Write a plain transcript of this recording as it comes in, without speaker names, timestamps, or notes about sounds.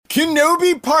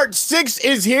Kenobi Part 6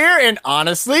 is here, and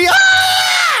honestly,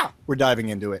 we're diving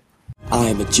into it. I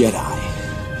am a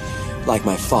Jedi, like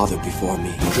my father before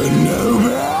me. Kenobi!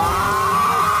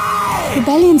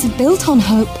 Rebellions are built on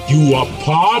hope. You are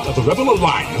part of the Rebel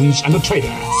Alliance and a traitor.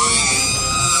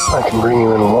 I can bring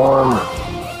you in warm,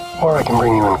 or I can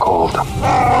bring you in cold.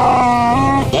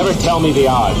 Never tell me the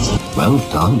odds. Well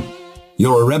done.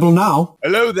 You're a rebel now.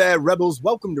 Hello there, rebels.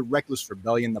 Welcome to Reckless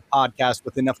Rebellion, the podcast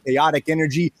with enough chaotic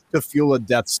energy to fuel a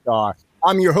Death Star.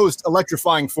 I'm your host,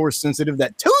 electrifying force sensitive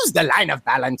that toes the line of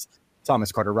balance,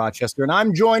 Thomas Carter Rochester, and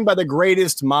I'm joined by the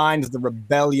greatest minds the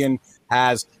Rebellion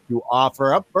has to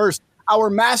offer. Up first,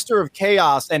 our master of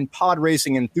chaos and pod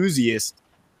racing enthusiast,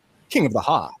 King of the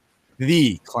Hot,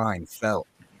 the Klein Felt.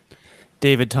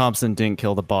 David Thompson didn't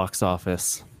kill the box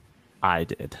office. I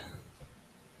did.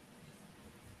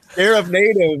 Heir of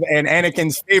Native and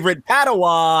Anakin's favorite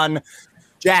Padawan,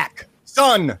 Jack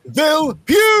Sonville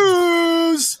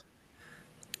Hughes.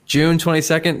 June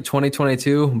 22nd,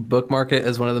 2022, bookmark it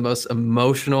as one of the most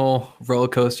emotional roller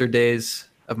coaster days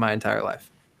of my entire life.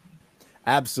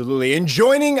 Absolutely. And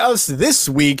joining us this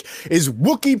week is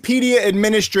Wookiepedia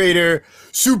Administrator,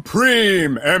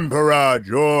 Supreme Emperor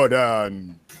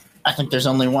Jordan. I think there's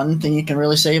only one thing you can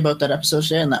really say about that episode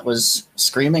today, and that was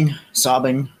screaming,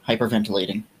 sobbing,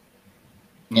 hyperventilating.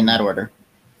 In that order.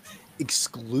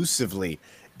 Exclusively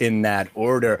in that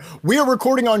order. We are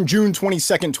recording on June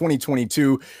 22nd,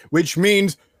 2022, which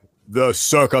means the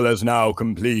circle is now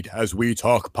complete as we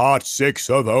talk part 6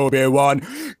 of Obi-Wan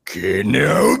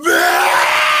Kenobi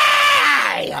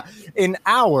in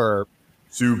our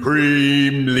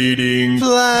supreme leading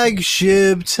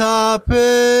flagship topic.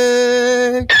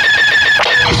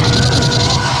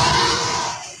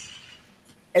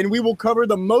 And we will cover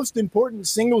the most important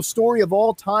single story of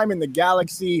all time in the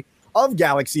galaxy of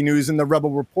Galaxy News in the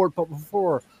Rebel Report. But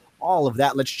before all of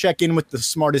that, let's check in with the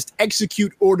smartest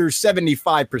execute order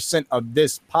 75% of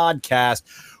this podcast.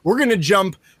 We're going to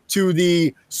jump to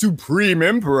the Supreme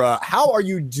Emperor. How are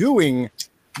you doing,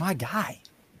 my guy?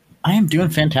 I am doing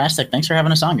fantastic. Thanks for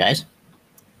having us on, guys.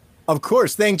 Of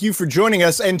course. Thank you for joining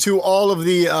us. And to all of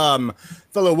the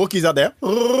fellow Wookiees out there.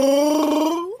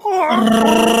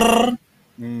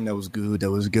 That was good. That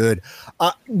was good.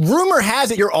 Rumor has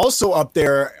it you're also up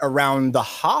there around the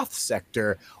Hoth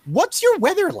sector. What's your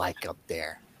weather like up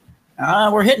there?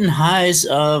 We're hitting highs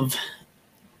of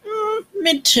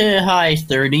mid to high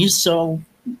 30s, so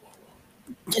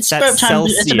it's That's about time.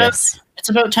 Celsius. It's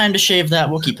about time to shave that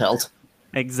Wookiee pelt.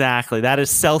 Exactly. That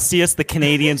is Celsius. The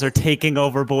Canadians are taking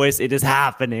over, boys. It is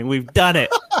happening. We've done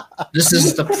it. This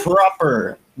is the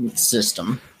proper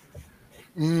system.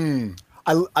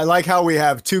 I like how we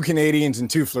have 2 Canadians and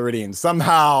 2 Floridians.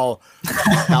 Somehow,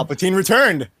 Palpatine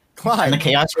returned. Klein, And the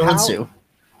chaos will ensue.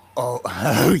 Oh,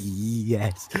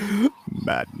 yes.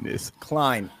 Madness.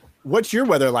 Klein, what's your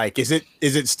weather like? Is it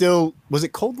still, was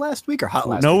it cold last week or hot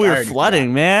last No, week? we were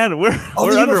flooding, man. We're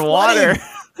underwater.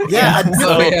 Yeah.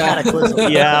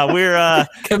 We're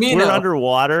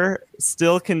underwater,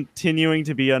 still continuing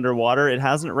to be underwater. It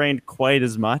hasn't rained quite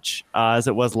as much as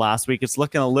it was last week. It's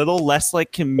looking a little less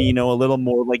like Camino, a little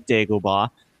more like Dagobah.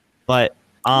 But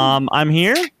I'm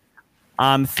here.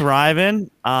 I'm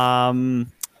thriving. I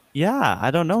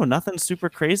don't know. Nothing super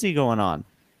crazy going on.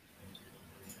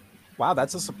 Wow,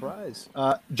 that's a surprise.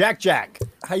 Jack,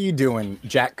 how you doing?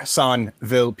 Jack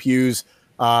Sonville Hughes.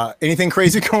 Anything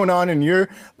crazy going on in your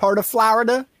part of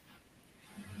Florida?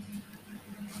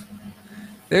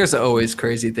 There's always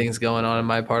crazy things going on in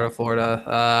my part of Florida.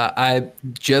 I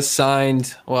just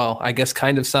signed,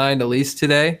 kind of signed a lease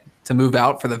today to move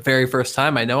out for the very first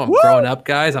time. I know I'm growing up,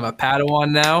 guys. I'm a Padawan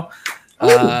now.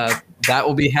 That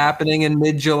will be happening in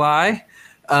mid-July.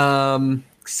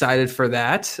 Excited for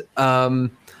that.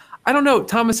 I don't know,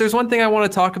 Thomas, there's one thing I want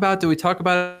to talk about. Do we talk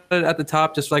about it at the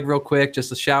top, just like real quick,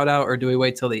 just a shout out, or do we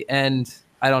wait till the end?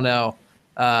 I don't know.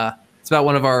 It's about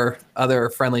one of our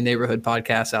other friendly neighborhood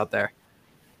podcasts out there.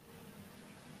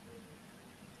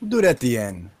 We'll do it at the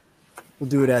end.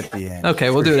 Okay,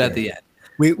 we'll do it at the end.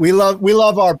 We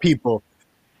love our people.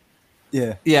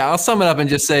 Yeah, I'll sum it up and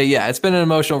just say, it's been an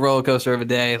emotional roller coaster of a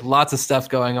day. Lots of stuff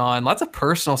going on, lots of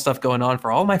personal stuff going on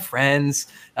for all my friends,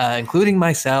 including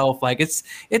myself. Like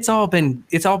it's all been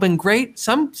great.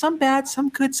 Some bad, some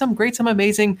good, some great, some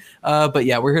amazing. But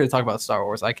we're here to talk about Star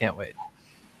Wars. I can't wait.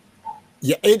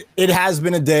 Yeah, it has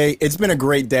been a day. It's been a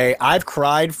great day. I've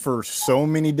cried for so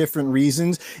many different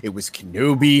reasons. It was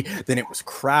Kenobi, then it was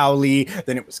Crowley,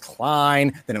 then it was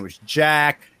Klein, then it was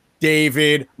Jack,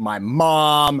 David, my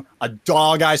mom, a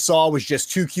dog I saw was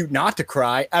just too cute not to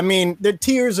cry. I mean, the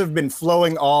tears have been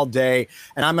flowing all day,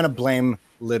 and I'm going to blame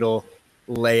little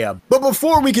Leia. But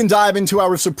before we can dive into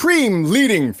our supreme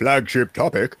leading flagship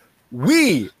topic,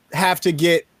 we have to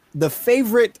get the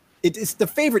favorite. It's the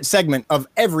favorite segment of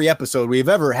every episode we've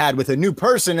ever had with a new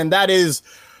person, and that is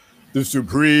the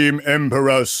Supreme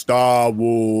Emperor Star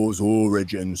Wars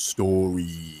origin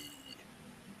story.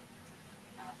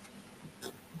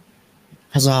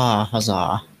 Huzzah,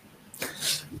 huzzah.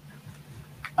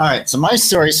 All right, so my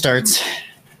story starts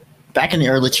back in the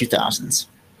early 2000s.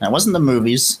 Now, it wasn't the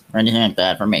movies or anything like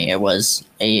that for me. It was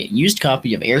a used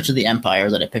copy of Heir to the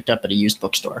Empire that I picked up at a used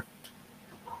bookstore.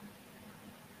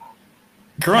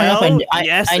 Growing up,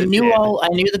 I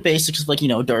knew the basics of, like, you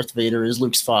know, Darth Vader is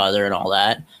Luke's father and all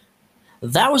that.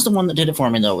 That was the one that did it for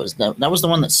me, though. That was the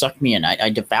one that sucked me in. I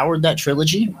devoured that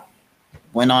trilogy,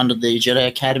 went on to the Jedi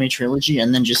Academy trilogy,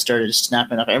 and then just started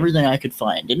snapping up everything I could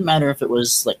find. Didn't matter if it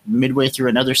was like midway through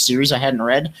another series I hadn't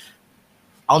read.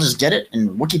 I'll just get it,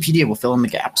 and Wookiepedia will fill in the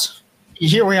gaps.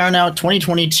 Here we are now,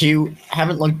 2022.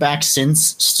 Haven't looked back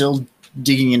since. Still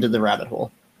digging into the rabbit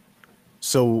hole.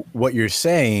 So what you're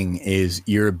saying is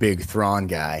you're a big Thrawn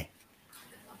guy.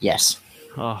 Yes.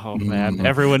 Oh, man.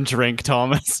 Everyone drink,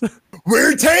 Thomas.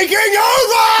 We're taking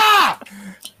over!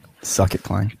 Suck it,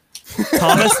 Klein.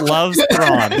 Thomas loves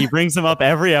Thrawn. He brings him up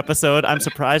every episode. I'm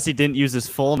surprised he didn't use his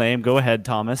full name. Go ahead,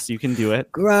 Thomas. You can do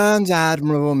it. Grand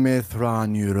Admiral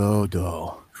Mithran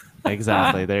Urodo.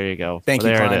 Exactly. There you go. Thank you,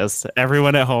 There Klein. it is.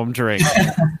 Everyone at home drink.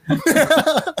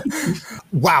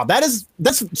 Wow, that's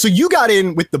so you got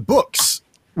in with the books,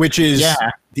 which is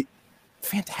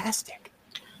fantastic.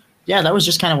 Yeah, that was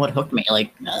just kind of what hooked me.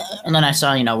 Like, and then I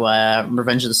saw, you know,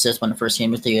 Revenge of the Sith when it first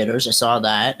came to theaters. I saw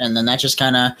that, and then that just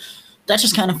kind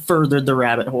of furthered the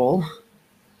rabbit hole.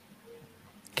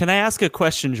 Can I ask a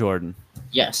question, Jordan?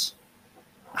 Yes.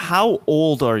 How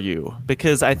old are you?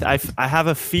 Because I have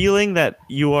a feeling that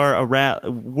you are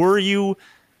around. Were you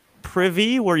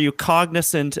privy? Were you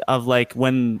cognizant of, like,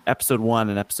 when episode 1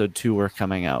 and episode 2 were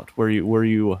coming out? Were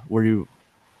you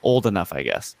old enough, I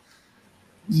guess?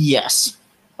 Yes.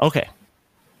 Okay.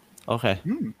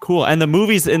 Cool. And the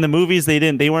movies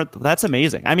they weren't. That's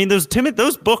amazing. I mean, those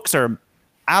books are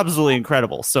absolutely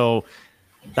incredible. So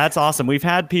that's awesome. We've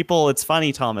had people. It's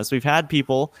funny, Thomas. We've had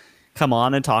people come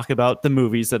on and talk about the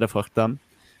movies that have hooked them.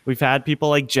 We've had people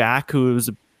like Jack, who's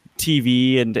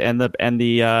TV and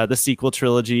the sequel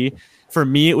trilogy. For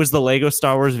me, it was the Lego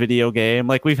Star Wars video game.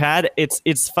 Like, we've had.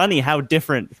 It's funny how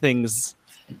different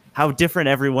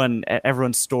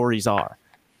everyone's stories are.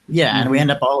 Yeah, and we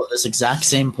end up all at this exact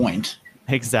same point.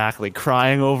 Exactly.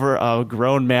 Crying over a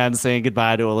grown man saying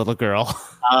goodbye to a little girl.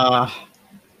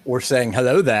 Or saying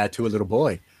hello there to a little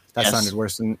boy. That sounded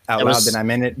worse out loud than I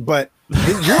meant it. But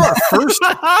you're our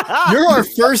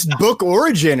first book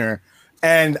originer.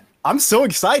 And I'm so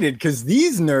excited because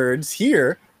these nerds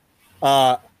here,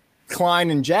 Klein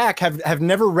and Jack, have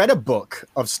never read a book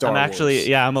of Star Wars.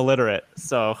 I'm illiterate.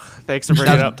 So thanks for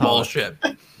bringing it up, Thomas. Bullshit.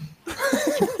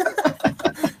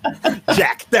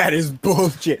 Jack, that is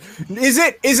bullshit. Is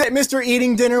it Mr.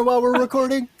 Eating Dinner while we're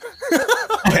recording?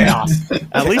 Chaos.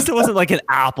 At least it wasn't like an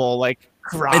apple, like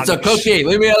crunch. It's a cookie.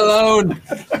 Leave me alone.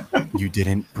 You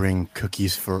didn't bring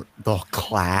cookies for the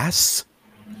class?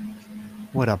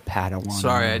 What a Padawan.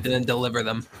 Sorry, I didn't deliver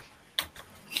them.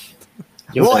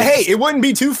 Well, hey, it wouldn't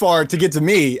be too far to get to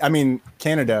me. I mean,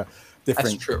 Canada,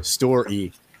 different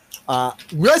story.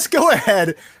 Let's go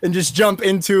ahead and just jump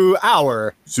into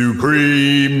our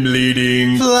supreme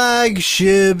leading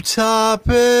flagship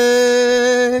topic.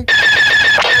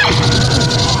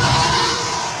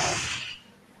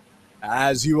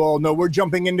 As you all know, we're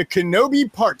jumping into Kenobi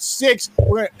Part 6.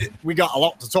 We got a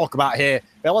lot to talk about here,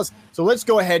 fellas. So let's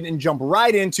go ahead and jump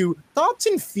right into thoughts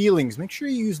and feelings. Make sure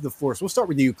you use the Force. We'll start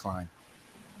with you, Klein.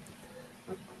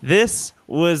 This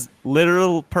was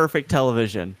literal perfect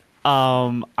television.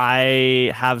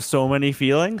 I have so many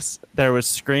feelings. There was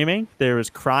screaming, there was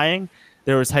crying,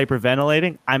 there was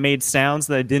hyperventilating. I made sounds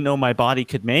that I didn't know my body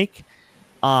could make.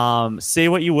 Say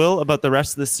what you will about the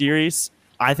rest of the series.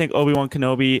 I think Obi-Wan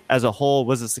Kenobi as a whole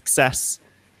was a success.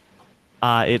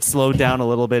 It slowed down a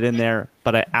little bit in there,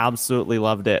 but I absolutely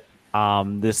loved it.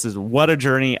 This is what a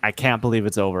journey. I can't believe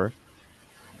it's over.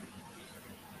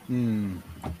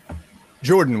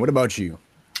 Jordan, what about you?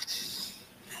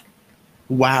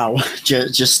 Wow,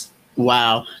 just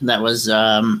wow. That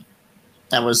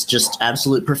was just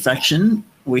absolute perfection.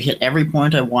 We hit every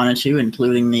point I wanted to,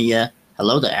 including the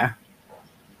hello there.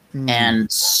 And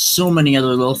so many other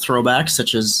little throwbacks,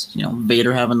 such as, you know,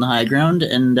 Vader having the high ground,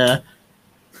 and I'm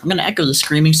going to echo the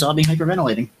screaming, sobbing,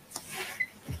 hyperventilating.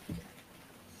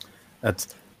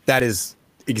 That is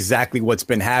exactly what's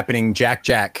been happening,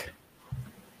 Jack.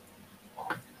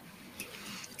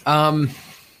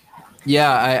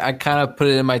 Yeah, I kind of put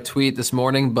it in my tweet this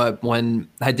morning, but when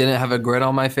I didn't have a grin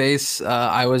on my face,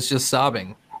 I was just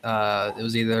sobbing. It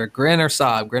was either grin or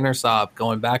sob,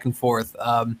 going back and forth.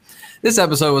 This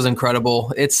episode was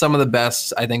incredible. It's some of the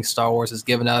best I think Star Wars has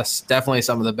given us. Definitely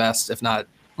some of the best, if not,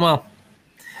 well,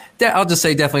 I'll just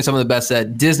say definitely some of the best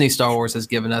that Disney Star Wars has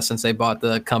given us since they bought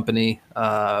the company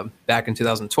back in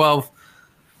 2012.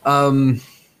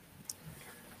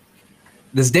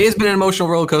 This day has been an emotional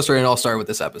roller coaster, and I'll start with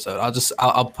this episode.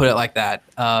 I'll put it like that.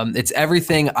 It's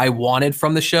everything I wanted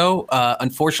from the show.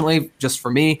 Unfortunately, just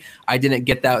for me, I didn't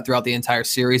get that throughout the entire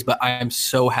series, but I am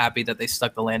so happy that they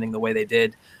stuck the landing the way they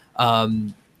did. I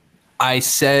don't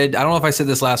know if I said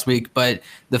this last week, but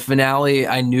the finale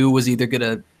I knew was either going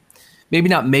to maybe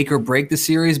not make or break the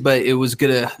series, but it was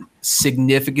going to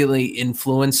significantly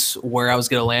influence where I was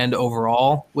going to land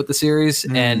overall with the series,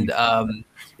 and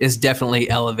is definitely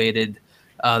elevated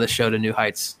the show to new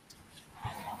heights.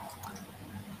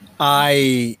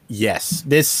 Yes,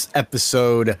 this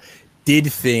episode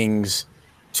did things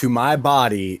to my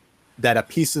body that a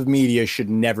piece of media should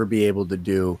never be able to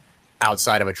do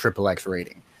outside of a XXX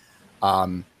rating.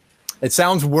 It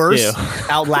sounds worse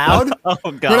out loud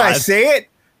when I say it.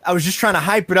 I was just trying to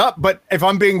hype it up, but if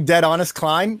I'm being dead honest,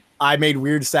 Klein, I made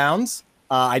weird sounds.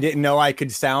 I didn't know I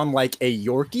could sound like a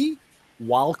Yorkie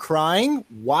while crying,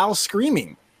 while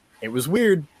screaming. It was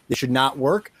weird. They should not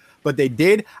work, but they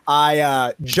did.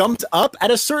 I jumped up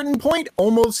at a certain point,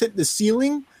 almost hit the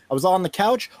ceiling. I was on the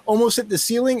couch, almost hit the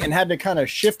ceiling, and had to kind of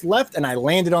shift left, and I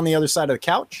landed on the other side of the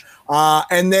couch.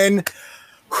 And then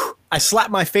I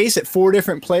slapped my face at 4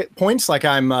 different points like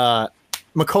I'm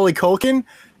Macaulay Culkin,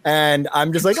 and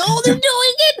I'm just like, oh, they're doing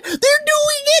it! They're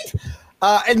doing it!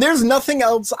 And there's nothing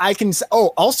else I can say. Oh,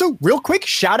 also, real quick,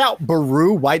 shout out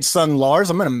Baru, White Sun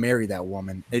Lars. I'm going to marry that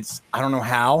woman. I don't know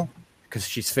how, because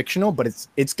she's fictional, but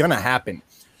it's going to happen.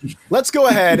 Let's go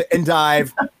ahead and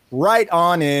dive right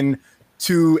on in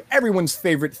to everyone's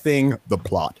favorite thing, the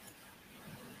plot.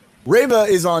 Reva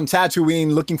is on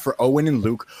Tatooine looking for Owen and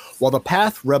Luke, while the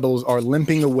Path rebels are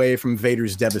limping away from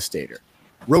Vader's Devastator.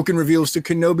 Roken reveals to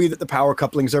Kenobi that the power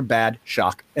couplings are bad,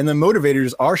 shock, and the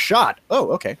motivators are shot. Oh,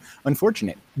 okay.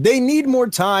 Unfortunate. They need more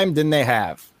time than they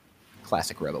have.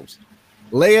 Classic rebels.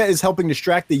 Leia is helping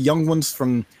distract the young ones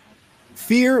from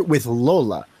fear with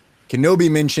Lola. Kenobi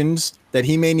mentions that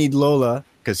he may need Lola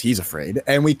because he's afraid,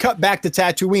 and we cut back to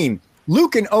Tatooine.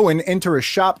 Luke and Owen enter a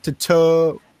shop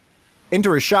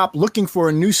looking for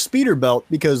a new speeder belt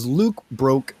because Luke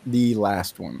broke the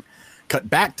last one. Cut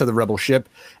back to the rebel ship,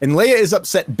 and Leia is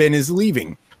upset Ben is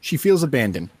leaving. She feels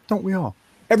abandoned. Don't we all?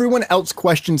 Everyone else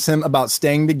questions him about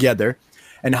staying together,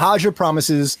 and Haja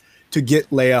promises to get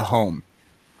Leia home.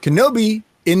 Kenobi,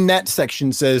 in that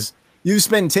section, says, "You've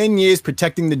spent 10 years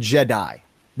protecting the Jedi.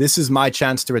 This is my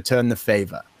chance to return the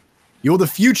favor. You're the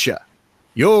future.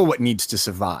 You're what needs to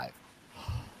survive."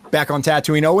 Back on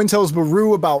Tatooine, Owen tells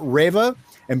Baru about Reva,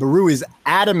 and Baru is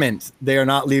adamant they are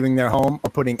not leaving their home or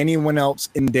putting anyone else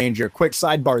in danger. Quick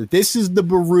sidebar. This is the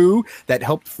Baru that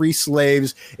helped free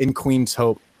slaves in Queen's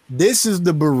Hope. This is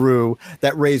the Baru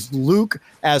that raised Luke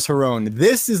as her own.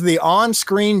 This is the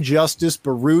on-screen justice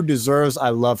Baru deserves. I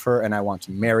love her, and I want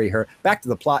to marry her. Back to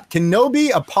the plot. Kenobi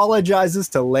apologizes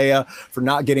to Leia for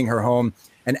not getting her home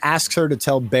and asks her to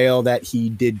tell Bail that he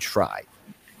did try.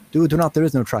 Do not. There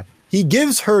is no try. He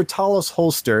gives her Talos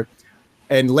holster,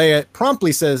 and Leia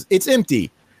promptly says, "It's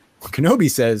empty." Kenobi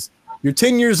says, "You're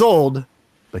 10 years old,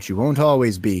 but you won't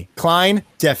always be." Klein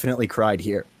definitely cried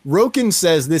here. Roken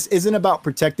says this isn't about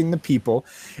protecting the people.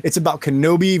 It's about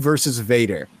Kenobi versus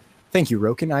Vader. Thank you,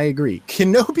 Roken. I agree.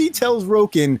 Kenobi tells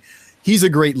Roken he's a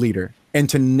great leader and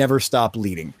to never stop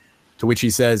leading, to which he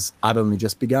says, "I've only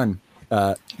just begun."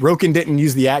 Roken didn't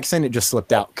use the accent. It just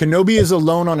slipped out. Kenobi is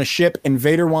alone on a ship, and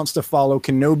Vader wants to follow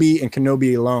Kenobi and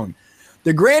Kenobi alone.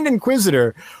 The Grand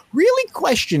Inquisitor really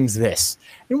questions this,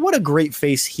 and what a great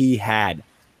face he had.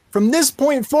 From this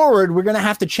point forward, we're going to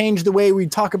have to change the way we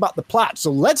talk about the plot. So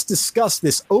let's discuss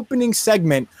this opening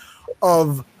segment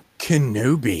of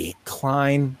Kenobi.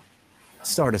 Klein,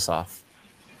 start us off.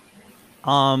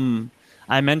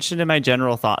 I mentioned in my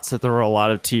general thoughts that there were a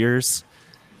lot of tears.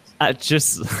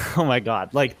 Oh my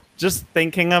God. Like, just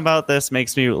thinking about this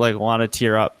makes me like want to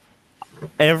tear up.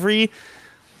 Every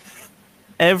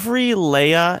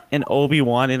Leia and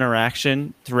Obi-Wan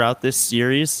interaction throughout this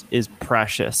series is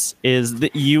precious.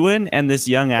 Ewan and this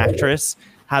young actress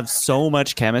have so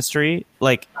much chemistry,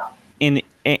 like and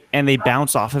they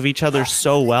bounce off of each other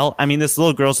so well. I mean, this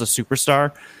little girl's a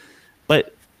superstar,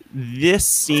 but this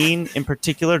scene in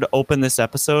particular to open this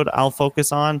episode, I'll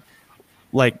focus on,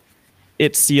 like,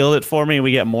 it sealed it for me.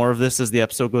 We get more of this as the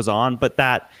episode goes on, but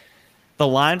that the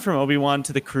line from Obi-Wan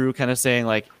to the crew kind of saying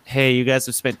like, hey, you guys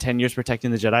have spent 10 years protecting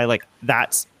the Jedi. Like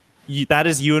that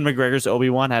is Ewan McGregor's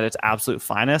Obi-Wan at its absolute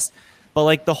finest. But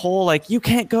like the whole, like, you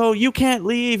can't go, you can't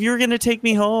leave, you're going to take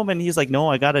me home. And he's like,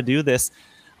 no, I got to do this.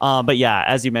 But yeah,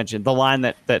 as you mentioned, the line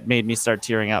that made me start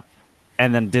tearing up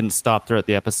and then didn't stop throughout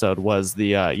the episode was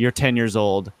the, you're 10 years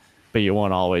old, but you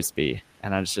won't always be.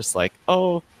 And I was just like,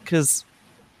 oh, because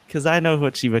I know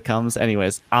what she becomes.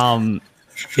 Anyways,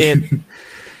 it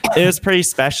was pretty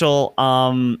special.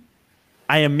 I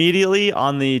immediately,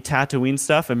 on the Tatooine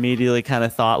stuff, kind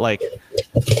of thought like,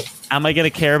 am I going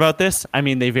to care about this? I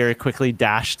mean, they very quickly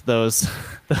dashed those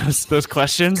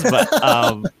questions,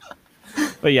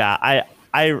 but yeah,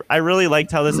 I really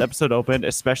liked how this episode opened,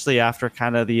 especially after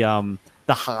kind of the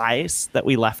highs that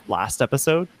we left last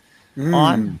episode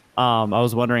on. I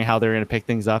was wondering how they were going to pick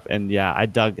things up, and yeah, I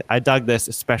dug this,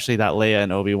 especially that Leia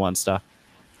and Obi-Wan stuff.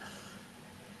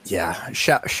 Yeah,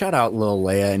 shout out Lil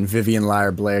Leia and Vivian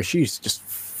Lyre Blair. She's just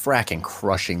fracking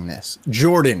crushing this.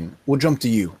 Jordan, we'll jump to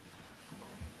you.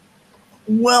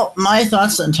 Well, my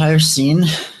thoughts the entire scene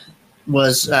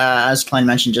was, as Klein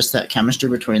mentioned, just that chemistry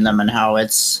between them and how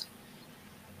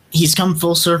he's come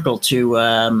full circle to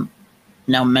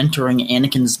now mentoring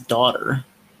Anakin's daughter.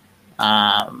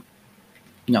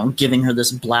 Giving her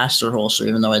this blaster holster,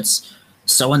 even though it's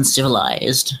so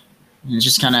uncivilized. And it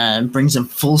just kind of brings him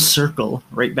full circle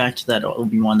right back to that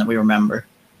Obi-Wan that we remember.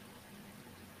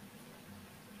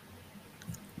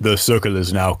 The circle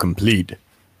is now complete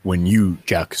when you,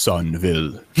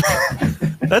 Jacksonville.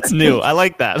 That's new. I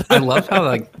like that. I love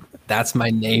how that's my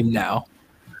name now.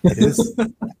 It is.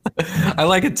 I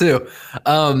like it too.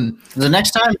 The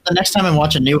next time I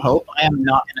watch A New Hope, I am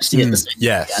not going to see it the same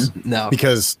again. No,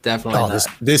 because definitely not.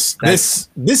 This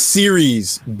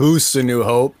series boosts A New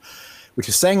Hope, which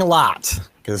is saying a lot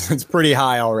because it's pretty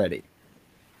high already.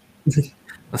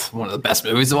 That's one of the best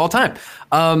movies of all time.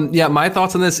 Yeah, my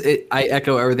thoughts on this. I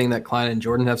echo everything that Klein and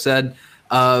Jordan have said.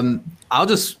 I'll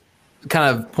just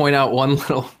kind of point out one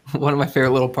of my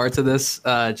favorite little parts of this,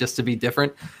 just to be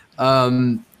different.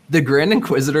 The Grand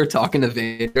Inquisitor talking to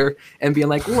Vader and being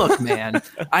like, look, man,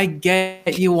 I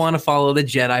get you want to follow the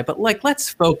Jedi, but let's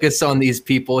focus on these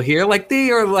people here. Like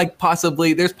they are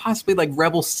there's possibly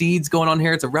rebel seeds going on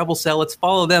here. It's a rebel cell. Let's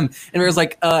follow them. And Vader's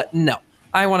like, no,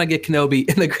 I want to get Kenobi.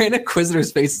 And the Grand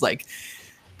Inquisitor's face is like,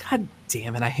 God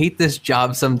damn it. I hate this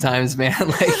job sometimes, man.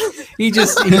 He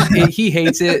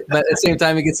hates it, but at the same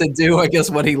time he gets to do, I guess,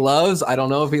 what he loves. I don't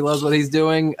know if he loves what he's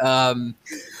doing.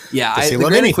 Yeah, the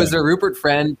Grand Inquisitor, Rupert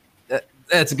Friend,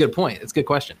 that's a good point. It's a good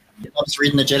question. He loves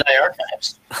reading the Jedi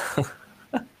archives.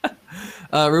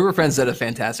 Rupert Friend did a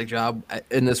fantastic job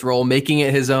in this role, making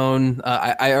it his own.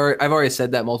 I've already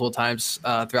said that multiple times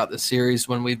throughout the series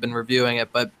when we've been reviewing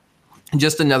it, but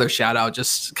just another shout out,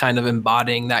 just kind of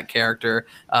embodying that character,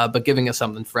 but giving us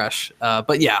something fresh.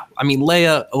 But yeah, I mean,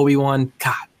 Leia, Obi-Wan,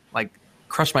 God,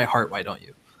 crush my heart. Why don't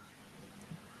you?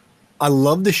 I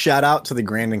love the shout out to the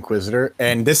Grand Inquisitor,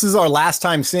 and this is our last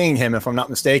time seeing him, if I'm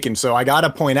not mistaken. So I got to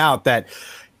point out that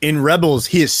in Rebels,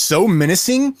 he is so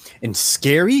menacing and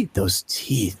scary, those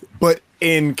teeth. But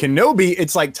in Kenobi,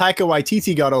 it's like Taika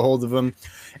Waititi got a hold of him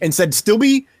and said, still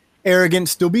be arrogant,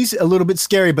 still be a little bit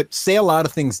scary, but say a lot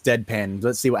of things deadpan.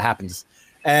 Let's see what happens.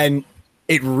 And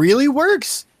it really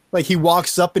works. Like he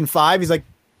walks up in 5, he's like,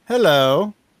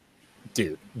 hello.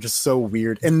 Dude, just so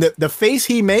weird. And the face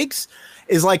he makes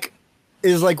is like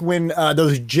when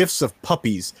those gifs of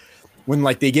puppies, when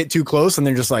they get too close and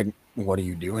they're just like, what are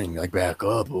you doing? Back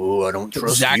up. Oh, I don't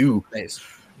trust you.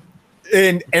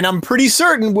 And I'm pretty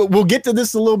certain we'll get to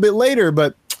this a little bit later,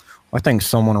 but I think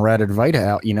someone ratted Vita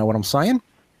out. You know what I'm saying?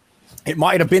 It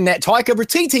might have been that Taika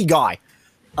Waititi guy.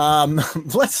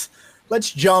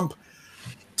 Let's jump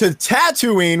to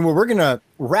Tatooine, where we're going to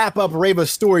wrap up Reva's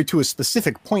story to a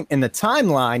specific point in the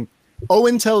timeline.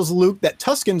 Owen tells Luke that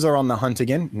Tuskens are on the hunt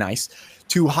again. Nice.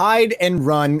 To hide and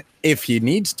run if he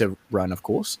needs to run, of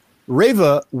course.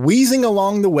 Reva, wheezing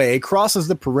along the way, crosses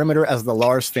the perimeter as the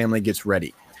Lars family gets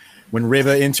ready. When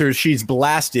Reva enters, she's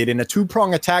blasted in a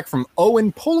 2-prong attack from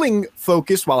Owen pulling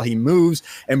focus while he moves,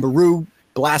 and Beru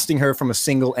blasting her from a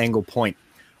single angle point.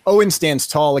 Owen stands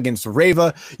tall against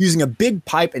Reva, using a big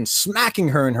pipe and smacking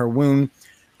her in her wound,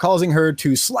 causing her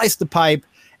to slice the pipe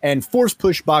and force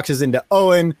push boxes into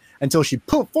Owen until she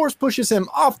force pushes him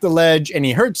off the ledge and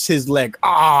he hurts his leg.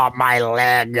 My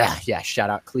leg. Yeah, shout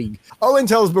out Klieg. Owen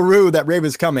tells Beru that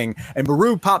Reva's coming, and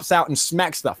Beru pops out and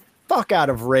smacks the fuck out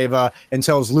of Reva and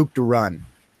tells Luke to run.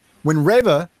 When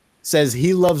Reva says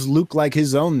he loves Luke like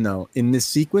his own, though, in this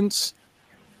sequence,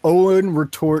 Owen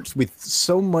retorts with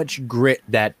so much grit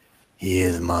that he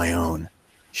is my own.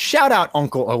 Shout out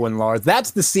Uncle Owen Lars.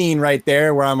 That's the scene right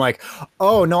there where I'm like,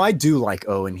 oh no, I do like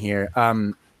Owen here.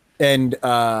 And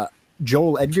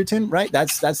Joel Edgerton, right?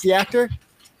 That's the actor.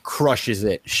 Crushes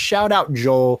it. Shout out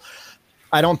Joel.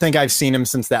 I don't think I've seen him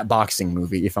since that boxing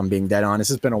movie, if I'm being dead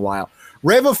honest. It's been a while.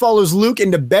 Reva follows Luke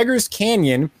into Beggar's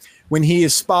Canyon when he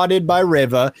is spotted by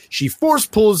Reva. She force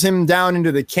pulls him down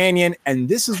into the canyon, and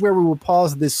this is where we will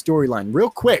pause this storyline real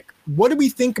quick. What do we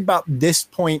think about this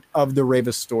point of the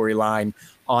Reva storyline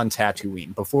on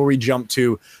Tatooine before we jump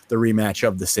to the rematch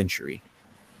of the century?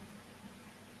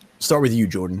 Start with you,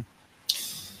 Jordan.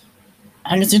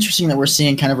 And it's interesting that we're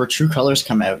seeing kind of her true colors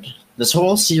come out. This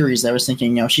whole series, I was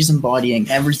thinking, she's embodying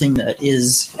everything that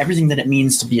it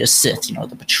means to be a Sith.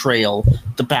 The betrayal,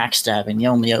 the backstabbing, the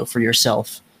only out for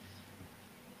yourself.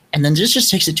 And then this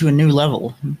just takes it to a new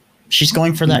level. She's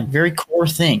going for that very core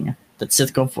thing that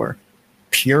Sith go for.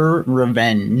 Pure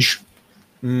revenge.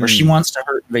 Where she wants to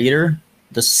hurt Vader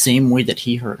the same way that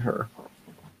he hurt her.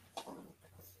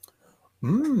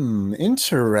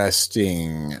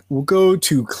 Interesting. We'll go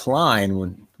to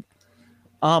Klein.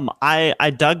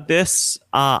 I dug this.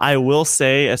 I will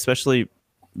say, especially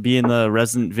being the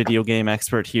resident video game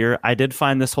expert here, I did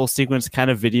find this whole sequence kind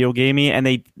of video gamey, and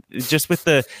they just with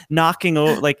the knocking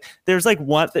over, like there's like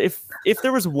one. If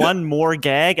there was one more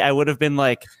gag, I would have been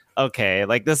like, okay,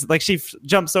 like this, like she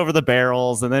jumps over the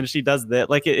barrels and then she does that.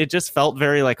 Like it just felt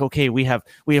very like, okay, we have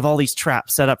all these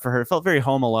traps set up for her. It felt very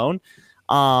Home Alone.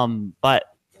 But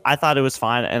I thought it was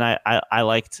fine, and I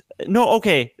liked. No,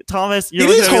 okay, Thomas, it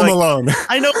is Home Alone.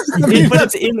 I know,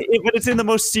 but it's in the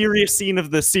most serious scene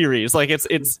of the series. Like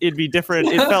it'd be different.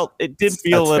 It did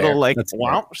feel a little fair. Like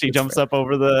wow, she jumps up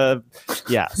over the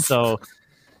So,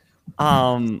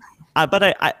 but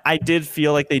I did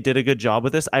feel like they did a good job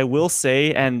with this. I will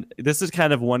say, and this is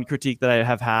kind of one critique that I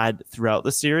have had throughout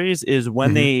the series is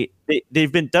when they've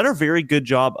done a very good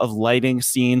job of lighting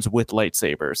scenes with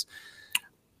lightsabers.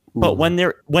 But when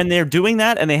they're doing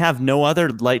that and they have no other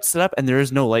light set up and there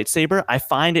is no lightsaber, I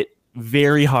find it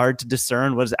very hard to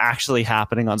discern what is actually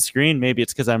happening on screen. Maybe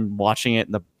it's because I'm watching it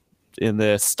in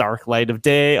the stark light of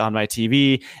day on my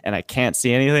TV and I can't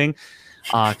see anything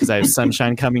because I have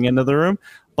sunshine coming into the room.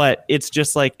 But it's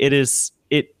just like it is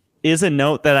a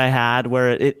note that I had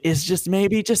where it is just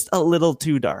maybe just a little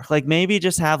too dark. Like maybe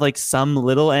just have like some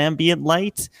little ambient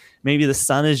light. Maybe the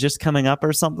sun is just coming up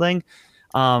or something.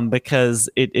 Because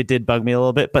it did bug me a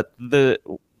little bit, but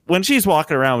when she's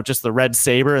walking around with just the red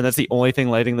saber and that's the only thing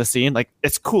lighting the scene, like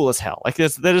it's cool as hell. Like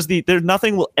there's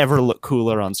nothing will ever look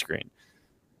cooler on screen.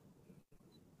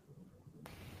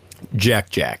 Jack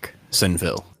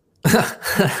Sinville. I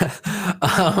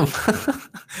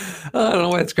don't know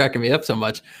why it's cracking me up so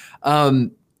much.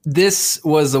 This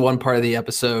was the one part of the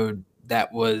episode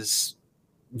that was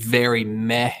very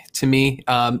meh to me,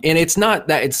 and it's not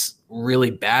that it's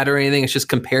really bad or anything. It's just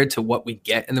compared to what we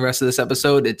get in the rest of this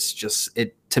episode, it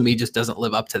to me just doesn't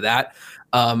live up to that.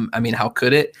 I mean, how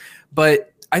could it?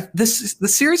 But the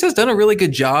series has done a really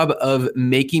good job of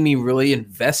making me really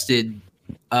invested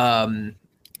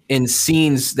in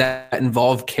scenes that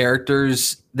involve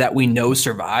characters that we know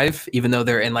survive, even though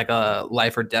they're in like a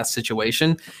life or death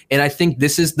situation. And I think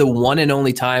this is the one and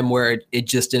only time where it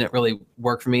just didn't really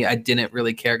work for me. I didn't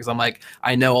really care because I'm like,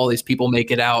 I know all these people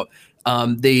make it out. I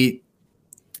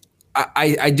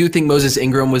do think Moses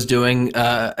Ingram was doing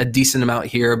a decent amount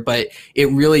here, but it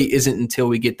really isn't until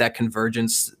we get that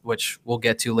convergence, which we'll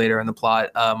get to later in the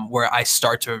plot, where I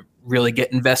start to really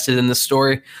get invested in the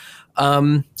story.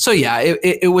 So yeah,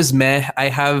 it was meh.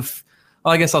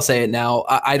 I guess I'll say it now.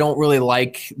 I don't really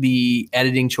like the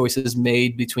editing choices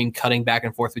made between cutting back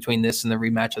and forth between this and the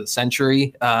rematch of the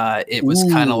century. It was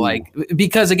kind of like,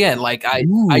 because again, like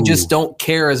I just don't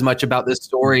care as much about this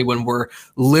story when we're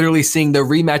literally seeing the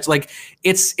rematch. Like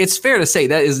it's fair to say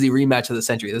that is the rematch of the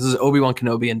century. This is Obi-Wan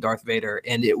Kenobi and Darth Vader.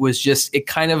 And it was just, it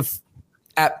kind of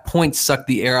at points sucked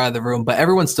the air out of the room, but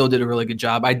everyone still did a really good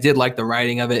job. I did like the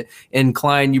writing of it. And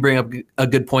Klein, you bring up a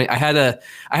good point. I had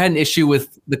an issue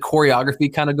with the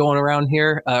choreography kind of going around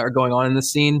here or going on in the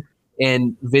scene,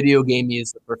 and video gaming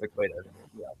is the perfect way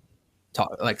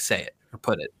to say it or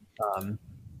put it.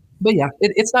 But yeah,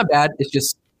 it's not bad. It's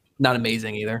just not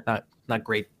amazing either. Not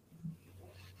great.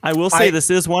 I will say this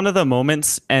is one of the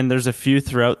moments, and there's a few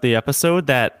throughout the episode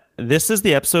that this is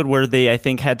the episode where they, I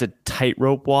think, had to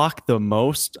tightrope walk the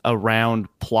most around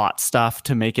plot stuff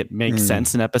to make it make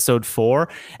sense in episode 4.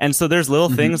 And so there's little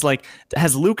things like,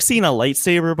 has Luke seen a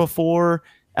lightsaber before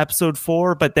episode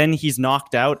 4? But then he's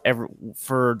knocked out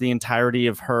for the entirety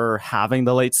of her having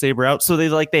the lightsaber out. So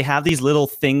they have these little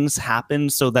things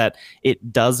happen so that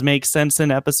it does make sense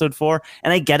in episode 4.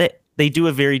 And I get it. They do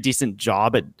a very decent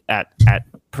job at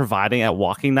providing at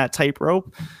walking that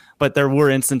tightrope. But there were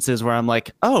instances where I'm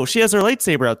like, oh, she has her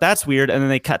lightsaber out. That's weird. And then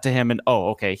they cut to him and, oh,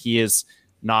 okay, he is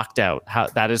knocked out.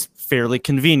 That is fairly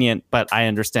convenient, but I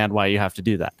understand why you have to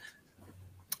do that.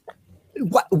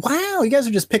 Wow, you guys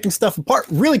are just picking stuff apart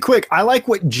really quick. I like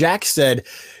what Jack said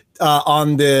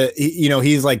on the,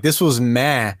 he's like, this was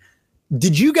meh.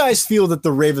 Did you guys feel that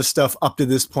the Reva stuff up to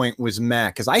this point was meh?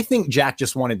 Because I think Jack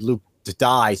just wanted Luke to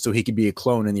die so he could be a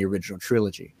clone in the original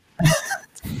trilogy.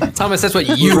 Thomas, that's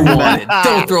what you wanted.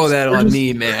 Don't throw that on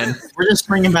me, man. We're just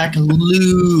bringing back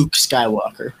Luke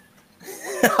Skywalker.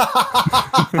 That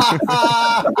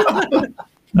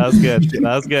was good.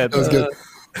 That was good.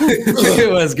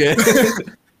 It was good.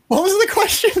 What was the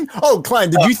question? Oh,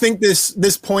 Klein, did you think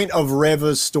this point of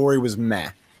Reva's story was meh?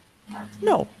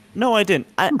 No, I didn't.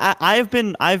 I've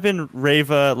been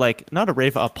Reva, like, not a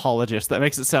Reva apologist. That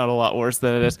makes it sound a lot worse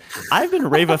than it is. I've been a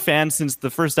Reva fan since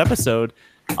the first episode.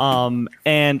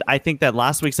 And I think that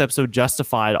last week's episode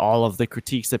justified all of the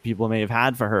critiques that people may have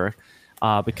had for her,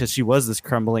 because she was this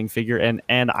crumbling figure,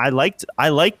 and I liked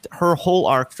her whole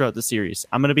arc throughout the series.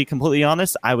 I'm going to be completely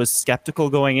honest. I was skeptical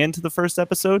going into the first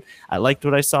episode. I liked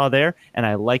what I saw there, and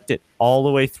I liked it all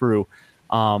the way through.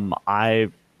 I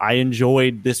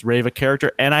enjoyed this Reva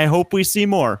character, and I hope we see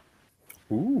more.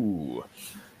 Ooh.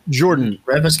 Jordan.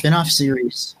 Reva spin-off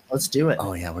series. Let's do it.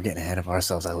 Oh, yeah, we're getting ahead of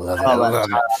ourselves. I love it.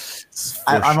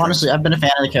 I've been a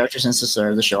fan of the character since the start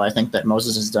of the show. I think that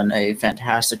Moses has done a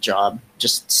fantastic job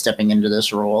just stepping into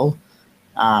this role.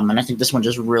 And I think this one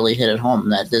just really hit it home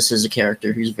that this is a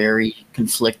character who's very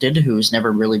conflicted, who's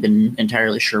never really been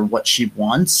entirely sure what she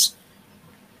wants.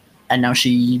 And now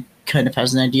she kind of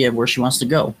has an idea of where she wants to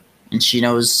go. And she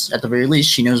knows, at the very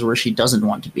least, she knows where she doesn't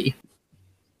want to be.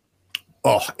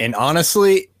 Oh, and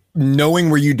honestly, knowing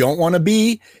where you don't want to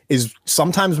be is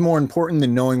sometimes more important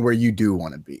than knowing where you do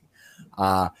want to be.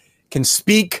 Can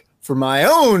speak for my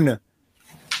own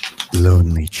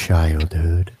lonely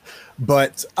childhood.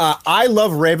 But I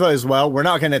love Reva as well. We're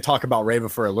not going to talk about Reva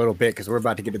for a little bit because we're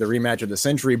about to get to the rematch of the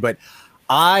century. But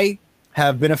I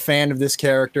have been a fan of this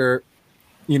character.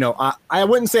 I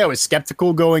wouldn't say I was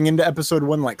skeptical going into episode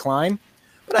 1 like Klein.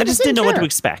 But I just didn't know what to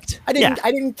expect. I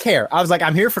didn't care. I was like,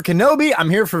 I'm here for Kenobi, I'm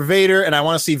here for Vader, and I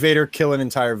want to see Vader kill an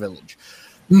entire village.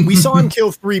 We saw him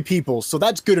kill 3 people, so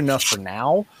that's good enough for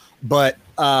now. But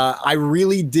I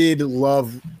really did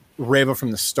love Reva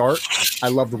from the start. I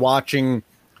loved watching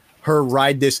her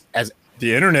ride this, as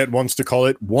the internet wants to call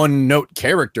it, one-note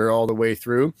character all the way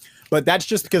through. But that's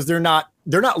just because they're not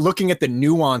looking at the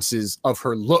nuances of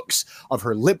her looks, of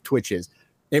her lip twitches.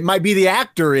 It might be the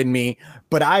actor in me,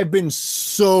 but I've been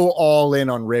so all in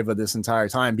on Reva this entire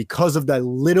time because of the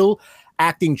little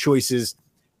acting choices.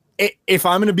 If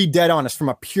I'm going to be dead honest, from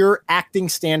a pure acting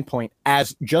standpoint,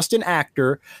 as just an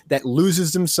actor that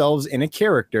loses themselves in a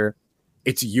character,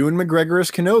 it's Ewan McGregor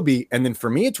as Kenobi, and then for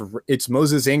me, it's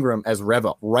Moses Ingram as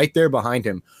Reva right there behind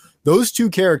him. Those two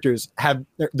actors,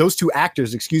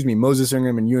 Moses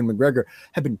Ingram and Ewan McGregor,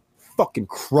 have been fucking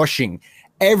crushing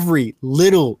every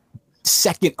little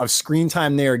second of screen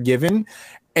time they are given,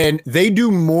 and they do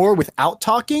more without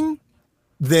talking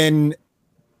than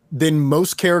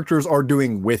most characters are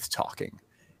doing with talking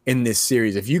in this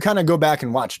series. If you kind of go back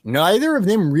and watch, neither of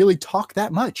them really talk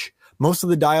that much. Most of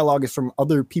the dialogue is from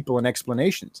other people and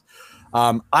explanations.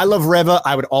 I love Reva.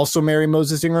 I would also marry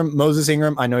Moses Ingram. Moses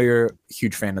Ingram, I know you're a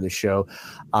huge fan of the show.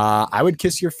 I would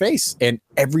kiss your face and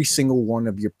every single one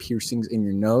of your piercings in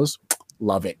your nose.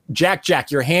 Love it.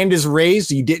 Jack, your hand is raised.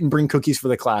 You didn't bring cookies for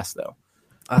the class, though.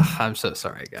 I'm so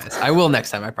sorry, guys. I will next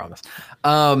time, I promise.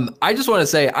 I just want to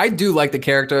say I do like the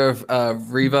character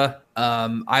of Reva.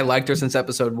 I liked her since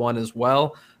episode 1 as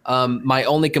well. My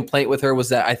only complaint with her was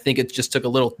that I think it just took a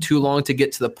little too long to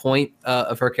get to the point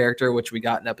of her character, which we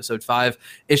got in episode 5.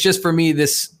 It's just, for me,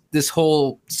 this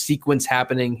whole sequence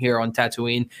happening here on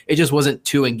Tatooine, it just wasn't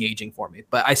too engaging for me.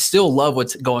 But I still love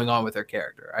what's going on with her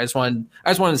character. I just wanted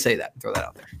to say that, throw that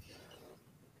out there.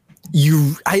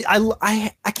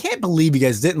 I can't believe you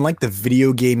guys didn't like the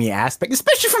video gamey aspect,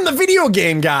 especially from the video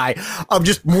game guy, of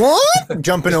just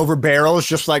jumping over barrels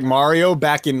just like Mario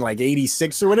back in like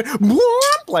 86 or whatever.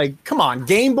 Like, come on,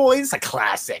 Game Boy is a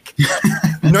classic.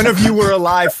 None of you were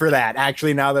alive for that.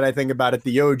 Actually, now that I think about it,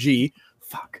 the OG,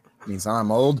 fuck, means I'm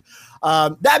old.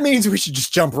 That means we should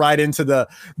just jump right into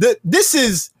this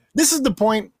is the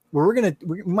point where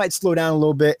we might slow down a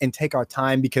little bit and take our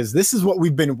time, because this is what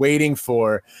we've been waiting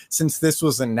for since this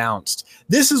was announced.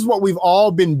 This is what we've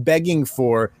all been begging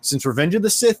for since Revenge of the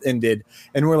Sith ended.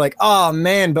 And we're like, oh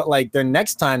man, but like the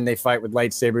next time they fight with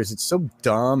lightsabers, it's so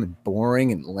dumb and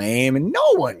boring and lame and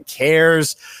no one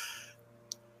cares.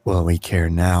 Well, we care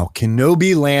now.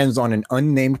 Kenobi lands on an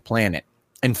unnamed planet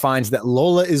and finds that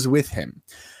Lola is with him.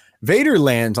 Vader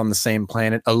lands on the same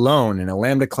planet alone in a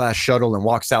Lambda-class shuttle and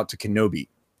walks out to Kenobi.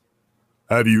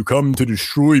 Have you come to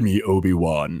destroy me,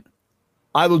 Obi-Wan?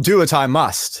 I will do what I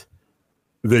must.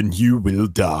 Then you will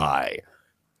die.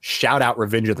 Shout out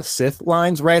Revenge of the Sith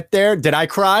lines right there. Did I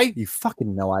cry? You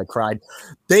fucking know I cried.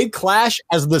 They clash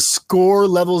as the score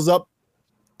levels up.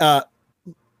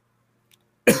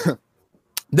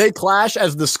 They clash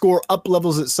as the score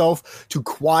up-levels itself to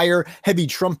choir, heavy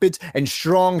trumpets, and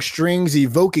strong strings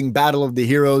evoking Battle of the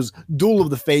Heroes, Duel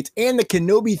of the Fates, and the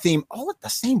Kenobi theme all at the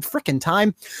same frickin'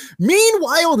 time.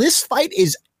 Meanwhile, this fight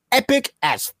is epic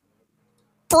as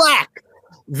frack.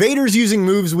 Vader's using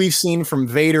moves we've seen from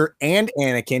Vader and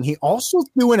Anakin. He also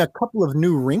threw in a couple of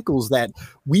new wrinkles that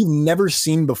we've never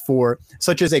seen before,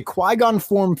 such as a Qui-Gon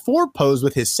Form 4 pose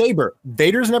with his saber.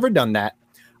 Vader's never done that.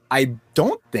 I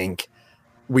don't think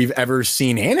we've ever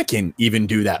seen Anakin even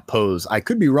do that pose. I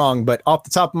could be wrong, but off the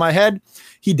top of my head,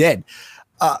 he did.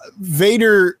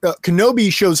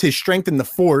 Kenobi shows his strength in the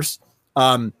Force,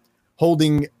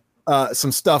 holding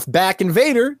some stuff back, and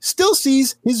Vader still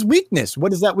sees his weakness.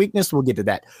 What is that weakness? We'll get to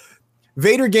that.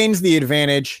 Vader gains the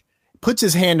advantage, puts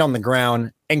his hand on the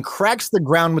ground, and cracks the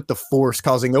ground with the Force,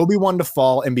 causing Obi-Wan to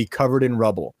fall and be covered in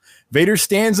rubble. Vader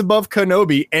stands above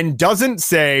Kenobi and doesn't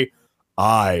say,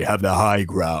 I have the high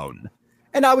ground.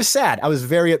 And I was sad. I was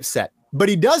very upset. But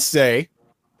he does say,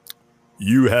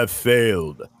 you have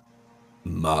failed,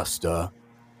 Master.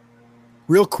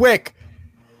 Real quick,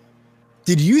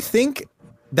 did you think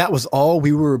that was all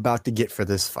we were about to get for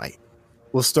this fight?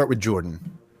 We'll start with Jordan.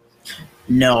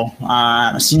 No.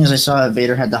 As soon as I saw that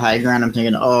Vader had the high ground, I'm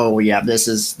thinking, oh yeah, this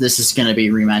is going to be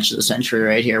rematch of the century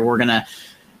right here. We're gonna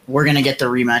get the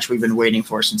rematch we've been waiting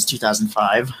for since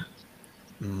 2005.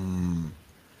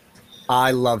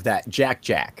 I love that.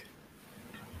 Jack.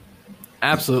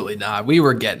 Absolutely not. We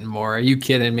were getting more. Are you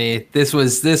kidding me? This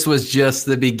was just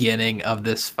the beginning of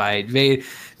this fight.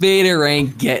 Vader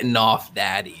ain't getting off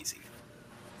that easy.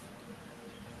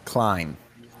 Klein.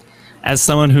 As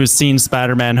someone who's seen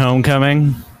Spider-Man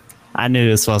Homecoming, I knew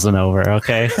this wasn't over,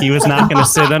 okay? He was not going to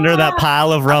sit under that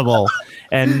pile of rubble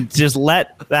and just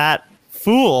let that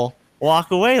fool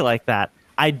walk away like that.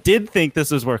 I did think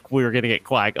this was where we were going to get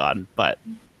Qui-Gon, but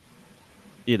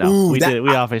we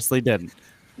obviously didn't.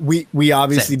 We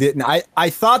obviously didn't. I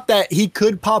thought that he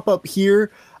could pop up here.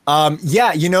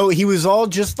 He was all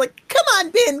just like, come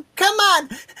on, Ben, come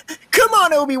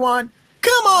on, Obi-Wan.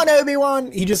 Come on,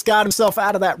 Obi-Wan. He just got himself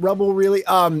out of that rubble, really.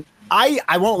 I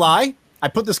won't lie. I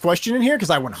put this question in here because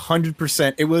I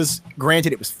 100%. It was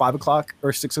 5 o'clock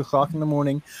or 6 o'clock in the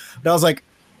morning. But I was like,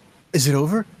 is it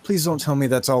over? Please don't tell me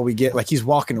that's all we get. Like, he's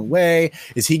walking away.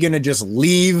 Is he going to just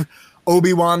leave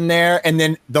Obi-Wan there? And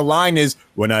then the line is,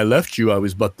 when I left you, I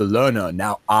was but the learner.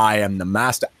 Now I am the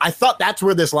master. I thought that's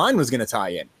where this line was going to tie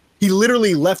in. He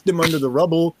literally left him under the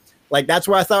rubble. Like, that's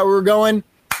where I thought we were going.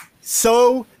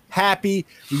 So happy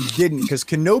we didn't, because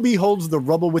Kenobi holds the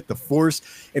rubble with the Force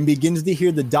and begins to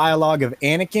hear the dialogue of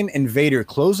Anakin and Vader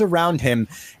close around him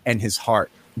and his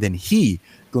heart. Then he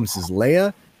glimpses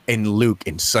Leia and Luke,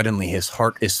 and suddenly his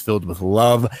heart is filled with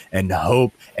love and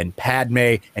hope and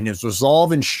Padme and his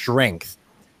resolve and strength.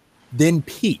 Then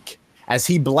peak as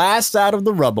he blasts out of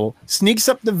the rubble, sneaks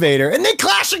up to Vader, and they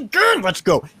clash again. Let's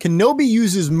go. Kenobi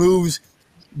uses moves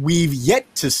we've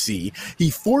yet to see. He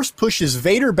force pushes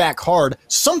Vader back hard,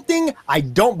 something I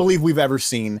don't believe we've ever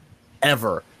seen,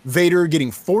 ever. Vader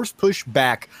getting force pushed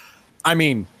back. I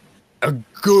mean, oh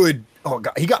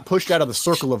God, he got pushed out of the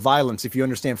circle of violence. If you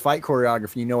understand fight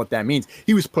choreography, you know what that means.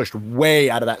 He was pushed way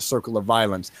out of that circle of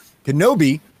violence.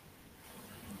 Kenobi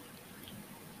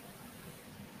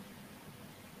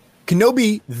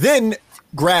then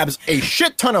grabs a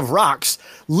shit ton of rocks,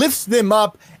 lifts them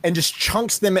up, and just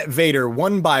chunks them at Vader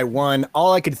one by one.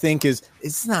 All I could think is,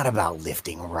 it's not about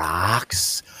lifting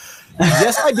rocks.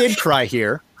 Yes, I did cry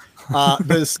here.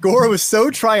 The score was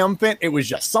so triumphant. It was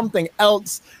just something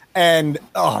else. And,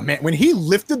 oh, man, when he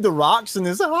lifted the rocks and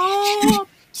this,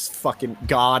 just fucking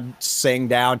God sang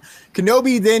down.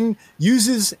 Kenobi then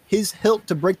uses his hilt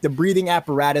to break the breathing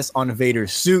apparatus on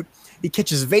Vader's suit. He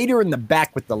catches Vader in the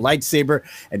back with the lightsaber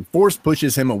and force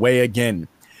pushes him away again.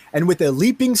 And with a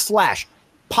leaping slash,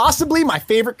 possibly my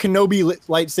favorite Kenobi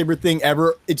lightsaber thing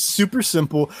ever. It's super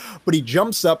simple, but he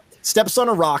jumps up, steps on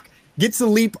a rock, gets a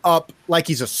leap up like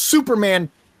he's a Superman,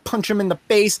 punch him in the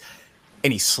face,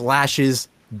 and he slashes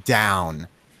down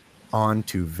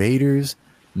onto Vader's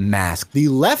mask. The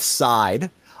left side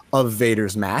of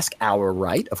Vader's mask, our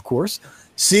right, of course,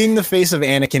 seeing the face of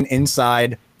Anakin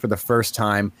inside for the first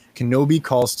time, Kenobi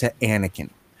calls to Anakin.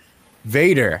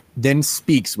 Vader then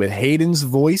speaks with Hayden's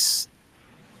voice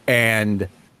and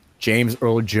James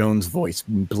Earl Jones' voice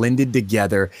blended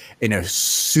together in a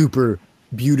super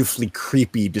beautifully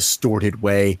creepy, distorted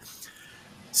way,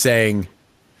 saying,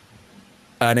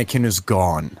 Anakin is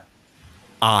gone.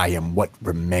 I am what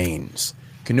remains.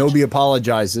 Kenobi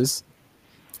apologizes,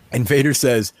 and Vader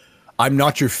says, I'm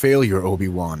not your failure,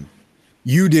 Obi-Wan.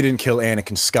 You didn't kill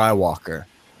Anakin Skywalker.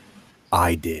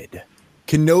 I did.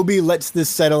 Kenobi lets this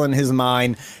settle in his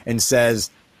mind and says,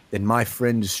 then my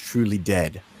friend is truly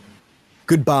dead.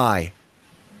 Goodbye,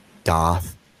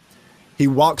 Darth. He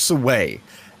walks away.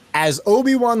 As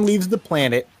Obi-Wan leaves the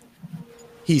planet,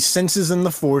 he senses in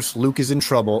the Force Luke is in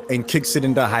trouble and kicks it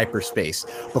into hyperspace.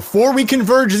 Before we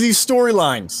converge these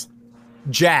storylines,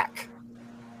 Jack,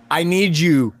 I need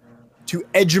you to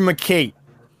educate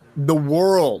the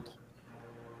world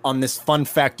on this fun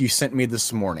fact you sent me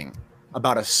this morning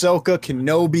about Ahsoka,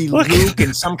 Kenobi, Luke,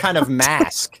 and some kind of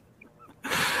mask.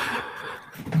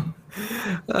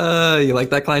 You like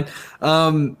that, Klein?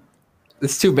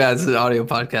 It's too bad it's an audio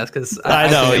podcast because I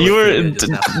know you were.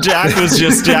 Jack was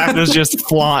just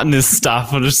flaunting his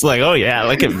stuff. I'm just like, oh yeah,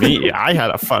 look at me. I had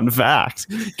a fun fact.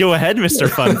 Go ahead, Mr.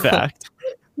 Fun Fact.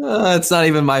 It's not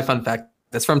even my fun fact.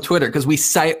 That's from Twitter because we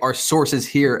cite our sources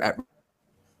here at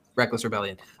Reckless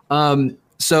Rebellion.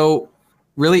 So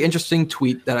really interesting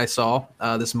tweet that I saw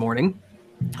this morning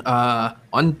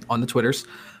on the Twitters.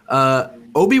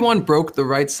 Obi-Wan broke the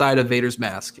right side of Vader's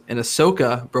mask, and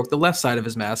Ahsoka broke the left side of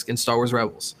his mask in Star Wars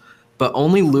Rebels. But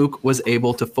only Luke was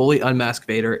able to fully unmask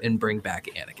Vader and bring back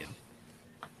Anakin.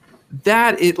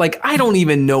 I don't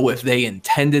even know if they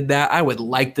intended that. I would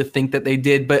like to think that they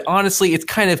did, but honestly, it's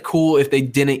kind of cool if they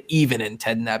didn't even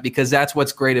intend that, because that's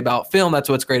what's great about film. That's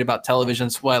what's great about television.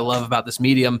 That's what I love about this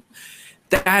medium.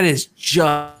 That is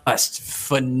just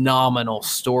phenomenal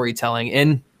storytelling.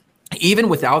 And even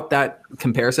without that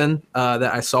comparison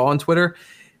that I saw on Twitter,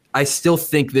 I still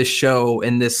think this show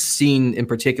and this scene in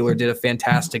particular did a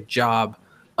fantastic job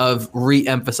of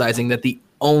re-emphasizing that the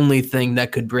only thing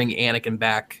that could bring Anakin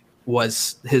back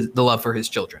was the love for his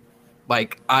children.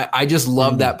 Like, I just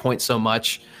love that point so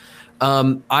much.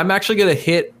 I'm actually going to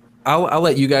hit I'll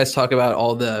let you guys talk about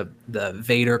all the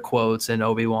Vader quotes and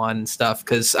Obi-Wan and stuff,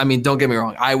 because I mean, don't get me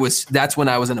wrong, that's when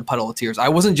I was in a puddle of tears. I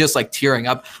wasn't just like tearing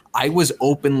up, I was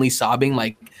openly sobbing,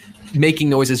 like making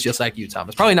noises just like you,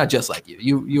 Thomas. Probably not just like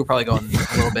you. You were probably going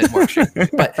a little bit more extreme.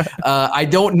 But I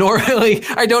don't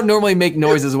normally make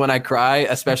noises when I cry,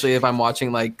 especially if I'm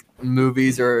watching like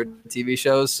movies or TV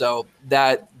shows. So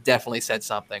that definitely said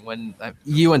something. When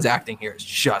Ewan's acting here is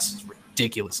just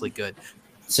ridiculously good.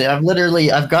 See,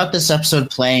 I've got this episode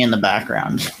playing in the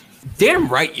background. Damn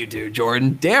right you do,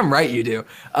 Jordan. Damn right you do.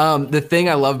 The thing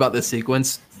I love about this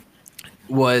sequence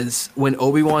was when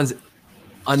Obi-Wan's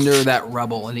under that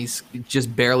rubble and he's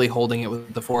just barely holding it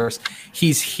with the Force.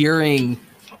 He's hearing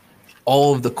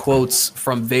all of the quotes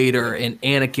from Vader and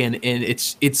Anakin, and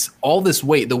it's all this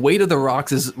weight. The weight of the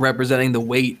rocks is representing the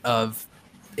weight of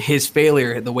his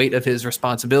failure, the weight of his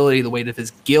responsibility, the weight of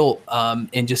his guilt,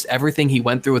 and just everything he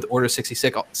went through with Order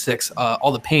 66,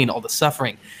 all the pain, all the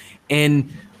suffering.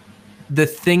 And the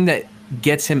thing that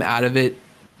gets him out of it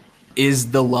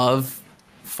is the love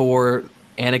for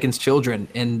Anakin's children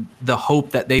and the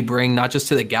hope that they bring, not just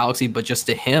to the galaxy, but just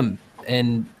to him.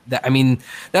 And that, I mean,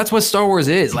 that's what Star Wars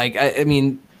is. Like, I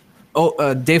mean,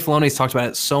 Dave Filoni's talked about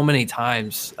it so many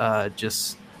times,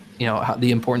 just, you know, how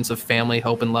the importance of family,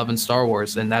 hope, and love in Star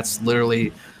Wars. And that's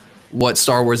literally what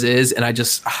Star Wars is. And I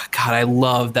just, God, I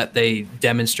love that they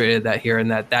demonstrated that here, and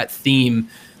that theme,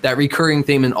 that recurring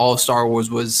theme in all of Star Wars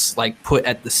was like put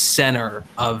at the center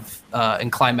of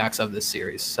and climax of this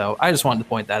series. So I just wanted to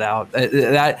point that out.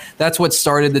 That's what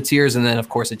started the tears. And then of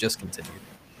course it just continued.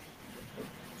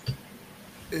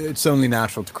 It's only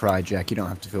natural to cry, Jack. You don't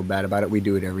have to feel bad about it. We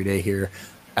do it every day here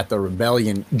at the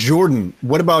Rebellion. Jordan,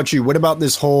 what about you? What about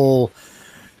this whole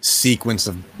sequence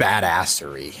of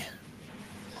badassery?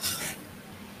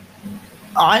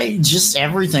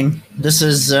 Everything. This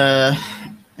is, like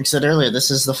I said earlier,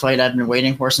 this is the fight I've been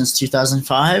waiting for since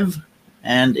 2005,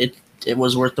 and it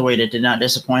was worth the wait. It did not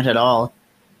disappoint at all.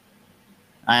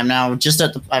 I am now just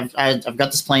at the. I've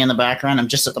got this playing in the background. I'm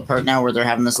just at the part now where they're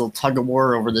having this little tug of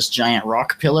war over this giant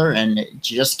rock pillar, and it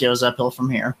just goes uphill from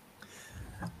here.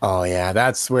 Oh yeah,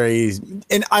 that's where he's.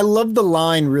 And I love the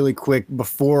line really quick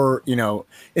before, you know,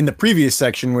 in the previous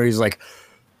section where he's like,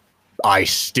 "I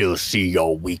still see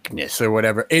your weakness" or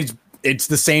whatever. It's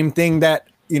the same thing that,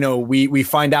 you know, we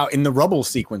find out in the rubble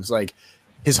sequence. Like,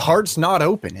 his heart's not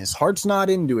open. His heart's not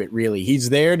into it, really. He's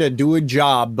there to do a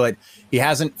job, but he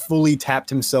hasn't fully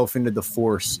tapped himself into the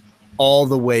Force all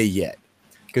the way yet.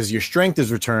 because your strength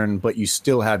is returned, but you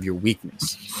still have your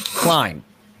weakness. Klein,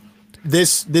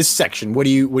 this section, where do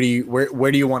you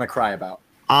want to cry about?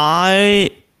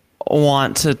 I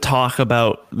want to talk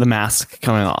about the mask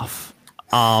coming off.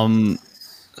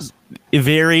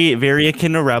 Very, very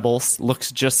akin to Rebels.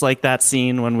 Looks just like that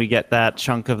scene when we get that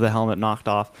chunk of the helmet knocked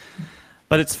off.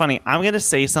 But it's funny. I'm going to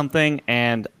say something,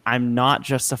 and I'm not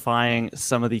justifying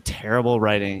some of the terrible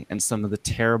writing and some of the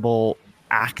terrible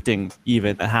acting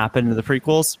even that happened in the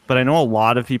prequels. But I know a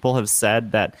lot of people have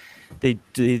said that they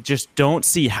just don't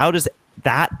see how does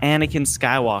that Anakin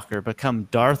Skywalker become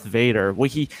Darth Vader. Well,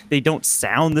 they don't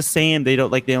sound the same. They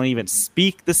don't even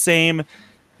speak the same.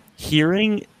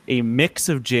 Hearing a mix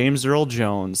of James Earl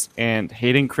Jones and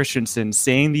Hayden Christensen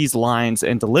saying these lines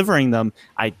and delivering them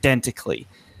identically,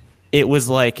 it was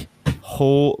like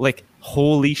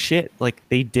holy shit, like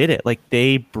they did it, like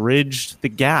they bridged the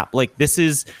gap. Like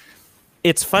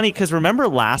it's funny because remember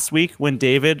last week when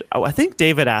I think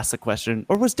David asked the question,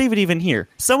 or was David even here?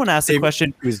 Someone asked the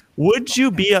question, would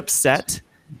you be upset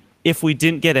if we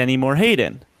didn't get any more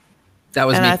Hayden? That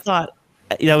was me. I thought,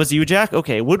 that was you, Jack?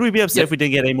 Okay, would we be upset if we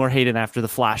didn't get any more Hayden after the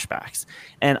flashbacks?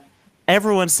 And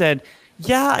everyone said,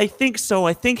 yeah, I think so.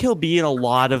 I think he'll be in a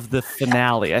lot of the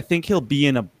finale. I think he'll be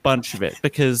in a bunch of it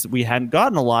because we hadn't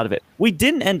gotten a lot of it. We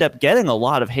didn't end up getting a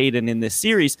lot of Hayden in this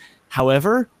series.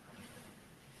 However,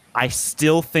 I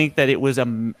still think that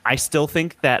I still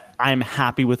think that I'm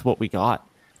happy with what we got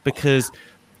because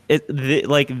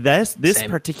this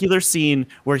particular scene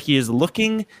where he is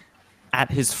looking at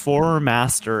his former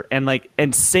master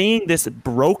and saying this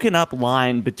broken up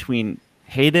line between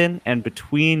Hayden and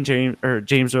between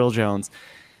James Earl Jones,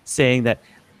 saying that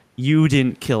you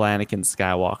didn't kill Anakin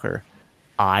Skywalker,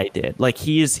 I did. Like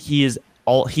he is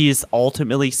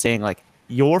ultimately saying like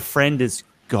your friend is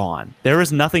gone. There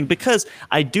is nothing, because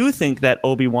I do think that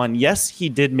Obi-Wan, yes, he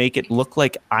did make it look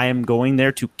like I am going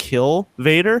there to kill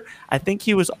Vader. I think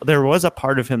there was a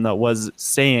part of him that was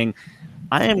saying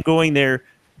I am going there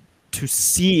to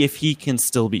see if he can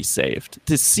still be saved,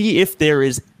 to see if there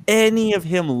is any of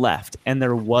him left, and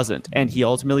there wasn't, and he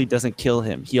ultimately doesn't kill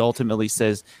him. He ultimately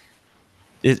says,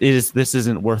 this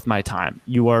isn't worth my time.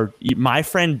 My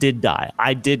friend did die.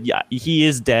 He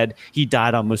is dead. He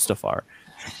died on Mustafar.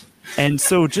 And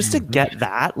so just to get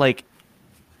that, like,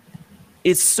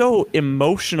 it's so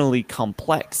emotionally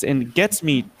complex and gets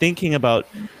me thinking about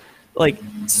like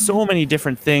so many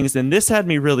different things. And this had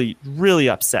me really, really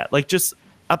upset, like just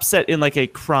upset in like a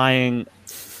crying,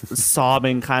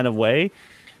 sobbing kind of way,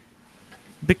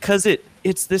 because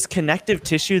it's this connective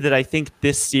tissue that I think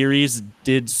this series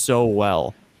did so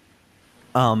well,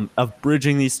 of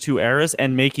bridging these two eras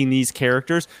and making these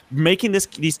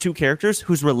two characters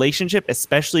whose relationship,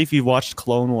 especially if you've watched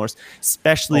Clone Wars,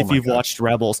 especially if you've watched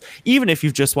Rebels, even if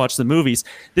you've just watched the movies,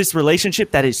 this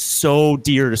relationship that is so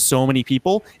dear to so many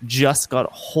people just got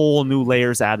whole new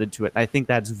layers added to it. I think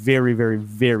that's very, very,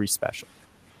 very special.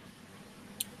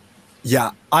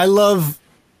 Yeah, I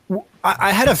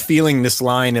had a feeling this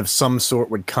line of some sort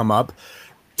would come up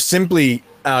simply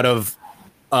out of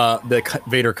the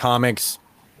Vader comics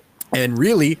and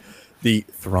really the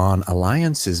Thrawn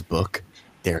Alliance's book,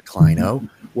 Derek Kleino,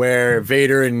 where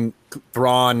Vader and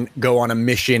Thrawn go on a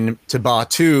mission to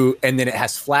Batuu, and then it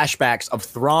has flashbacks of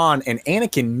Thrawn and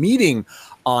Anakin meeting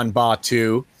on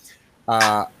Batuu.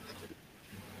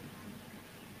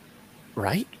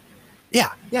 Right?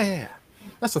 Yeah.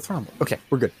 That's the Thrawn book. Okay,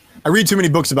 we're good. I read too many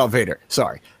books about Vader.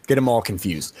 Sorry. Get them all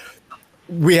confused.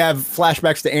 We have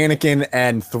flashbacks to Anakin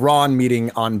and Thrawn meeting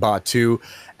on Batuu,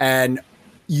 and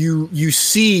you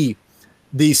see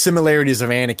the similarities of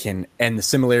Anakin and the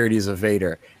similarities of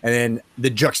Vader, and then the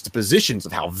juxtapositions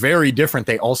of how very different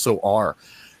they also are.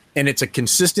 And it's a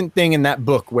consistent thing in that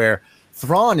book where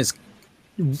Thrawn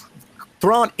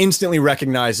instantly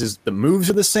recognizes the moves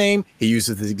are the same. He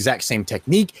uses the exact same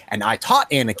technique. And I taught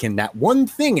Anakin that one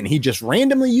thing, and he just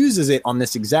randomly uses it on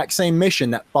this exact same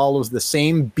mission that follows the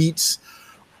same beats.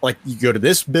 Like you go to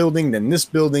this building, then this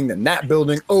building, then that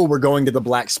building. Oh, we're going to the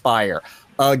Black Spire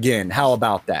again. How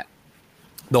about that?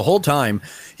 The whole time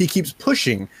he keeps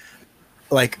pushing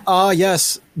like,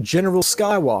 yes, General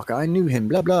Skywalker. I knew him,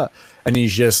 blah, blah. And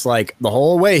he's just like, the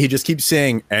whole way, he just keeps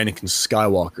saying, Anakin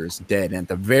Skywalker is dead. And at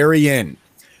the very end,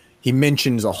 he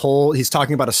mentions he's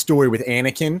talking about a story with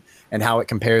Anakin and how it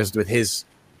compares with his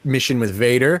mission with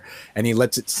Vader. And he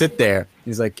lets it sit there.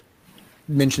 He's like,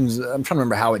 mentions, I'm trying to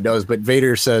remember how it does, but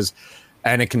Vader says,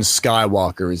 Anakin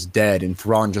Skywalker is dead. And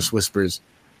Thrawn just whispers,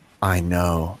 I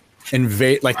know. And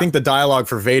I think the dialogue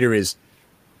for Vader is,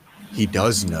 he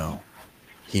does know.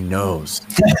 He knows.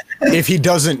 If he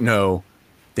doesn't know,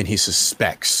 then he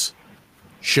suspects.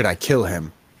 Should I kill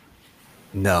him?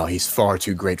 No, he's far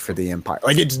too great for the Empire.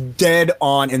 Like, it's dead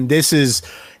on, and this is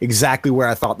exactly where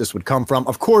I thought this would come from.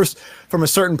 Of course, from a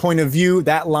certain point of view,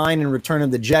 that line in Return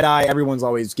of the Jedi, everyone's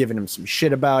always giving him some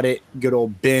shit about it. Good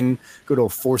old Ben, good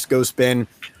old Force Ghost Ben.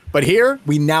 But here,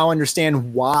 we now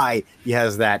understand why he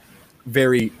has that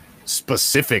very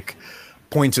specific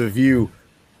point of view.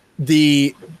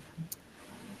 The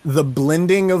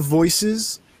blending of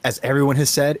voices, as everyone has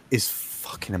said, is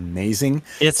fucking amazing.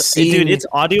 It's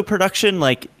audio production,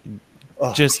 like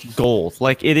just gold.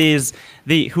 Like, it is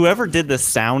whoever did the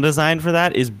sound design for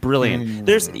that is brilliant.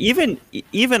 There's even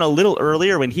a little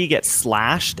earlier when he gets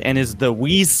slashed and is the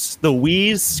wheeze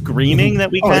screaming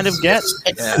that we kind of get.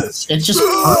 It's just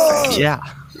perfect. Yeah.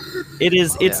 It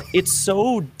is. It's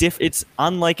so it's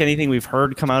unlike anything we've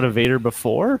heard come out of Vader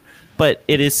before, but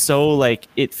it is so, like,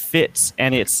 it fits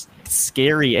and it's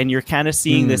scary, and you're kind of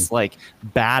seeing this, like,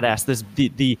 badass, this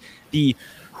the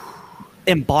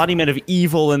embodiment of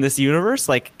evil in this universe,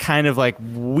 like, kind of like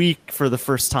weak for the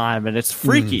first time, and it's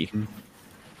freaky.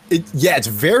 It's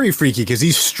very freaky because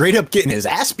he's straight up getting his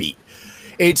ass beat.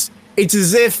 It's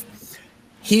as if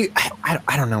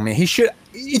I don't know, man. He should.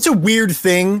 It's a weird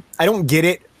thing. I don't get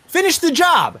it. Finish the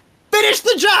job.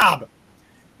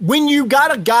 When you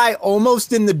got a guy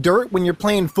almost in the dirt when you're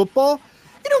playing football,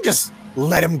 you don't just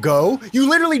let him go. You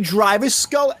literally drive his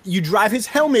skull, you drive his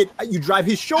helmet, you drive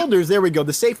his shoulders. There we go,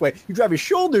 the safe way. You drive his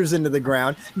shoulders into the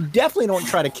ground. You definitely don't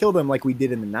try to kill them like we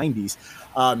did in the 90s.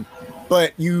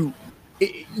 But you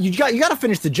got to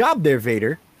finish the job there,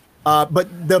 Vader.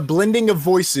 But the blending of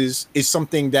voices is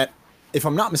something that, if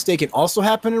I'm not mistaken, also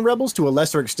happened in Rebels to a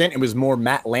lesser extent. It was more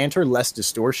Matt Lanter, less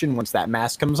distortion once that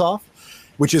mask comes off,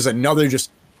 which is another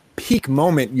just peak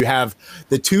moment. You have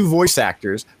the two voice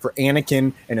actors for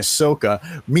Anakin and Ahsoka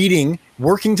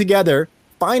working together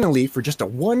finally for just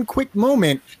one quick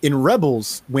moment in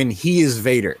Rebels when he is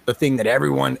Vader, the thing that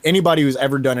anybody who's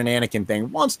ever done an Anakin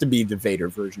thing wants to be the Vader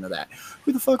version of that.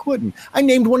 Who the fuck wouldn't? I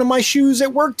named one of my shoes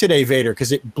at work today Vader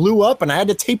because it blew up and I had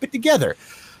to tape it together.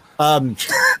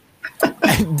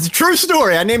 True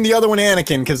story. I named the other one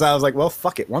Anakin because I was like, well,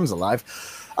 fuck it, one's alive.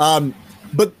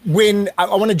 But when I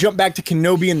want to jump back to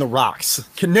Kenobi and the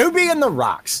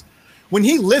rocks, when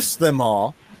he lifts them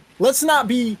all, let's not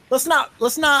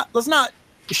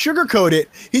sugarcoat it.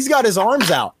 He's got his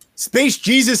arms out. Space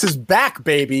Jesus is back,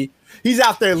 baby. He's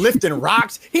out there lifting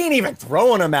rocks. He ain't even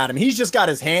throwing them at him. He's just got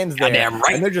his hands there. Goddamn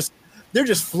right. And they're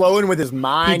just flowing with his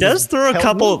mind. He does throw a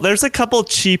couple. There's a couple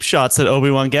cheap shots that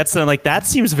Obi-Wan gets, and I'm like, that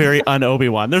seems very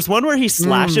un-Obi-Wan. There's one where he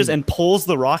slashes and pulls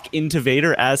the rock into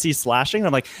Vader as he's slashing.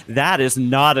 I'm like, that is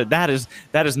not the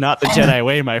Jedi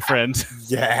way, my friend.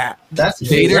 Yeah,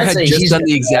 Vader had just done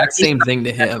the exact same thing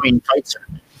to him.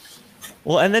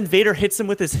 Well, and then Vader hits him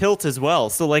with his hilt as well.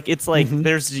 So, like, it's like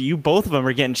both of them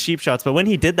are getting cheap shots. But when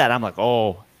he did that, I'm like,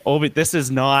 this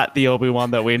is not the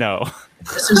Obi-Wan that we know.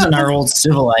 This isn't our old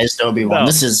civilized Obi-Wan. No.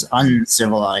 This is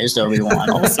uncivilized Obi-Wan.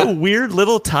 Also, weird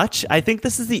little touch. I think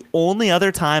this is the only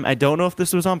other time, I don't know if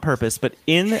this was on purpose, but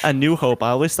in A New Hope, I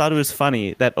always thought it was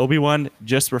funny that Obi-Wan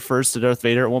just refers to Darth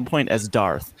Vader at one point as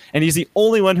Darth. And he's the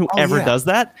only one who ever does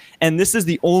that. And this is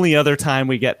the only other time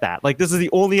we get that. Like, this is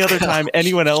the only other time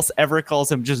anyone else ever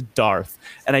calls him just Darth.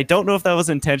 And I don't know if that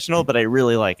was intentional, but I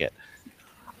really like it.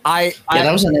 That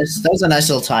was a nice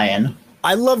little tie-in.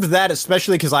 I loved that,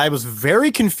 especially because I was very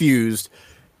confused.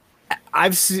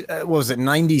 What was it,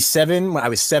 97? I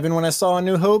was 7 when I saw A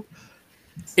New Hope.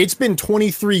 It's been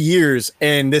 23 years,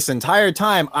 and this entire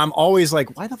time, I'm always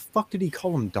like, why the fuck did he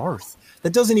call him Darth?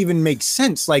 That doesn't even make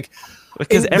sense. Like,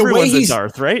 because everyone's a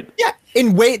Darth, right? Yeah,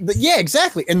 yeah,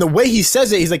 exactly. And the way he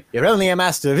says it, he's like, you're only a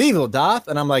master of evil, Darth.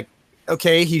 And I'm like,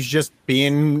 okay, he's just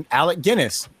being Alec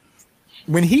Guinness.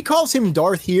 When he calls him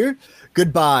Darth here,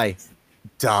 goodbye,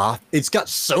 Darth. It's got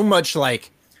so much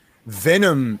like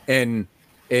venom and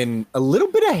a little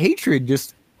bit of hatred,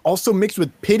 just also mixed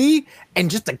with pity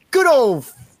and just a good old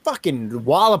fucking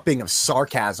walloping of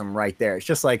sarcasm right there. It's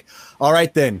just like, all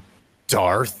right then,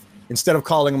 Darth. Instead of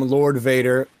calling him Lord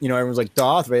Vader, everyone's like,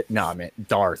 Darth. No, man,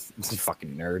 Darth. It's a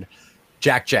fucking nerd.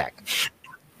 Jack.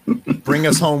 Bring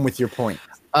us home with your point.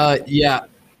 Yeah.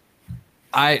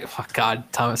 God,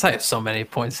 Thomas, I have so many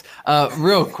points.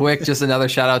 Real quick, just another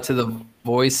shout out to the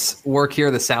voice work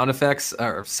here, the sound effects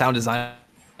or sound design,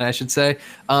 I should say.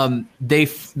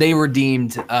 They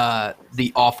redeemed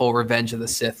the awful Revenge of the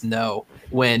Sith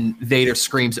when Vader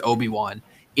screams Obi-Wan.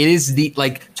 It is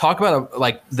talk about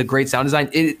the great sound design.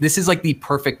 This is like the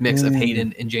perfect mix of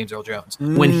Hayden and James Earl Jones.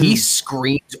 When he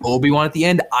screams Obi-Wan at the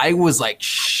end, I was like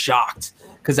shocked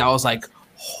because I was like,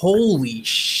 holy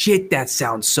shit, that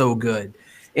sounds so good.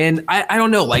 And I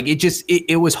don't know, like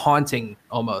it was haunting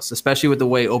almost, especially with the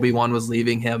way Obi-Wan was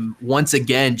leaving him once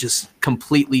again, just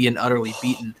completely and utterly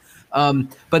beaten.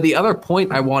 But the other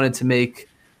point I wanted to make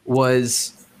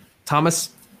was, Thomas,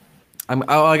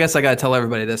 I guess I got to tell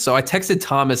everybody this. So I texted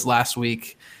Thomas last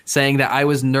week saying that I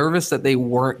was nervous that they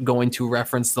weren't going to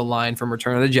reference the line from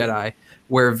Return of the Jedi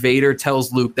where Vader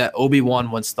tells Luke that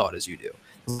Obi-Wan once thought as you do.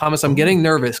 Thomas, I'm getting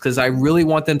nervous because I really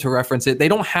want them to reference it. They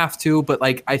don't have to, but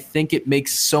like I think it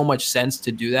makes so much sense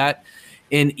to do that.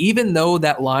 And even though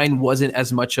that line wasn't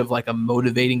as much of like a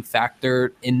motivating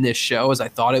factor in this show as I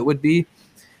thought it would be,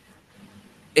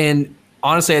 and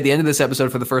honestly, at the end of this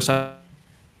episode for the first time,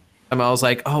 I was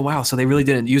like, oh, wow, so they really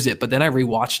didn't use it. But then I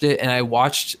rewatched it, and I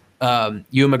watched Ewan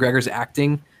McGregor's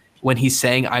acting when he's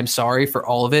saying I'm sorry for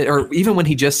all of it, or even when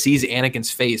he just sees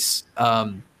Anakin's face.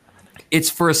 It's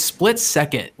for a split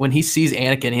second when he sees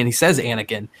Anakin and he says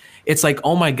Anakin, it's like,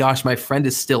 oh my gosh, my friend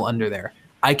is still under there.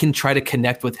 I can try to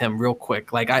connect with him real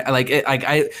quick. Like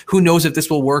I who knows if this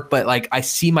will work, but like I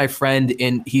see my friend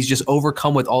and he's just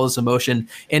overcome with all this emotion.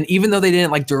 And even though they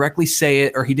didn't like directly say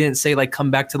it, or he didn't say like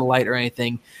come back to the light or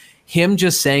anything, him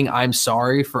just saying I'm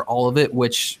sorry for all of it,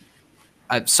 which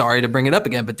I'm sorry to bring it up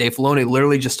again, but Dave Filoni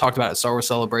literally just talked about it at Star Wars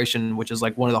Celebration, which is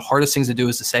like one of the hardest things to do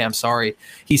is to say I'm sorry.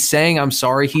 He's saying I'm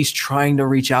sorry. He's trying to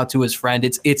reach out to his friend.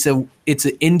 It's an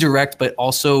indirect but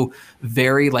also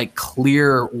very like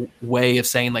clear way of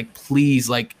saying like, please,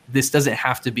 like this doesn't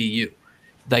have to be you.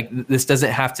 Like this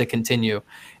doesn't have to continue.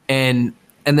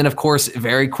 And then, of course,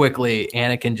 very quickly,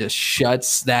 Anakin just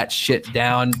shuts that shit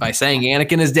down by saying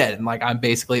Anakin is dead. And, like, I'm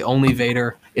basically only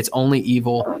Vader. It's only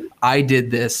evil. I did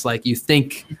this. Like, you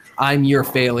think I'm your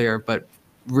failure, but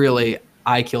really,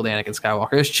 I killed Anakin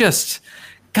Skywalker. It's just,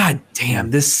 god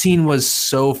damn, this scene was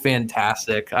so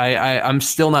fantastic. I'm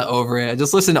still not over it. I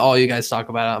just listen to all you guys talk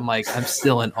about it. I'm like, I'm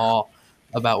still in awe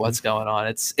about what's going on.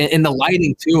 It's in the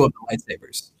lighting, too, of the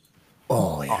lightsabers.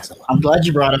 Oh, yeah. Awesome. I'm glad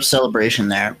you brought up Celebration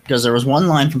there, because there was one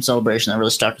line from Celebration that really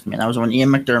stuck with me. And that was when Ian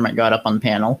McDermott got up on the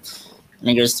panel and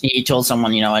he told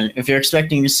someone, and if you're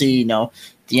expecting to see,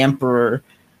 the Emperor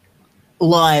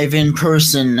live in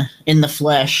person in the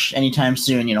flesh anytime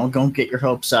soon, don't get your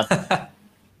hopes up.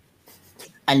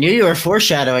 I knew you were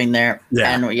foreshadowing there.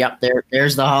 Yeah. And yep,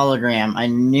 there's the hologram. I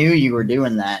knew you were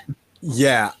doing that.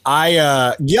 Yeah,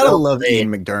 you gotta love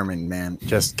Ian McDermott, man.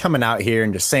 Just coming out here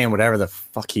and just saying whatever the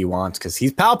fuck he wants, because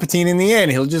he's Palpatine in the end.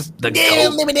 He'll just get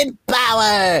unlimited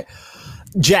power.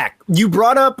 Jack, you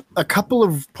brought up a couple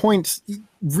of points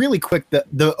really quick.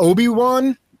 The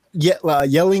Obi-Wan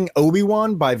yelling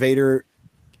Obi-Wan by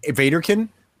Vaderkin,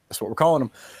 that's what we're calling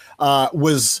him,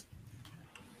 was.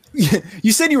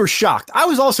 You said you were shocked. I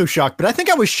was also shocked, but I think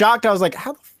I was shocked. I was like,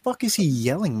 how the fuck is he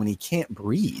yelling when he can't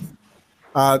breathe?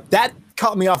 That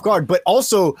caught me off guard, but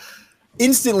also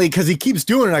instantly, because he keeps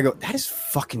doing it, I go, that is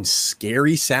fucking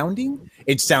scary sounding.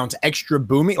 It sounds extra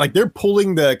boomy. Like they're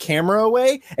pulling the camera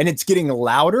away and it's getting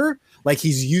louder. Like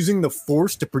he's using the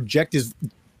force to project his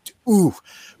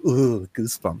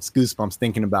goosebumps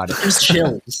thinking about it. Just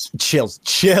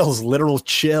chills, literal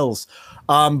chills.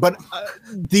 But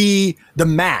the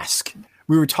mask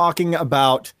we were talking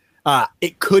about,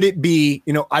 could it be,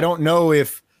 I don't know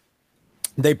if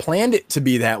they planned it to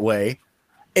be that way.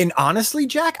 And honestly,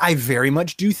 Jack, I very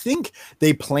much do think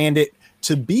they planned it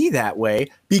to be that way,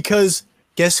 because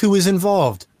guess who is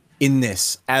involved in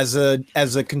this as a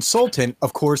consultant,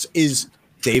 of course, is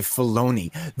Dave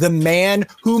Filoni, the man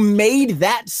who made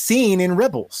that scene in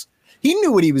Rebels. He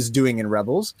knew what he was doing in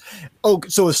Rebels. Oh,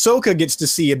 so Ahsoka gets to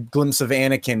see a glimpse of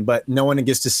Anakin, but no one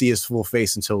gets to see his full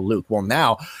face until Luke. Well,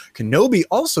 now Kenobi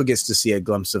also gets to see a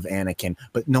glimpse of Anakin,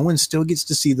 but no one still gets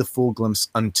to see the full glimpse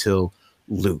until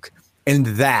Luke. And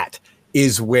that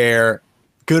is where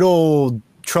good old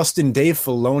trusting Dave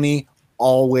Filoni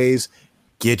always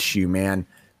gets you, man.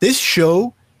 This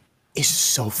show is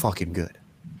so fucking good.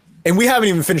 And we haven't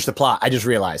even finished the plot. I just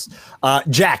realized.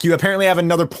 Jack, you apparently have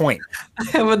another point. I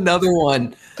have another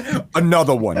one.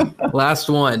 Another one. Last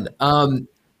one.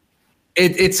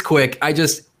 It's quick. I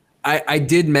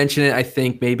did mention it, I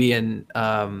think, maybe in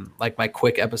like my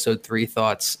quick episode 3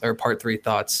 thoughts or part 3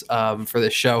 thoughts for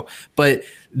this show. But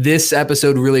this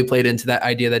episode really played into that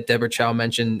idea that Deborah Chow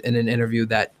mentioned in an interview,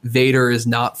 that Vader is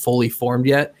not fully formed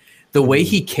yet. The way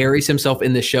he carries himself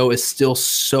in the show is still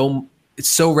it's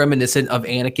so reminiscent of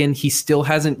Anakin. He still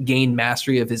hasn't gained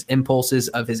mastery of his impulses,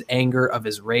 of his anger, of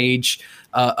his rage,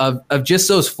 of just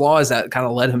those flaws that kind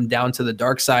of led him down to the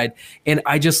dark side. And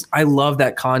I love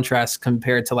that contrast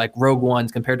compared to like Rogue One,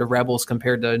 compared to Rebels,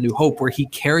 compared to New Hope, where he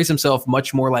carries himself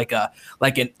much more like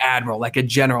an admiral, like a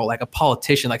general, like a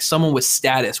politician, like someone with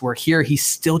status, where here he's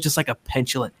still just like a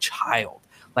petulant child.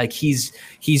 Like he's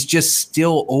just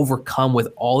still overcome with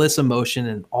all this emotion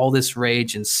and all this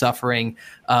rage and suffering.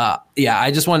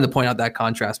 I just wanted to point out that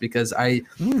contrast because I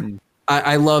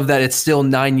love that it's still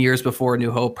 9 years before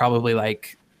New Hope, probably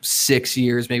like 6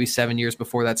 years, maybe 7 years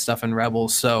before that stuff in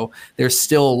Rebels. So there's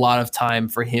still a lot of time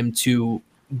for him to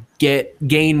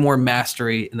gain more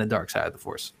mastery in the dark side of the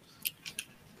Force.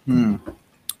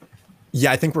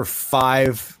 Yeah, I think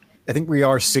we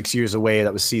are 6 years away.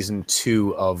 That was season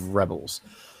 2 of Rebels.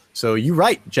 So you're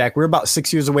right, Jack. We're about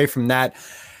 6 years away from that.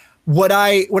 What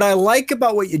I like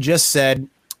about what you just said,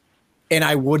 and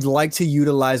I would like to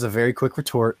utilize a very quick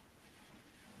retort,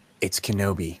 it's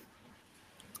Kenobi.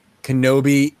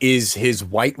 Kenobi is his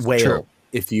white whale,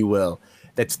 if you will.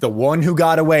 That's the one who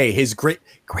got away. His great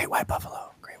white buffalo.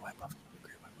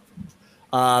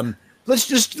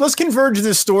 Let's converge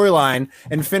this storyline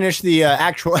and finish the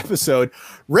actual episode.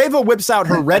 Reva whips out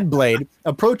her red blade,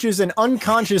 approaches an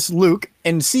unconscious Luke,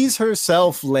 and sees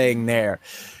herself laying there.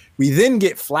 We then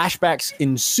get flashbacks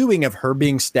ensuing of her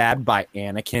being stabbed by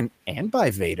Anakin and by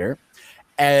Vader.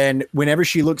 And whenever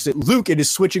she looks at Luke, it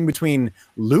is switching between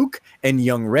Luke and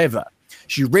young Reva.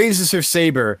 She raises her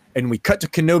saber, and we cut to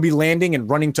Kenobi landing and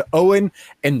running to Owen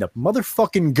and the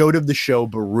motherfucking goat of the show,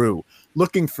 Beru,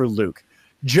 looking for Luke.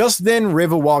 Just then,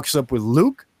 Reva walks up with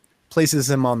Luke, places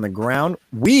him on the ground.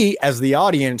 We, as the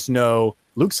audience, know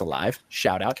Luke's alive.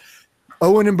 Shout out.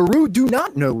 Owen and Beru do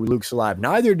not know Luke's alive.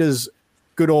 Neither does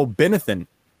good old Benethan.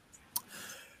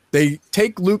 They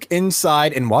take Luke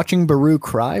inside, and watching Beru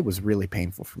cry was really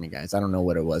painful for me, guys. I don't know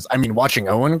what it was. I mean, watching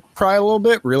Owen cry a little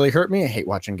bit really hurt me. I hate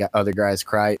watching other guys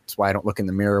cry. That's why I don't look in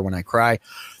the mirror when I cry.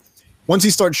 Once he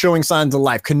starts showing signs of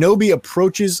life, Kenobi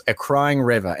approaches a crying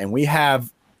Reva, and we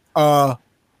have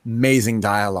amazing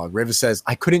dialogue. Reva says,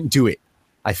 I couldn't do it.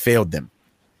 I failed them.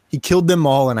 He killed them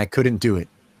all, and I couldn't do it.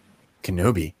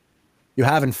 Kenobi, you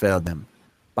haven't failed them.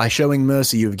 By showing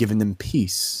mercy, you have given them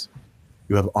peace.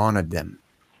 You have honored them.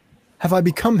 Have I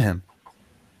become him?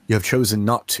 You have chosen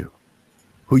not to.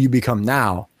 Who you become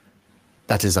now,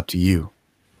 that is up to you.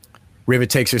 Reva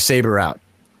takes her saber out.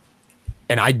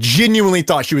 And I genuinely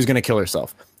thought she was going to kill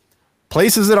herself.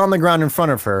 Places it on the ground in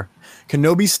front of her.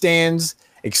 Kenobi stands,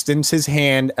 extends his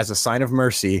hand as a sign of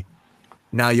mercy.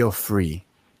 Now you're free.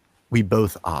 We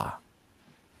both are.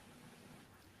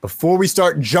 Before we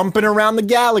start jumping around the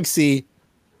galaxy,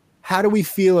 how do we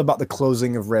feel about the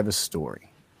closing of Reva's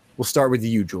story? We'll start with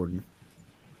you, Jordan.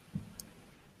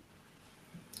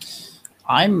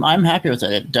 I'm happy with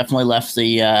it. It definitely left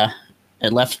it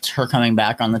left her coming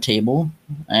back on the table,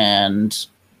 and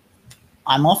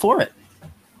I'm all for it.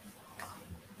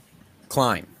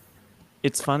 Klein.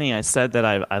 It's funny. I said that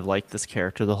I've liked this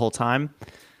character the whole time.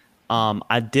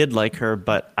 I did like her,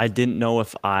 but I didn't know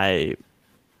if I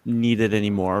needed any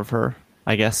more of her,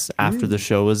 I guess, after the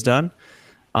show was done.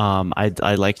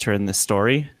 I liked her in this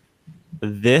story.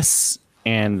 This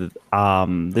and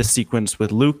this sequence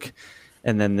with Luke,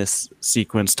 and then this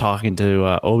sequence talking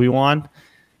to Obi-Wan.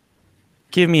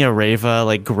 Give me a Reva,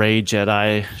 like, gray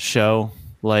Jedi show.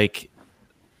 Like,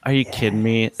 are you kidding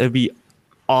me? It'd be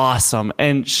awesome.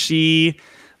 And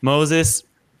Moses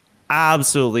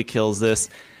absolutely kills this.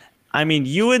 I mean,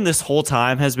 Ewan this whole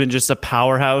time has been just a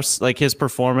powerhouse. Like, his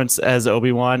performance as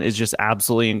Obi-Wan is just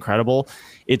absolutely incredible.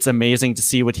 It's amazing to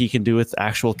see what he can do with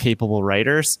actual capable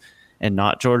writers and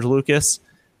not George Lucas.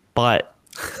 But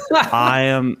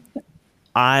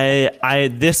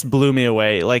this blew me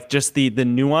away. Like, just the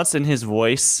nuance in his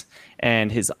voice and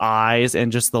his eyes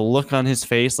and just the look on his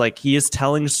face. Like, he is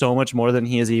telling so much more than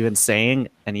he is even saying,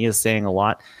 and he is saying a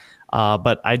lot.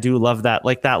 But I do love that.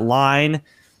 Like, that line.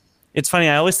 It's funny.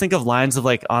 I always think of lines of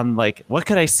like on like, what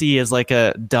could I see as like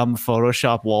a dumb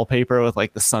Photoshop wallpaper with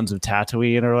like the Sons of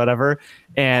Tatooine or whatever.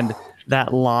 And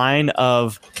that line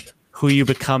of who you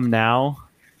become now,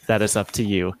 that is up to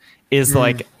you, is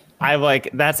like, I'm like,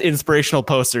 that's inspirational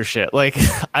poster shit. Like,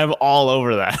 I'm all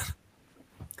over that.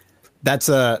 That's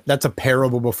a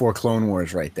parable before Clone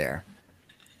Wars right there.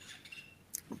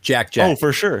 Jack. Oh,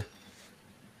 for sure.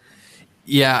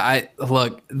 Yeah,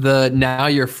 now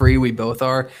you're free. We both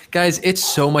are. Guys, it's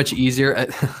so much easier.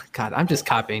 God, I'm just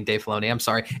copying Dave Filoni. I'm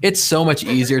sorry. It's so much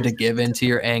easier to give in to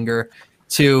your anger,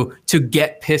 to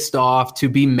get pissed off, to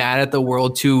be mad at the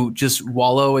world, to just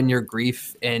wallow in your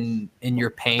grief and in your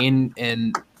pain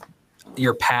and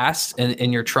your past and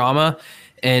in your trauma.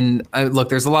 And look,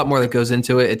 there's a lot more that goes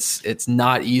into it. It's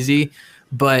not easy,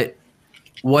 but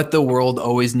what the world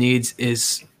always needs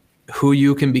is who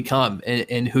you can become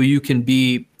and who you can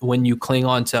be when you cling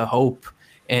on to hope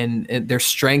and their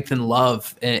strength and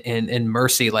love and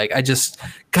mercy. Like,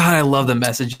 I love the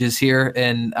messages here.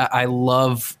 And I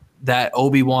love that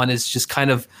Obi-Wan is just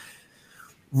kind of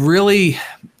really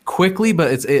quickly,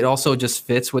 but it also just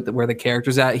fits with where the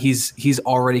character's at. He's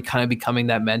already kind of becoming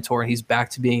that mentor, and he's back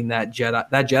to being that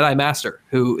Jedi master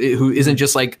who isn't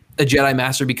just like a Jedi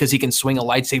master because he can swing a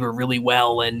lightsaber really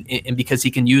well and because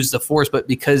he can use the Force, but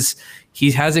because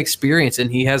he has experience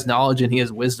and he has knowledge and he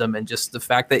has wisdom, and just the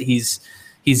fact that he's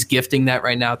gifting that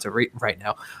right now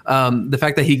the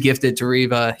fact that he gifted to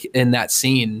Reva in that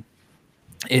scene,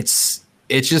 it's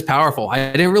just powerful.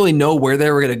 I didn't really know where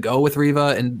they were going to go with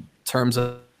Reva in terms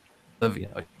of is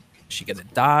she gonna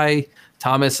die?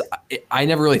 Thomas, I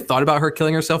never really thought about her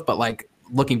killing herself, but like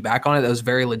looking back on it, that was a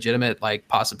very legitimate like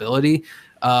possibility.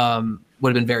 Would have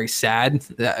been very sad.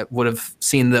 That would have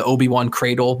seen the Obi-Wan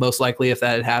cradle most likely if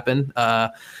that had happened.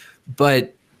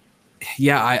 But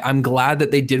yeah, I'm glad that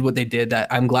they did what they did. That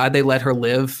I'm glad they let her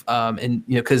live. And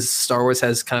because Star Wars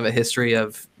has kind of a history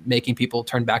of making people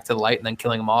turn back to the light and then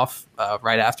killing them off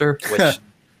right after, which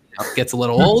gets a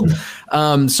little old.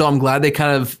 So I'm glad they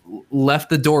kind of left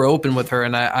the door open with her,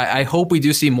 and I hope we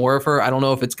do see more of her. I don't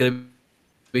know if it's going to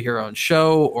be her own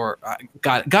show, or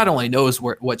God only knows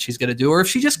what she's going to do, or if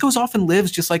she just goes off and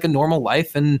lives just like a normal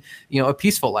life and a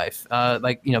peaceful life,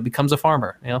 becomes a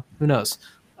farmer. Who knows?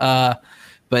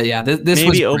 But yeah, this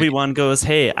maybe Obi-Wan goes,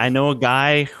 "Hey, I know a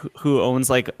guy who owns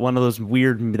like one of those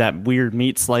weird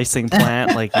meat slicing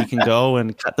plant. Like you can go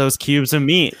and cut those cubes of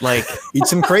meat. Like eat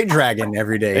some crate dragon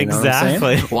every day."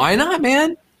 Exactly. Why not,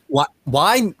 man?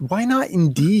 Why not?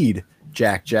 Indeed,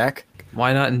 Jack.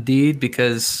 Why not? Indeed,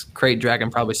 because crate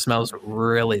dragon probably smells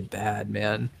really bad,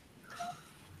 man.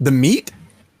 The meat,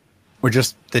 or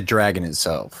just the dragon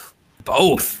itself?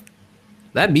 Both.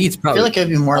 That meat's probably. I feel like it'd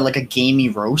be more like a gamey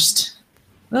roast.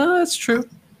 That's true.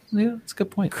 Yeah, that's a good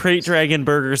point. Crate Dragon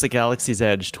Burgers at Galaxy's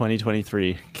Edge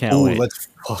 2023. Can't wait. Let's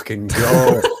fucking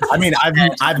go. I mean,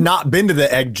 I've not been to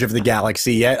the edge of the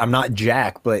galaxy yet. I'm not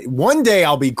Jack, but one day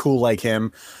I'll be cool like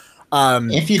him.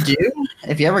 If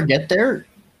you ever get there,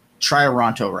 try a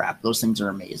Ronto wrap. Those things are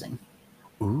amazing.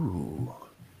 Ooh.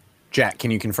 Jack,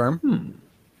 can you confirm?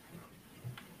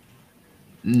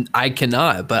 I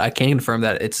cannot, but I can confirm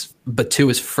that Batu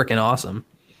is freaking awesome.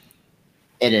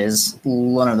 It is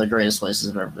one of the greatest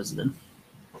places I've ever visited.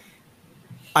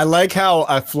 I like how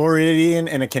a Floridian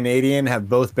and a Canadian have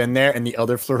both been there, and the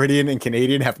other Floridian and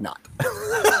Canadian have not.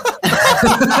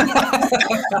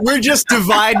 We're just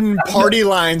dividing party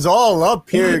lines all up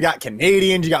here. You got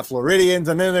Canadians, you got Floridians,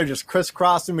 and then they're just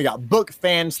crisscrossing. We got book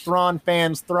fans, Thrawn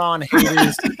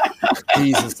haters.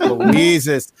 Jesus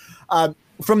Louises.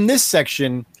 From this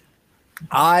section,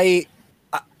 I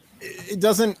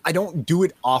don't do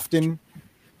it often,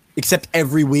 except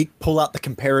every week, pull out the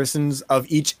comparisons of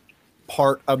each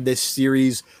part of this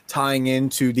series tying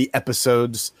into the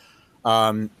episodes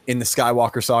in the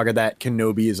Skywalker saga that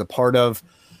Kenobi is a part of.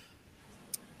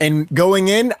 And going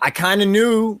in, I kind of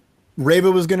knew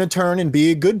Reva was going to turn and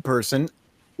be a good person.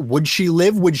 Would she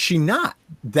live? Would she not?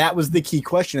 That was the key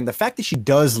question. And the fact that she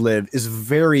does live is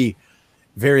very,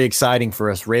 very exciting for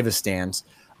us Reva stans.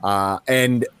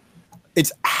 And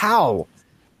it's how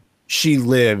she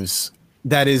lives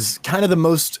that is kind of the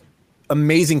most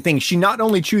amazing thing. She not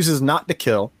only chooses not to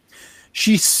kill,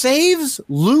 she saves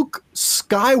Luke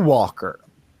Skywalker.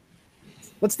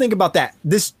 Let's think about that.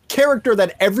 This character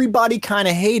that everybody kind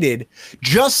of hated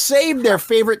just saved their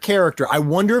favorite character. I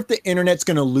wonder if the internet's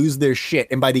going to lose their shit.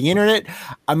 And by the internet,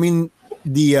 I mean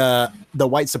the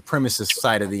white supremacist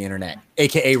side of the internet,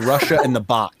 aka Russia and the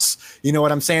bots. You know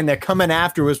what I'm saying? They're coming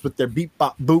after us with their beep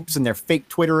bop boops and their fake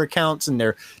Twitter accounts and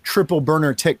their triple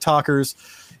burner TikTokers.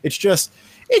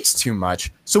 It's too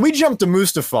much. So we jump to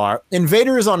Mustafar, and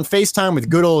Vader is on FaceTime with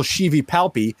good old Sheevy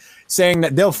Palpy, saying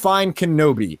that they'll find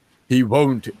Kenobi. He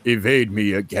won't evade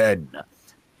me again.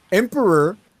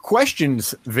 Emperor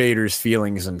questions Vader's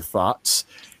feelings and thoughts,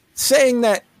 saying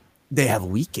that they have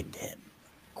weakened him.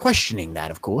 Questioning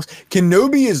that, of course.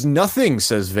 Kenobi is nothing,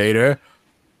 says Vader.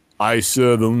 I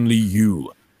serve only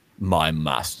you, my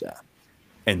master.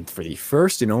 And for the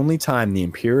first and only time, the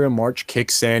Imperial March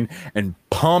kicks in and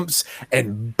pumps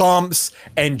and bumps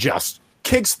and just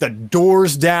kicks the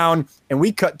doors down. And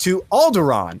we cut to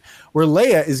Alderaan, where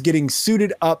Leia is getting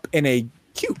suited up in a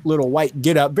cute little white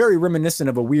getup, very reminiscent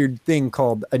of a weird thing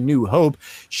called A New Hope.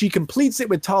 She completes it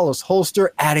with Talos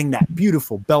holster, adding that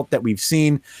beautiful belt that we've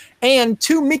seen, and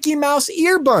 2 Mickey Mouse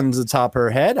ear buns atop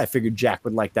her head. I figured Jack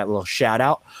would like that little shout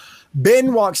out.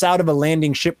 Ben walks out of a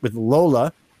landing ship with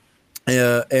Lola.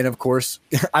 And of course,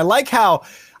 I like how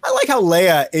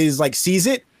Leia is like sees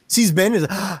Ben is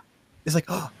like,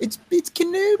 oh, it's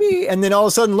Kenobi, and then all of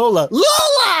a sudden Lola,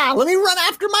 let me run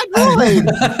after my droid.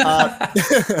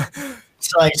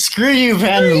 It's like, screw you,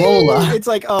 Ben, Lola. It's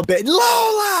like, oh, Ben,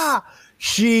 Lola.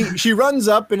 She runs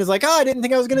up and is like, I didn't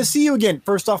think I was going to see you again.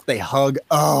 First off, they hug.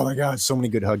 Oh my God, so many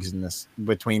good hugs in this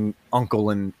between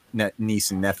uncle and niece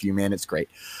and nephew, man. It's great.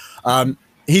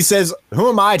 He says, who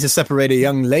am I to separate a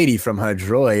young lady from her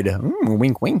droid?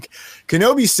 Wink, wink.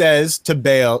 Kenobi says to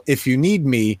Bail, if you need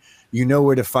me, you know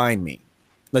where to find me.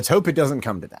 Let's hope it doesn't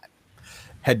come to that.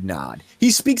 Head nod. He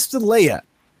speaks to Leia,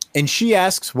 and she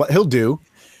asks what he'll do.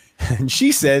 And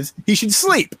she says he should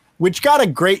sleep, which got a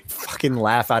great fucking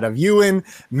laugh out of Ewan,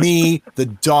 me, the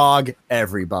dog,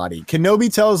 everybody.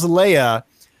 Kenobi tells Leia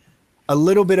a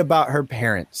little bit about her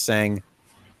parents, saying,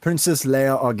 Princess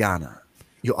Leia Organa,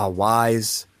 you are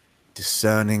wise,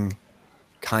 discerning,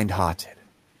 kind-hearted.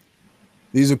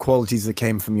 These are qualities that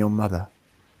came from your mother,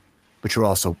 but you're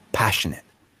also passionate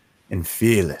and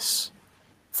fearless,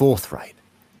 forthright.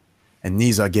 And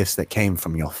these are gifts that came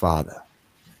from your father.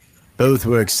 Both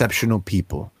were exceptional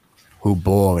people who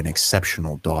bore an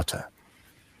exceptional daughter.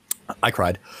 I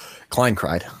cried. Klein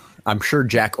cried. I'm sure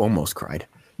Jack almost cried.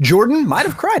 Jordan might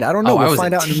have cried. I don't know. We'll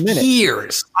find out in a minute.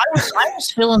 Tears. I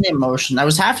was feeling the emotion. I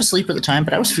was half asleep at the time,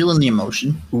 but I was feeling the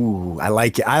emotion. Ooh, I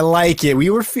like it. I like it.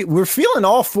 We're feeling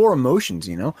all four emotions,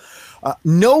 you know.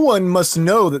 No one must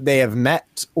know that they have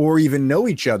met or even know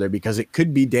each other because it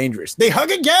could be dangerous. They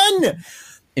hug again,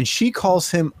 and she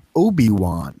calls him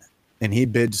Obi-Wan, and he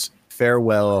bids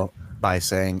farewell by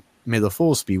saying, may the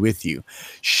force be with you.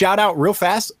 Shout out real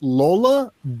fast,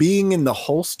 Lola being in the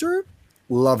holster.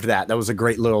 Loved that. That was a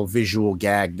great little visual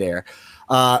gag there.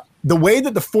 The way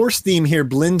that the force theme here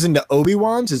blends into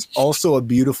Obi-Wan's is also a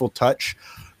beautiful touch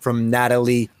from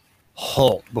Natalie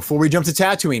Holt. Before we jump to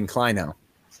Tatooine, Kleino.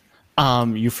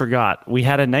 You forgot. We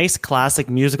had a nice classic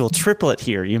musical triplet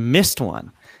here. You missed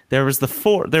one. There was the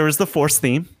force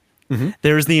theme. Mm-hmm.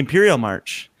 There was the Imperial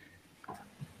March.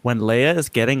 When Leia is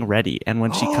getting ready, and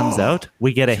when she comes out,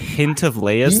 we get a hint of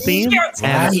Leia's theme,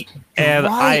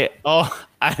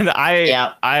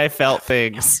 I felt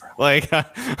things like,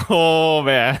 oh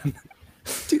man,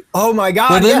 dude, oh my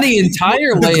God! Well, then the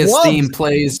entire Leia's theme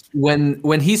plays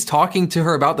when he's talking to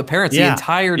her about the parents. The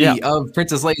entirety of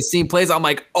Princess Leia's theme plays. I'm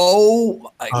like,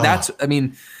 that's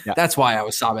why I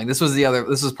was sobbing. This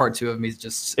was part two of me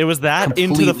just. It was that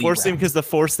into the force theme because the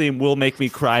force theme will make me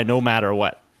cry no matter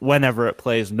what. Whenever it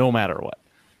plays, no matter what.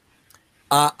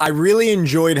 I really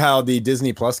enjoyed how the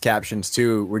Disney Plus captions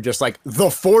too were just like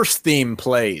the Force theme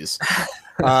plays,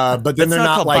 but then they're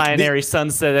not like binary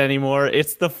sunset anymore.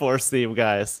 It's the Force theme,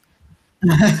 guys.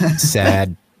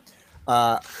 Sad.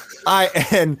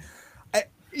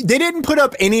 They didn't put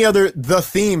up any other. The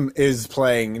theme is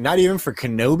playing, not even for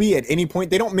Kenobi at any point.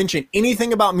 They don't mention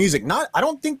anything about music. I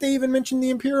don't think they even mention the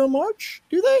Imperial March.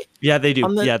 Do they? Yeah, they do.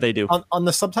 They do on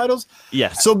the subtitles.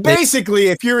 Yes. So basically,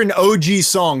 if you're an OG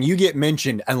song, you get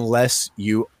mentioned unless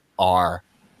you are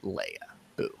Leia.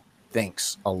 Boo.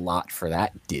 Thanks a lot for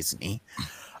that, Disney.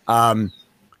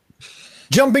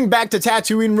 Jumping back to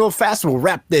Tatooine real fast, we'll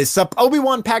wrap this up.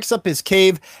 Obi-Wan packs up his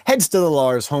cave, heads to the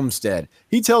Lars homestead.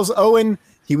 He tells Owen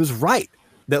he was right,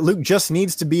 that Luke just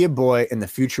needs to be a boy and the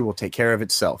future will take care of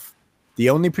itself. The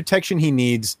only protection he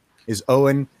needs is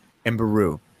Owen and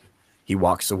Beru. He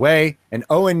walks away, and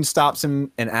Owen stops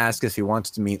him and asks if he wants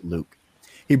to meet Luke.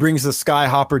 He brings the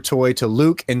Skyhopper toy to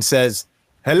Luke and says,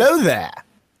 hello there.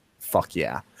 Fuck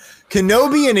yeah.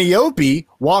 Kenobi and Aope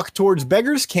walk towards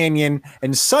Beggar's Canyon,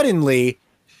 and suddenly,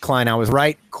 Klein, I was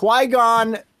right,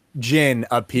 Qui-Gon Jinn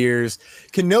appears.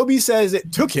 Kenobi says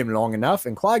it took him long enough,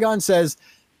 and Qui-Gon says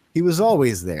he was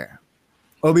always there.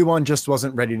 Obi-Wan just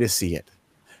wasn't ready to see it.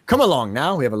 Come along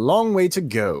now, we have a long way to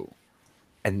go.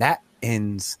 And that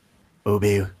ends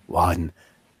Obi-Wan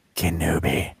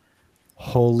Kenobi.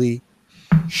 Holy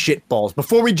shitballs.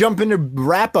 Before we jump into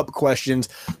wrap-up questions,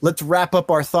 let's wrap up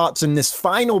our thoughts in this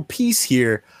final piece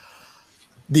here.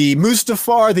 The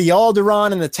Mustafar, the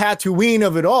Alderaan, and the Tatooine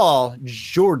of it all.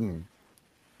 Jordan,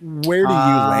 where do you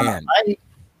land? I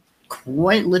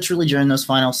quite literally, during those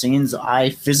final scenes, I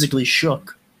physically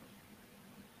shook.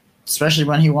 Especially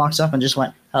when he walks up and just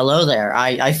went, hello there.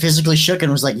 I physically shook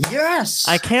and was like, yes.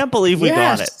 I can't believe we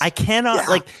got it. I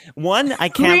cannot, one, I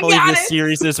can't believe this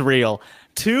series is real.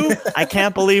 2, I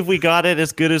can't believe we got it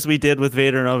as good as we did with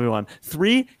Vader and Obi-Wan.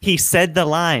 3, he said the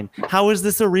line. How is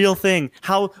this a real thing?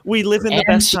 How we live in the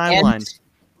best timeline.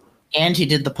 And he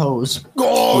did the pose.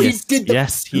 Oh, yes,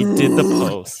 he did the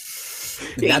pose.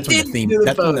 That's when the theme.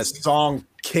 That's when the song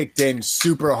kicked in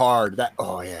super hard. That's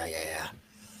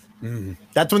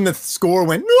when the score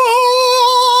went.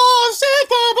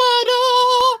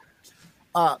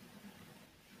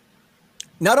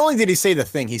 Not only did he say the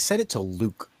thing, he said it to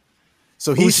Luke.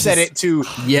 So he said it to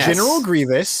General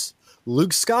Grievous,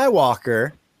 Luke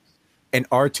Skywalker, and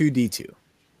R2-D2.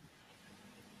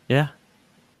 Yeah.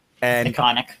 And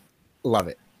iconic. Love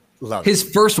it. Love His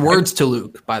first words to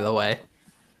Luke, by the way.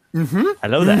 I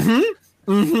know that.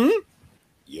 it.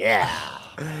 Yeah.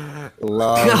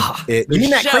 Love God, it. You mean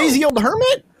that crazy old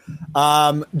hermit?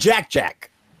 Jack.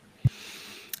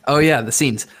 Oh yeah, the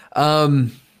scenes.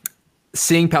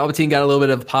 Seeing Palpatine got a little bit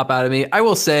of a pop out of me. I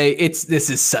will say this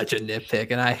is such a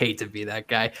nitpick, and I hate to be that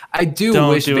guy. I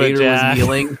wish Vader was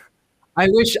kneeling.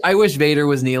 I wish Vader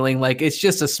was kneeling. Like, it's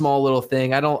just a small little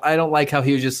thing. I don't like how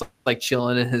he was just like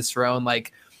chilling in his throne.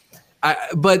 Like,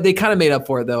 but they kind of made up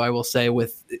for it, though. I will say,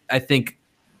 I think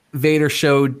Vader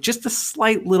showed just a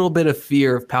slight little bit of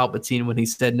fear of Palpatine when he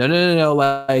said, "No,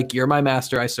 like, you're my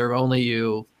master. I serve only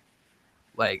you."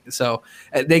 Like, so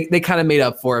they kind of made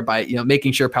up for it by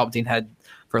making sure Palpatine had,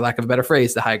 for lack of a better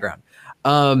phrase, the high ground.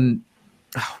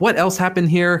 What else happened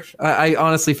here? I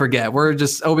honestly forget. We're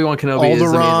just Obi-Wan Kenobi is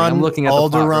amazing. I'm looking at the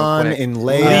plot real quick. And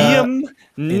Leia. Liam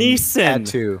Neeson.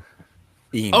 Too.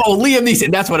 Oh, Liam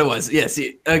Neeson. That's what it was. Yes,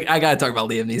 I gotta talk about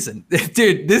Liam Neeson,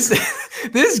 dude.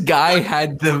 This guy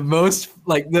had the most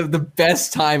the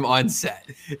best time on set.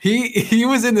 He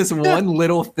was in this one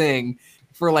little thing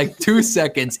for like 2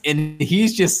 seconds, and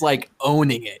he's just like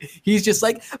owning it. He's just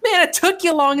like, man, it took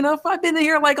you long enough. I've been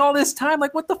here like all this time.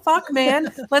 Like, what the fuck,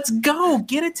 man? Let's go,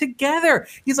 get it together.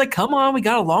 He's like, come on, we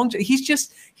got a long. He's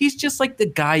just like the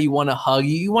guy you want to hug.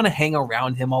 You want to hang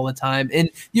around him all the time,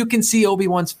 and you can see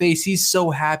Obi-Wan's face. He's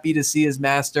so happy to see his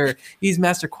master. He's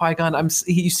Master Qui-Gon.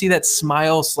 You see that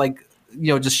smile, like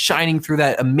just shining through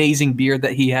that amazing beard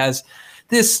that he has.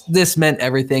 This meant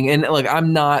everything. And look,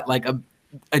 I'm not like a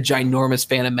ginormous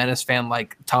fan of Menace fan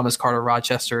like Thomas Carter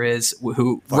Rochester is,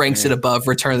 who ranks it above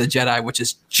Return of the Jedi, which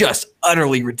is just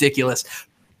utterly ridiculous.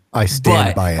 I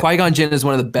stand by it. Qui-Gon Jinn is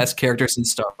one of the best characters in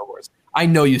Star Wars. I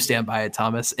know you stand by it,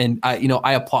 Thomas, and I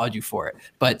applaud you for it,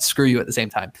 but screw you at the same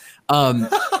time.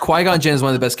 Qui-Gon Jinn is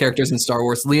one of the best characters in Star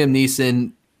Wars. Liam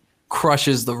Neeson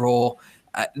crushes the role.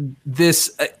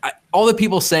 All the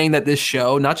people saying that this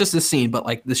show, not just this scene, but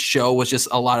like this show was just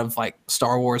a lot of like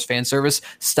Star Wars fan service.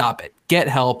 Stop it. Get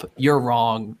help. You're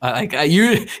wrong.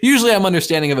 Usually I'm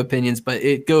understanding of opinions, but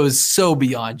it goes so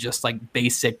beyond just like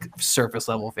basic surface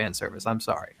level fan service. I'm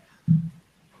sorry.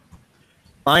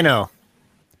 I know.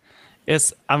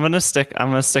 Yes, I'm gonna stick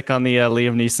on the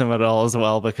Liam Neeson at all as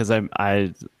well, because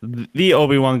the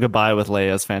Obi-Wan goodbye with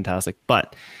Leia is fantastic,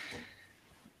 but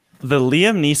the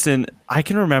Liam Neeson, I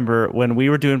can remember when we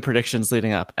were doing predictions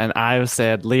leading up, and I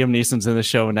said Liam Neeson's in the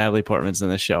show and Natalie Portman's in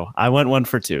the show. I went 1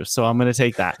 for 2, so I'm going to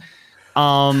take that.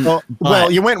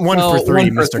 Well, you went 1 for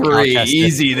 3, Mr. Calcastus.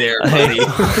 Easy there, buddy.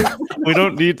 We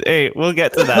don't need. Hey, we'll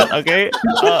get to that. Okay.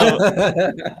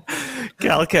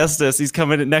 Cal Kestis, he's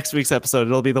coming in next week's episode.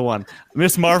 It'll be the one.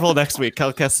 Miss Marvel next week.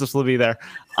 Cal Kestis will be there.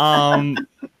 But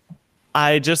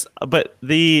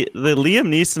the Liam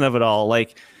Neeson of it all,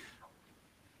 like,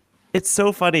 it's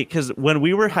so funny because when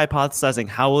we were hypothesizing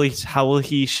how will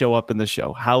he show up in the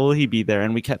show, how will he be there,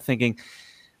 and we kept thinking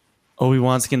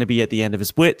Obi-Wan's going to be at the end of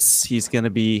his wits. He'll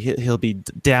be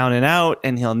down and out,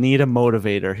 and he'll need a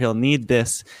motivator. He'll need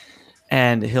this,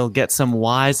 and he'll get some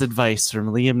wise advice from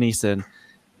Liam Neeson.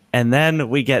 And then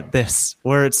we get this,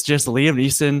 where it's just Liam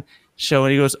Neeson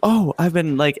showing. He goes, "Oh, I've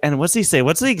been like," and what's he say?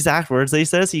 What's the exact words that he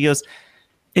says? He goes,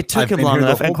 "It took him long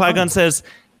enough." And Qui-Gon says,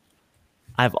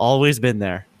 "I've always been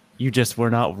there. You just were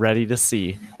not ready to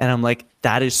see." And I'm like,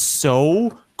 that is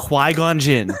so Qui-Gon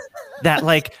Jinn that,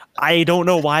 like, I don't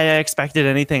know why I expected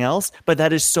anything else, but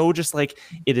that is so just like,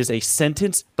 it is a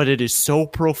sentence, but it is so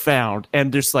profound,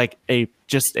 and there's like a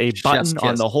button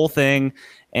on the whole thing.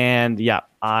 And yeah,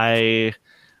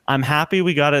 I'm happy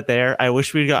we got it there. I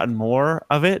wish we'd gotten more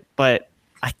of it, but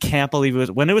I can't believe it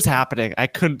was when it was happening. I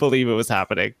couldn't believe it was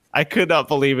happening. I could not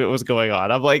believe it was going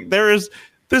on. I'm like, this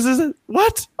isn't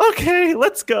what? Okay,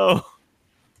 let's go.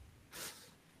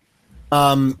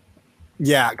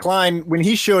 Yeah, Klein, when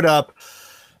he showed up,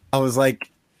 I was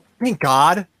like, thank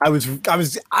God. I was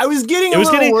getting a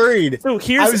little worried. So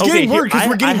I was getting worried because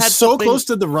we're getting so close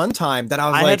to the runtime that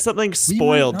I had something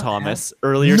spoiled, Thomas,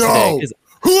 earlier today.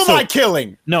 Who am I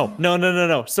killing?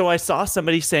 No. So I saw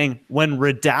somebody saying when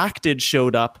Redacted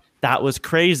showed up, that was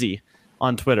crazy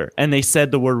on Twitter, and they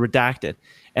said the word redacted.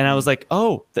 And I was like,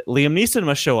 oh, Liam Neeson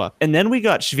must show up. And then we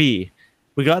got Shvi.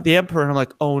 We got the Emperor. And I'm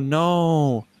like, oh,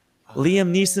 no.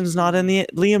 Liam Neeson's not in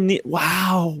the...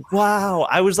 Wow.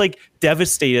 I was, like,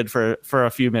 devastated for a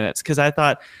few minutes because I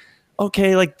thought,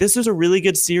 okay, like, this is a really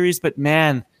good series, but,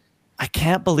 man, I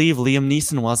can't believe Liam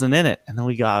Neeson wasn't in it. And then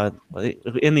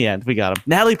in the end, we got him.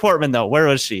 Natalie Portman, though, where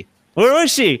was she?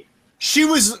 She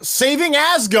was saving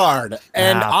Asgard,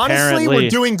 and honestly, we're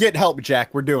doing Get Help,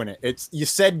 Jack. We're doing it. You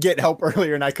said Get Help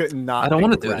earlier, and I couldn't not. I don't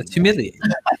want to do it. It's humiliating.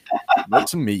 Not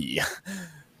to me.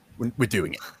 We're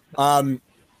doing it.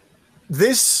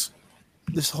 This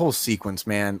whole sequence,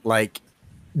 man, like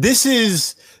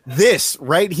this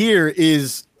right here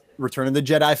is Return of the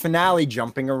Jedi finale,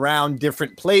 jumping around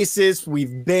different places.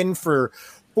 We've been for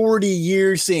 40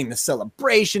 years seeing the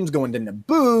celebrations, going to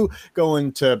Naboo,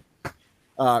 going to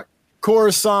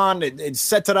Coruscant,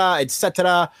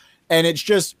 etc. And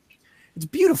it's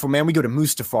beautiful, man. We go to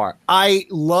Mustafar. I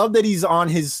love that he's on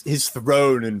his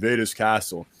throne in Vader's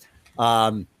castle.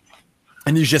 And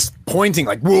he's just pointing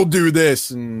like, we'll do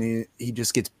this. And he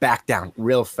just gets back down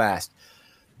real fast.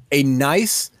 A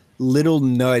nice little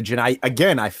nudge. And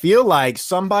I feel like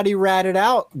somebody ratted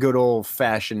out good old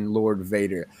fashioned Lord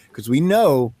Vader, because we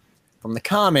know from the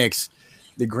comics,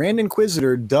 the Grand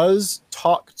Inquisitor does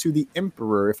talk to the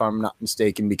Emperor, if I'm not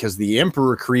mistaken, because the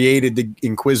Emperor created the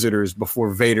Inquisitors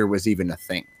before Vader was even a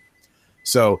thing.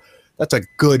 So that's a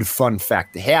good fun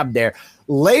fact to have there.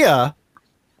 Leia,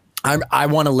 I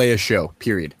want a Leia show,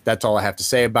 period. That's all I have to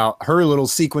say about her little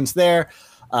sequence there.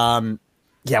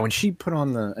 Yeah, when she put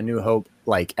on the A New Hope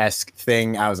like esque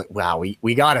thing, I was like, wow,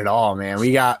 we got it all, man.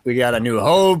 We got A New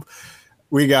Hope.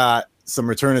 We got some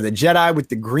Return of the Jedi with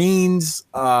the greens.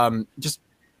 Just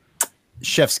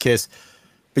chef's kiss.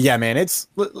 But yeah, man, it's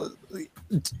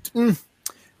the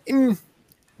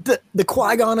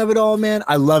Qui-Gon of it all, man.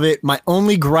 I love it. My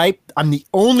only gripe, I'm the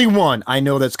only one I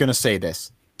know that's going to say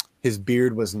this. His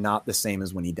beard was not the same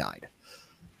as when he died.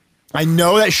 I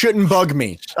know that shouldn't bug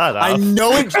me. Shut up. I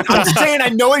know it. I'm saying I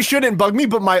know it shouldn't bug me,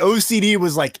 but my OCD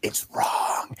was like, it's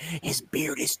wrong. His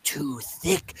beard is too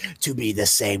thick to be the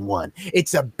same one.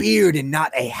 It's a beard and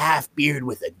not a half beard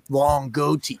with a long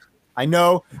goatee. I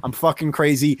know I'm fucking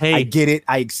crazy. Hey, I get it.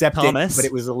 I accept it, but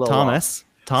it was a little Thomas.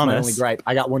 That's my only gripe.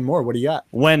 I got one more. What do you got?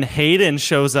 When Hayden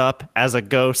shows up as a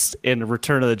ghost in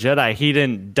Return of the Jedi, he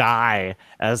didn't die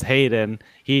as Hayden.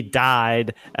 He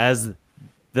died as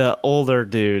the older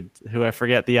dude, who I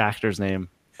forget the actor's name,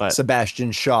 but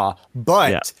Sebastian Shaw.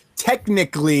 But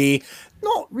technically,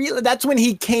 no, really, that's when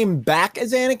he came back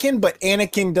as Anakin. But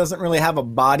Anakin doesn't really have a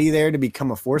body there to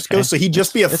become a Force ghost, so he'd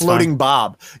just be a floating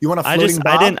Bob. You want a floating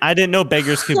Bob? I didn't know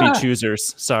beggars could be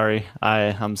choosers. Sorry,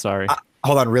 I'm sorry.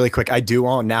 Hold on, really quick. I do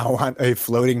now want a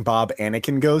floating Bob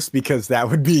Anakin ghost, because that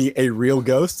would be a real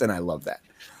ghost, and I love that.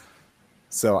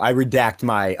 So I redact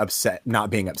my not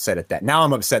being upset at that. Now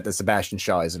I'm upset that Sebastian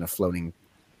Shaw isn't a floating,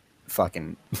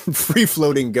 fucking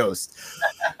free-floating ghost.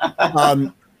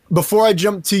 Before I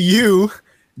jump to you,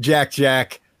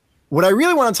 Jack, what I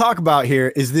really want to talk about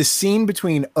here is this scene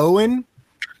between Owen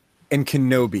and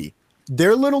Kenobi.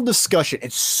 Their little discussion.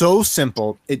 It's so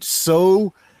simple. It's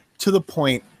so to the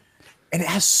point, and it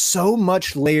has so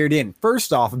much layered in.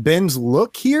 First off, Ben's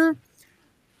look here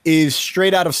is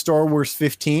straight out of Star Wars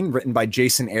 15, written by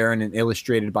Jason Aaron and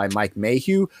illustrated by Mike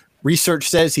Mayhew. Research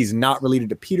says he's not related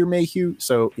to Peter Mayhew,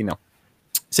 so,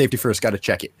 safety first, got to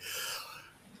check it.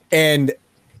 And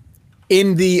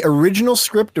in the original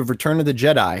script of Return of the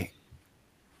Jedi,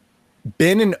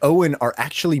 Ben and Owen are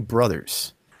actually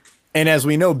brothers. And as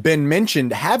we know, Ben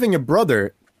mentioned having a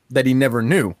brother that he never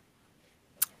knew.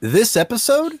 This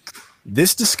episode,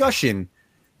 this discussion,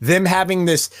 them having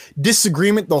this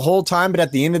disagreement the whole time, but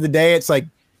at the end of the day, it's like,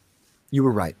 you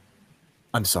were right.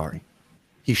 I'm sorry.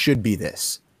 He should be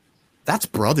this. That's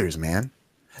brothers, man.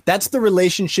 That's the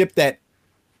relationship that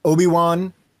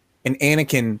Obi-Wan and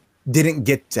Anakin didn't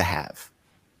get to have.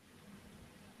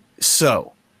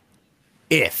 So,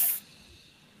 if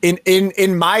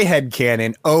in my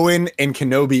headcanon, Owen and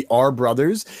Kenobi are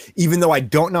brothers, even though I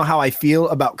don't know how I feel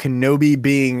about Kenobi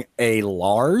being a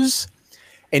Lars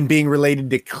and being related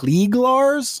to Klieg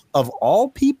Lars of all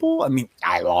people. I mean,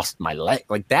 I lost my leg.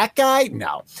 Like that guy?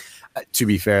 No. To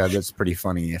be fair, that's pretty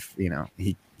funny if,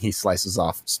 he slices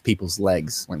off people's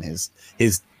legs when his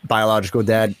biological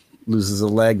dad loses a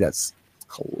leg. That's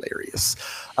hilarious.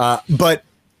 But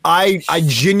I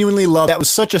genuinely love that. Was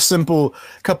such a simple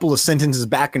couple of sentences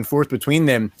back and forth between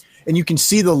them. And you can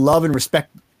see the love and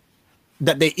respect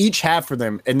that they each have for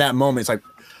them in that moment. It's like,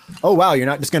 oh, wow, you're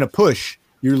not just going to push.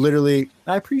 You're literally,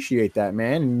 I appreciate that,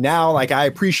 man. And now, I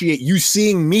appreciate you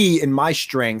seeing me in my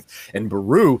strength. And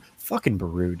fucking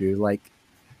Beru, dude.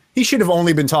 He should have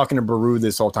only been talking to Beru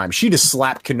this whole time. She just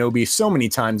slapped Kenobi so many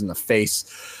times in the face.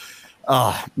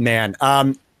 Oh, man.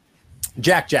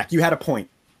 Jack, you had a point.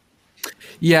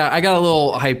 Yeah, I got a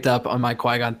little hyped up on my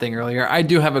Qui-Gon thing earlier. I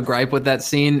do have a gripe with that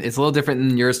scene. It's a little different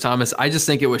than yours, Thomas. I just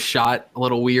think it was shot a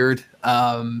little weird.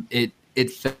 It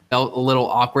felt a little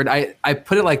awkward. I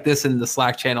put it like this in the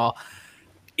Slack channel.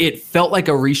 It felt like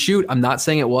a reshoot. I'm not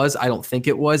saying it was. I don't think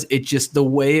it was. It just, the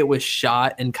way it was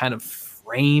shot and kind of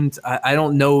framed. I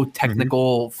don't know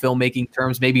technical filmmaking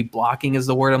terms. Maybe blocking is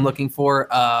the word I'm looking for.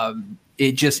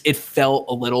 It felt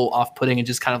a little off-putting and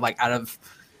just kind of like out of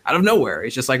nowhere.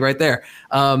 It's just like right there.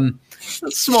 A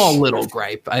small little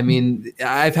gripe. I mean,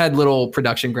 I've had little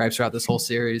production gripes throughout this whole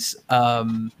series.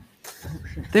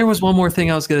 There was one more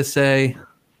thing I was going to say,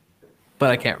 but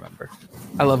I can't remember.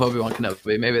 I love Obi-Wan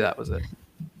Kenobi. Maybe that was it.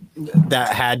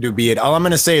 That had to be it. All I'm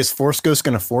going to say is Force Ghost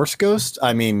going to Force Ghost.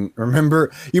 I mean, you remember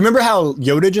how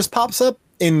Yoda just pops up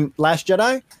in Last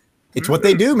Jedi? It's what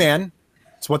they do, man.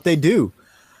 It's what they do.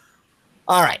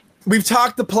 All right. We've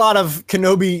talked the plot of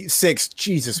Kenobi 6.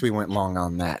 Jesus, we went long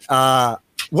on that.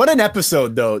 What an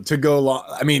episode, though, to go long.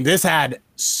 I mean, this had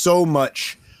so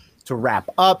much to wrap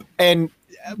up. And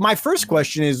my first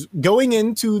question is, going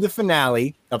into the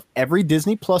finale of every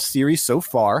Disney Plus series so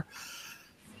far,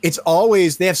 it's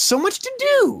always, they have so much to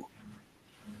do.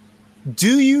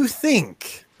 Do you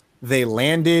think they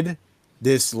landed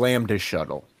this Lambda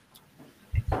shuttle?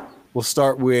 We'll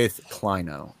start with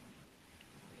Kleino.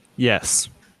 Yes.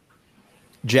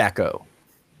 Jacko.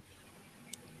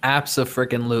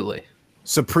 Abso-freaking-lutely.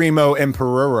 Supremo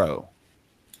Emperoro.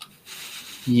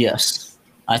 Yes.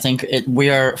 I think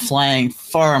we are flying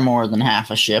far more than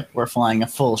half a ship. We're flying a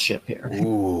full ship here.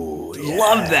 Ooh, yes.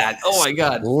 Love that. Oh my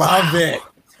God. Love it.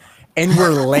 And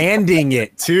we're landing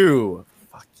it too.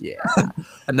 Fuck yeah.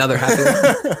 Another happy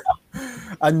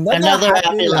Another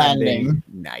happy landing.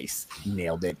 Nice.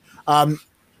 Nailed it.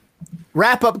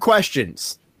 Wrap up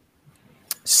questions.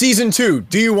 Season 2,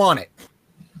 do you want it?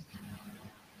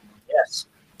 Yes.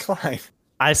 Clive.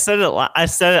 I said it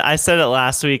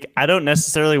last week. I don't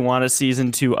necessarily want a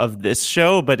season 2 of this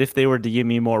show, but if they were to give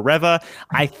me more Reva,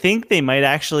 I think we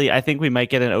might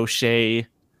get an O'Shea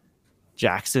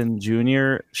Jackson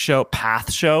Jr. show,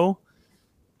 Path show,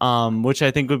 which I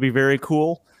think would be very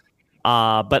cool.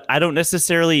 But I don't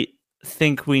necessarily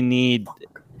think we need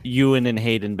Ewan and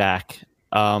Hayden back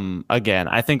again.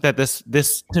 I think that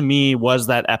this to me was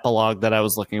that epilogue that I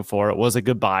was looking for. It was a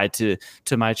goodbye to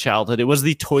my childhood. It was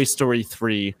the Toy Story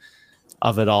 3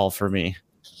 of it all for me.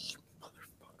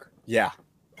 Yeah.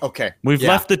 Okay. We've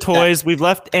left the toys. We've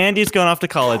left. Andy's going off to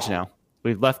college now.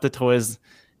 We've left the toys,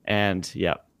 and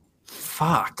yeah.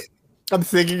 Fuck. I'm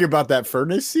thinking about that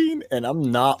furnace scene, and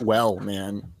I'm not well,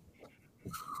 man.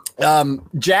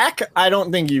 Jack, I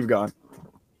don't think you've gone.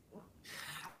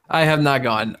 I have not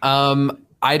gone.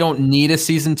 I don't need a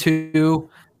season 2.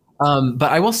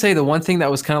 But I will say the one thing that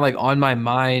was kind of like on my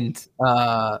mind,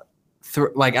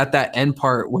 like at that end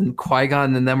part when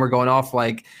Qui-Gon and them were going off,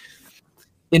 like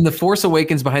in the Force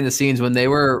Awakens behind the scenes when they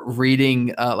were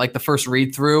reading, like the first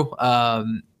read through,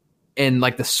 and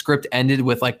like the script ended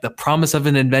with like the promise of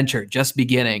an adventure just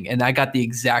beginning, and I got the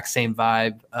exact same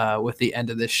vibe with the end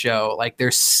of this show. Like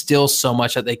there's still so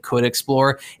much that they could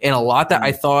explore, and a lot that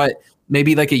I thought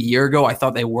maybe like a year ago I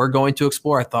thought they were going to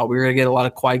explore. I thought we were gonna get a lot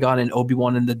of Qui-Gon and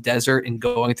Obi-Wan in the desert and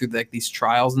going through like these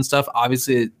trials and stuff.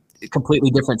 Obviously a completely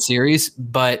different series,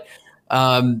 but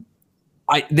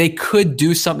they could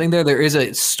do something there. There is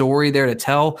a story there to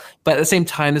tell, but at the same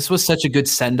time, this was such a good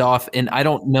send-off, and I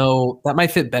don't know, that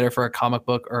might fit better for a comic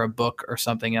book or a book or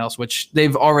something else, which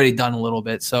they've already done a little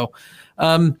bit. So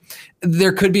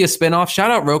there could be a spinoff.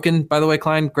 Shout out Roken, by the way,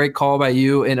 Klein. Great call by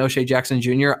you and O'Shea Jackson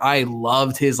Jr. I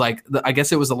loved his, like, I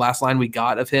guess it was the last line we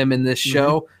got of him in this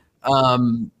show.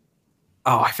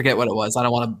 I forget what it was. I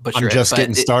don't want to butcher it. I'm just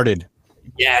getting started.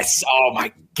 Yes. Oh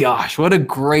my gosh. What a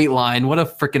great line. What a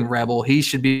freaking rebel. He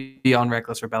should be on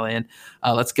Reckless Rebellion.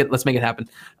 Let's make it happen.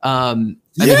 I mean,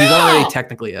 he's already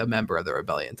technically a member of the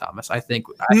Rebellion, Thomas. I think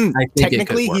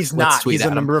technically he's not. He's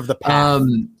a member of the Path.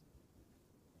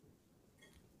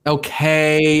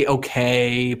 Okay.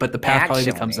 But the Path probably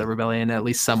becomes the Rebellion at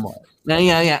least somewhat.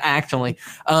 Yeah, actually.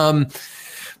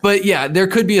 But yeah, there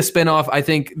could be a spinoff. I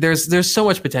think there's so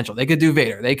much potential. They could do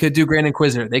Vader. They could do Grand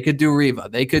Inquisitor. They could do Reva.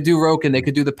 They could do Roken. They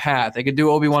could do the Path. They could do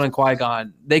Obi-Wan and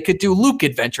Qui-Gon. They could do Luke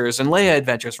adventures and Leia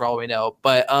adventures for all we know.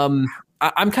 But I'm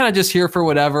kind of just here for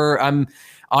whatever.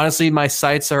 Honestly, my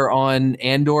sights are on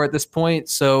Andor at this point,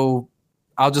 so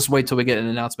I'll just wait till we get an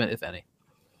announcement, if any.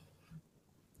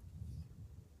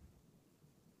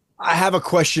 I have a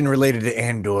question related to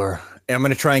Andor, and I'm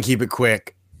going to try and keep it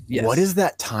quick. Yes. What is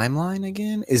that timeline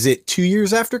again? Is it 2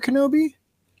 years after Kenobi?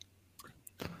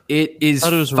 It is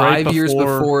 5 years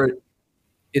before.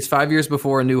 It's 5 years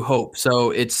before A New Hope,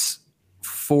 so it's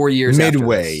 4 years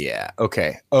midway. After this. Yeah.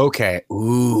 Okay.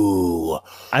 Ooh.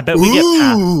 I bet we get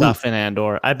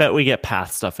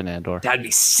Path stuff in Andor. That'd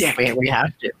be sick. We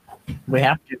have to.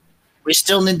 We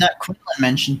still need that Quinlan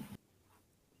mention.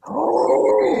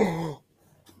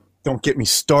 Don't get me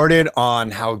started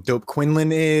on how dope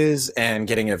Quinlan is and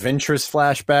getting a Ventress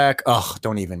flashback. Oh,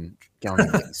 don't even get me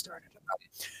started.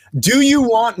 Do you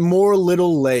want more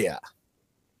little Leia?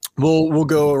 We'll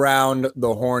go around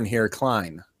the horn here,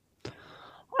 Klein.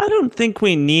 I don't think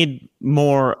we need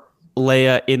more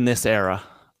Leia in this era.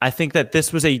 I think that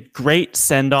this was a great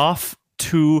send-off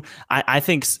to, I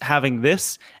think, having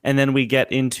this, and then we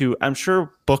get into, I'm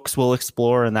sure books will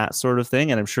explore and that sort of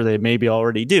thing, and I'm sure they maybe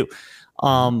already do.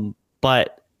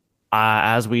 But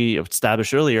as we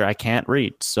established earlier, I can't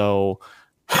read, so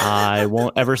I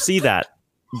won't ever see that.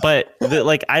 But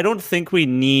I don't think we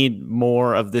need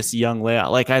more of this young Leia.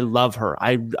 Like, I love her.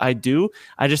 I do.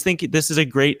 I just think this is a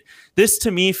great. This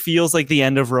to me feels like the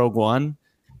end of Rogue One,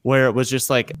 where it was just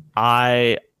like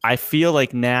I feel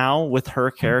like now with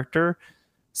her character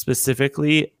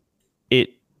specifically,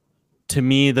 to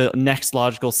me the next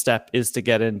logical step is to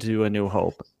get into A New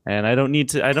Hope, and I don't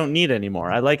need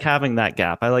anymore. I like having that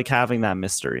gap. I like having that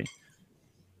mystery.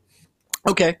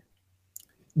 Okay,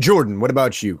 Jordan, what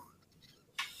about you?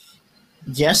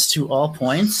 Yes to all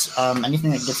points. Anything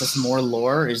that gives us more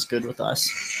lore is good with us.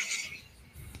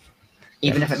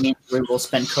 Even if it means we will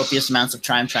spend copious amounts of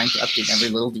time trying to update every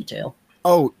little detail.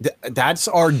 Oh, that's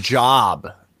our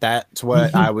job. That's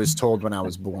what I was told when I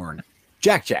was born.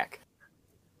 Jack.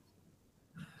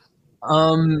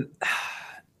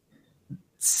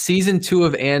 Season 2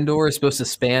 of Andor is supposed to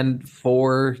span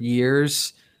 4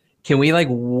 years. Can we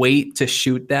wait to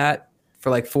shoot that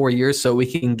for 4 years so we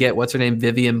can get what's her name,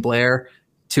 Vivian Blair,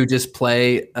 to just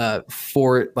play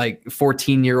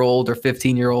 14-year-old or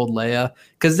 15-year-old Leia?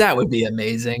 Because that would be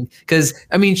amazing. Because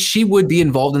she would be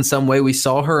involved in some way. We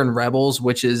saw her in Rebels,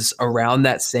 which is around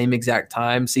that same exact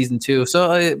time, season 2,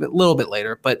 so a little bit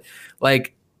later. But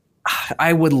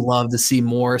I would love to see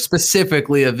more,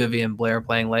 specifically of Vivian Blair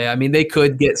playing Leia. They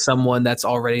could get someone that's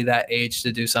already that age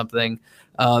to do something.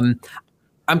 I'm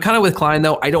kind of with Klein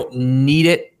though. I don't need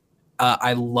it.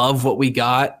 I love what we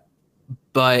got,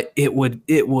 but it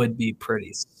would be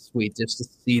pretty sweet just to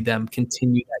see them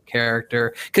continue that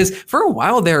character. Because for a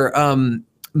while there,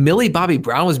 Millie Bobby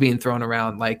Brown was being thrown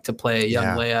around to play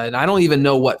young Leia, and I don't even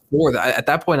know what for. At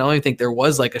that point, I don't even think there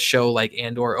was a show like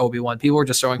Andor, Obi-Wan. People were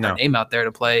just throwing their name out there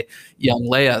to play young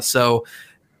Leia. So,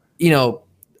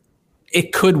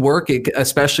 it could work,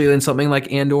 especially in something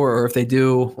like Andor, or if they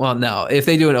do. Well, no, if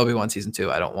they do an Obi-Wan season 2,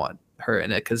 I don't want her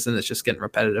in it because then it's just getting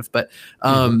repetitive. But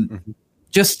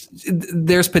just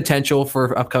there's potential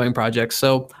for upcoming projects,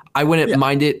 so I wouldn't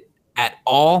mind it at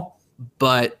all,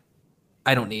 but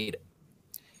I don't need it.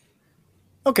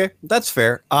 Okay, that's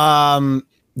fair.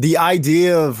 The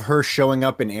idea of her showing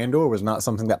up in Andor was not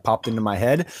something that popped into my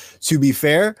head. To be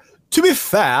fair,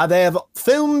 they have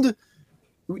filmed.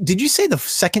 Did you say the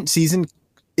second season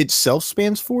itself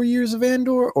spans 4 years of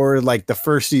Andor, or the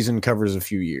first season covers a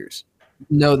few years?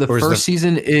 No, the first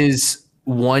season is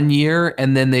 1 year,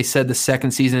 and then they said the second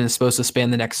season is supposed to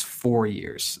span the next 4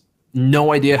 years.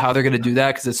 No idea how they're going to do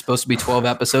that because it's supposed to be 12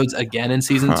 episodes again in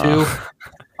season 2,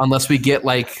 unless we get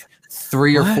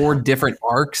 3 or 4 different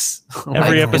arcs.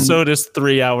 Every episode is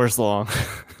 3 hours long.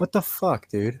 What the fuck,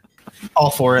 dude?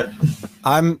 All for it.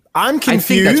 I'm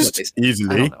confused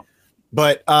easily,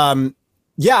 but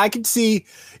yeah, I could see,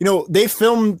 they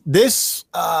filmed this,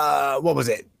 what was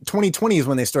it? 2020 is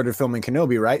when they started filming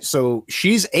Kenobi, right? So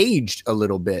she's aged a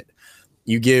little bit.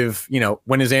 You give,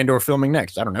 when is Andor filming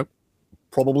next? I don't know.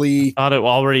 Probably. I thought it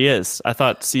already is. I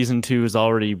thought season 2 is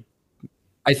already.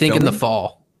 I think filming? In the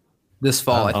fall. This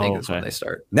fall, I think is when they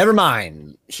start. Never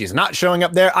mind. She's not showing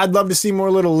up there. I'd love to see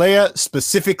more little Leia,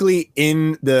 specifically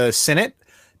in the Senate,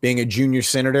 being a junior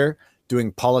senator,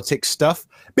 doing politics stuff.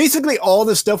 Basically, all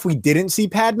the stuff we didn't see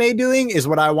Padme doing is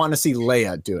what I want to see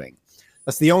Leia doing.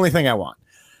 That's the only thing I want.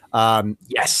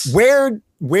 Yes. Where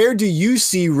do you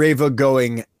see Reva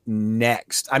going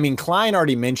next? Klein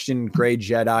already mentioned Grey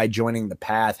Jedi joining the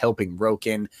path, helping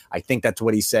Roken. I think that's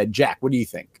what he said. Jack, what do you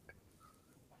think?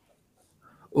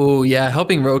 Oh yeah,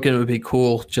 helping Roken would be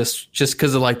cool. Just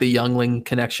because of the youngling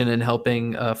connection and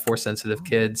helping force sensitive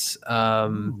kids.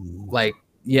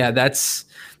 Yeah, that's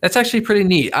actually pretty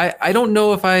neat. I don't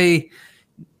know if I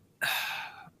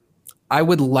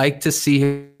would like to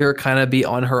see her kind of be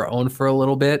on her own for a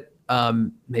little bit.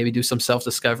 Maybe do some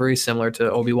self-discovery similar to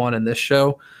Obi-Wan in this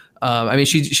show.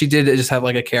 She did just have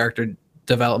a character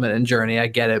development and journey. I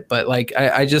get it, but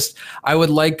I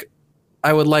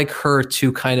would like her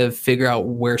to kind of figure out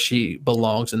where she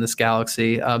belongs in this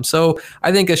galaxy. So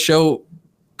I think a show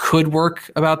could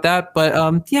work about that.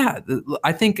 But yeah,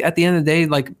 I think at the end of the day,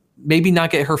 maybe not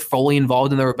get her fully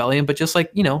involved in the rebellion, but just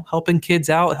helping kids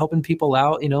out, helping people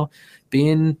out,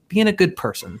 being a good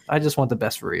person. I just want the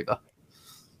best for Reva.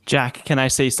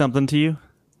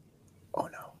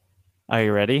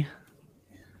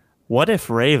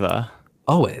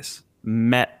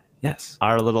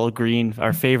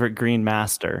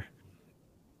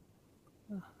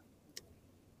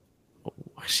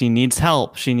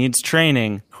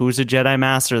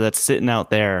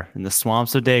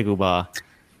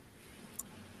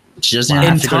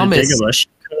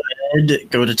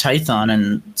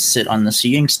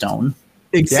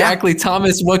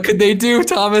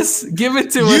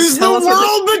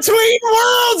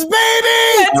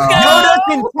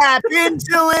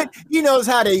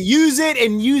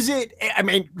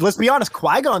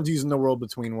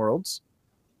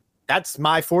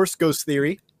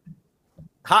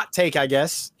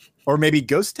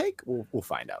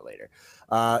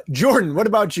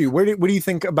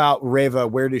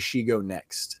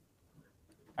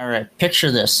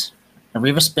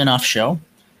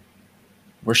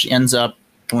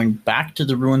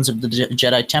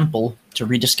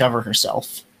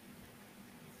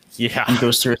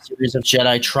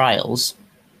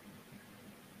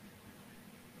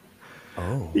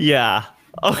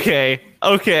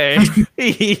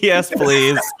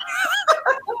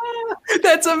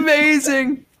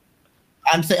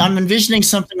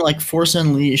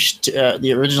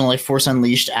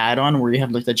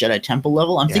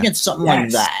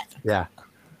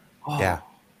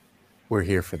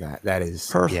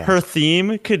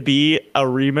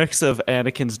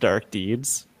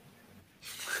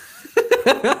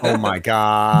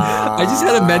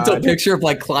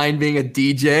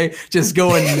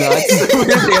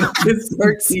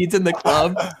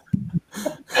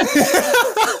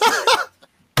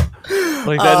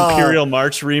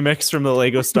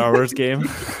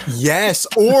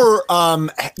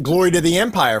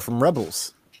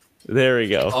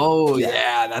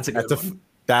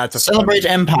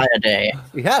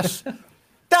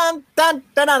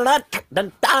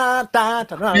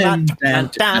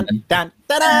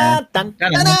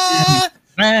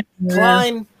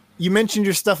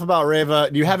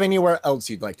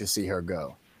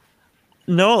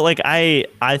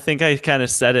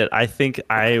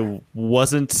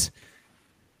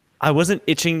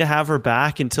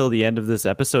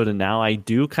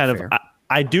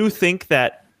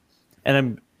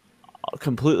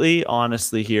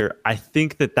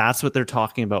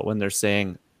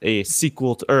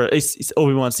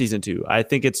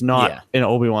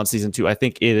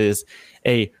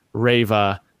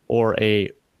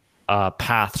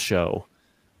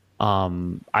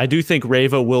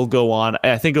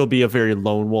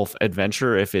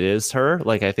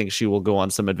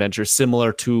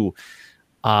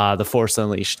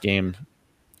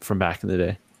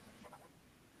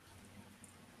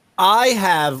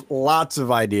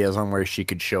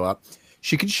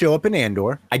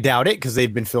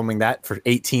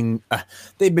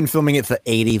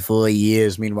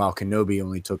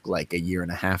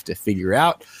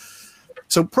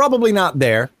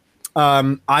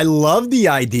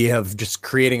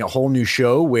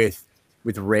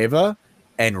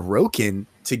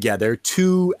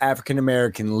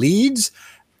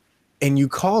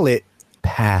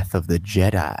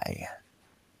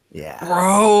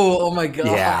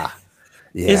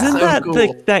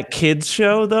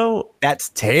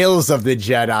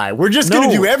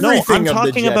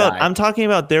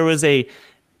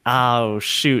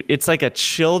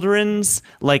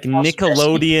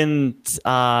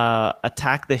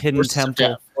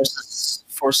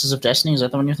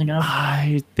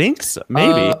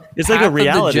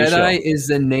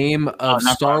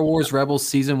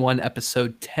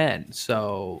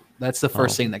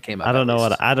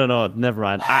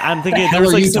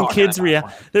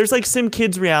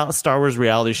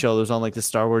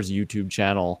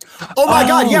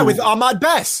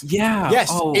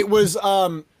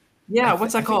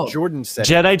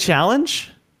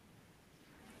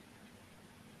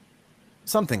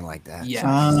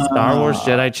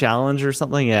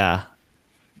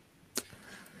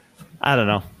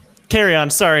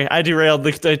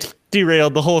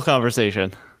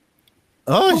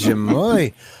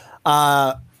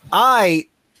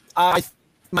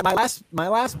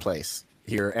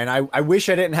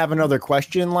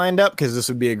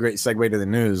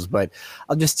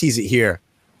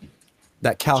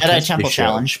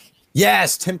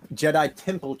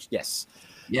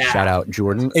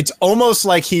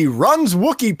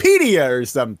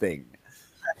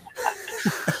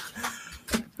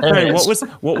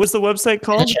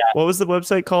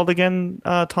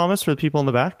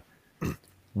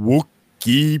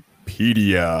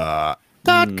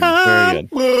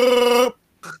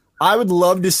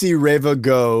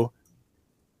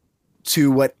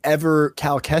 to whatever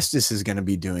Cal Kestis is going to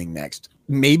be doing next.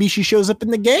 Maybe she shows up in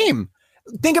the game.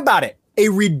 Think about it. A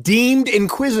redeemed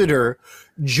Inquisitor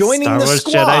joining Star the Wars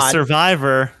squad. Jedi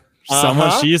survivor.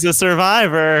 She's a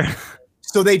survivor.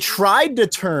 So they tried to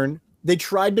turn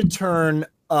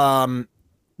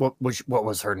what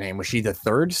was her name? Was she the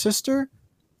third sister?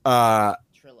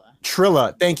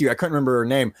 Trilla. Thank you. I couldn't remember her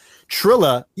name.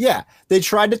 Trilla. Yeah. They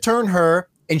tried to turn her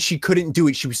and she couldn't do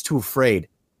it. She was too afraid.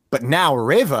 But now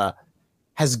Reva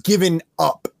has given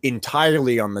up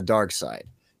entirely on the dark side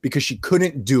because she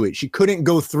couldn't do it. She couldn't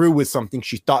go through with something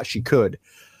she thought she could.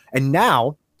 And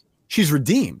now she's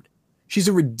redeemed. She's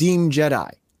a redeemed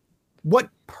Jedi. What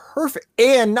perfect.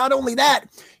 And not only that,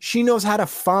 she knows how to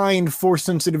find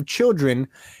Force-sensitive children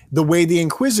the way the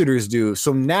Inquisitors do.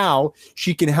 So now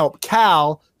she can help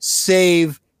Cal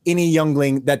save any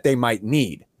youngling that they might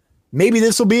need. Maybe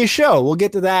this will be a show. We'll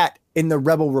get to that in the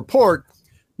Rebel Report.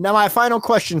 Now, my final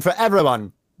question for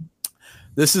everyone.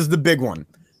 This is the big one.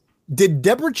 Did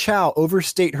Deborah Chow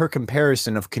overstate her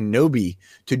comparison of Kenobi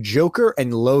to Joker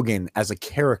and Logan as a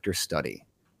character study?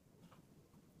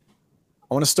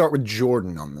 I want to start with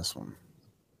Jordan on this one.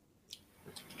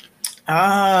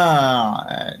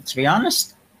 To be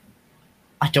honest,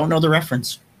 I don't know the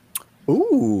reference.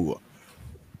 Ooh,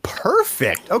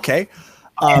 perfect. Okay.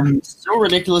 So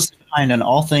ridiculously behind on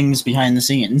all things behind the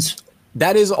scenes.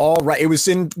 That is all right. It was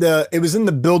in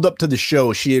the build up to the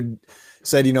show. She had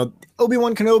said,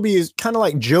 Obi-Wan Kenobi is kind of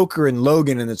like Joker and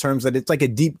Logan in the terms that it's like a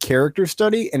deep character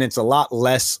study and it's a lot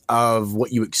less of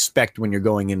what you expect when you're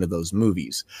going into those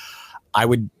movies. I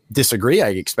would disagree. I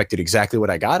expected exactly what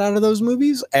I got out of those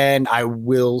movies. And I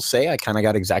will say I kind of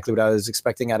got exactly what I was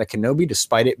expecting out of Kenobi,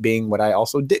 despite it being what I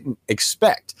also didn't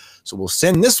expect. So we'll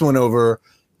send this one over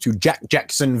to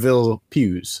Jacksonville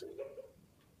Pews.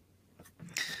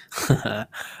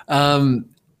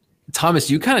 Thomas,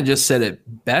 you kind of just said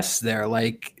it best there.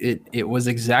 Like it was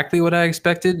exactly what I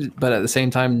expected, but at the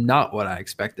same time, not what I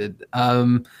expected.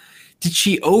 Did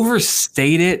she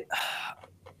overstate it?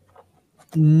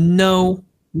 No,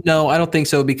 I don't think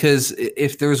so, because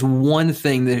if there's one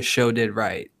thing this show did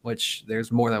right, which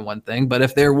there's more than one thing, but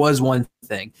if there was one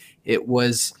thing, it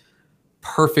was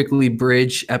perfectly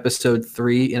bridge episode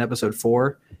 3 and episode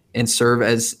 4 and serve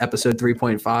as episode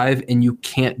 3.5, and you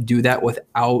can't do that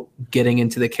without getting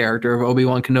into the character of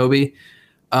Obi-Wan Kenobi.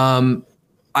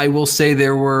 I will say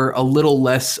there were a little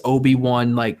less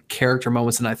Obi-Wan like character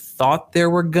moments than I thought there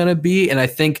were gonna be, and I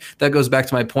think that goes back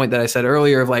to my point that I said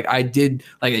earlier of like I did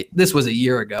like this was a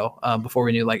year ago before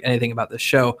we knew like anything about this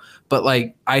show, but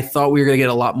like I thought we were gonna get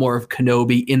a lot more of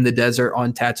Kenobi in the desert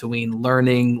on Tatooine,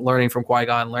 learning from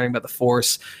Qui-Gon, learning about the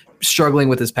Force, struggling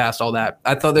with his past, all that.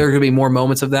 I thought there were gonna be more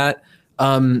moments of that.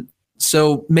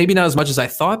 So maybe not as much as I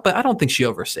thought, but I don't think she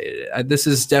overstated it. This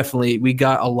is definitely, we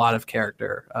got a lot of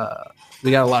character.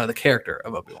 We got a lot of the character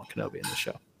of Obi-Wan Kenobi in the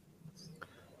show.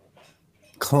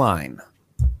 Klein.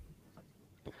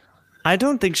 I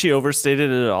don't think she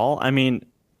overstated it at all. I mean,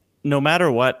 no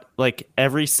matter what, like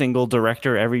every single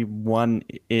director, everyone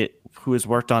who has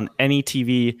worked on any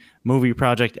TV movie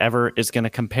project ever is going to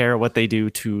compare what they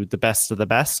do to the best of the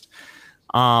best.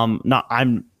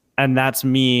 And that's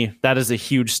me. That is a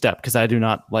huge step because I do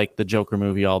not like the Joker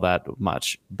movie all that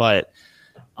much. But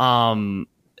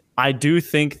I do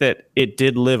think that it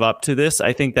did live up to this.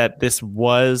 I think that this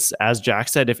was, as Jack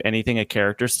said, if anything, a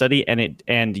character study,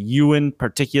 and Ewan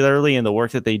particularly in the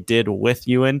work that they did with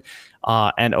Ewan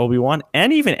and Obi-Wan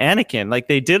and even Anakin. Like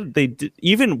they did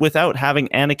even without having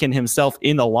Anakin himself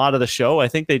in a lot of the show. I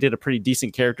think they did a pretty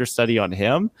decent character study on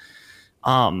him.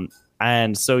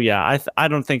 And so, yeah, I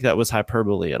don't think that was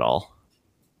hyperbole at all.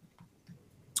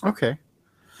 Okay.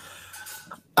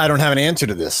 I don't have an answer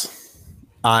to this.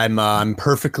 I'm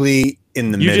perfectly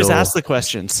in the middle. You just ask the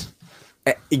questions.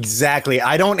 Exactly.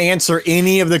 I don't answer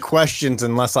any of the questions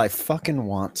unless I fucking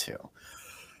want to.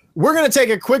 We're going to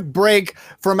take a quick break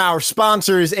from our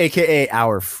sponsors, aka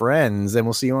our friends, and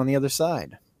we'll see you on the other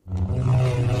side.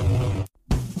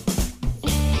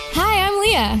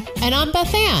 Leah. And I'm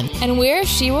Beth Ann. And we're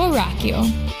She Will Rock You.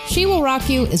 She Will Rock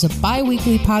You is a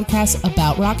bi-weekly podcast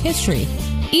about rock history.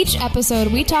 Each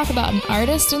episode, we talk about an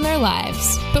artist and their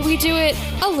lives, but we do it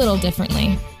a little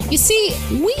differently. You see,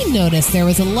 we noticed there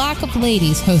was a lack of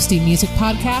ladies hosting music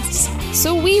podcasts,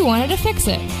 so we wanted to fix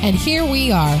it. And here we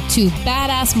are, two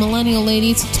badass millennial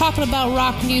ladies talking about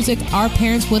rock music our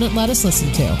parents wouldn't let us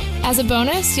listen to. As a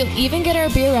bonus, you'll even get our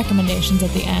beer recommendations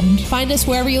at the end. Find us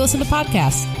wherever you listen to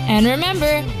podcasts. And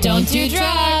remember, don't do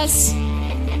drugs!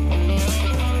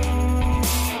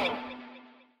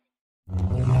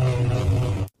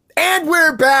 And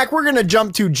we're back. We're going to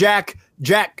jump to Jack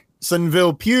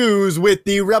Sunville Pews with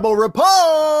the Rebel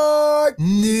Report.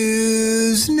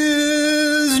 News,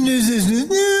 news, news, news,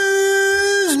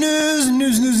 news, news,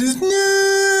 news, news,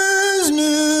 news,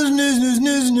 news, news,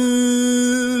 news,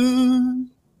 news.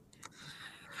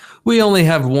 We only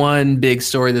have one big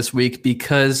story this week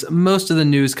because most of the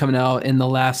news coming out in the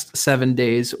last 7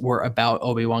 days were about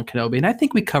Obi-Wan Kenobi, and I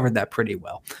think we covered that pretty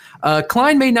well.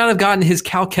 Klein may not have gotten his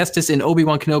Cal Kestis in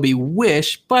Obi-Wan Kenobi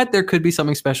wish, but there could be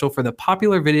something special for the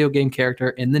popular video game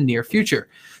character in the near future.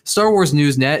 Star Wars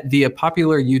Newsnet, via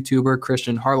popular YouTuber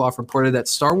Christian Harloff, reported that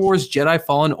Star Wars Jedi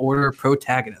Fallen Order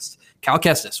protagonist Cal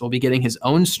Kestis will be getting his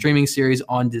own streaming series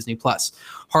on Disney+.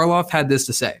 Harloff had this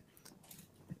to say,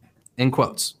 in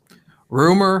quotes,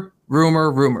 "Rumor,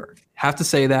 rumor, rumor. Have to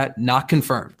say that, not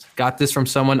confirmed. Got this from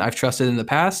someone I've trusted in the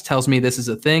past, tells me this is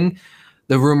a thing.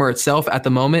 The rumor itself at the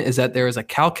moment is that there is a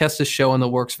Cal Kestis show in the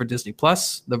works for Disney+.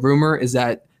 The rumor is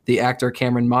that the actor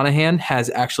Cameron Monaghan has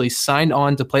actually signed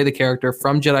on to play the character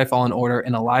from Jedi Fallen Order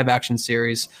in a live-action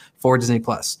series for Disney+.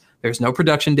 There's no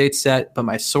production date set, but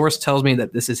my source tells me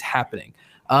that this is happening."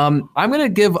 I'm going to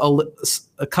give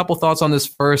a couple thoughts on this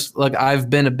first. Look, I've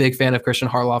been a big fan of Christian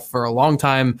Harloff for a long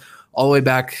time, all the way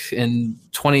back in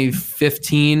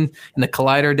 2015 in the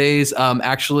Collider days.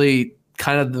 Actually,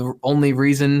 kind of the only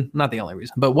reason, not the only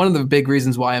reason, but one of the big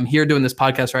reasons why I'm here doing this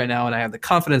podcast right now and I have the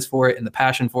confidence for it and the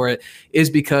passion for it is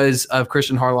because of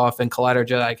Christian Harloff and Collider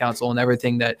Jedi Council and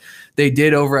everything that they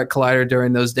did over at Collider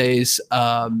during those days.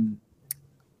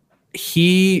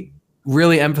 He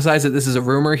really emphasized that this is a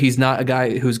rumor. He's not a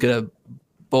guy who's going to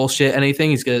bullshit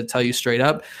anything. He's going to tell you straight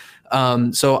up.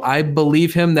 So I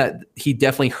believe him that he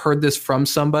definitely heard this from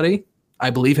somebody. I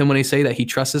believe him when he say that he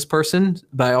trusts this person,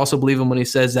 but I also believe him when he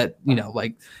says that, he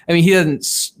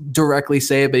doesn't directly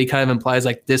say it, but he kind of implies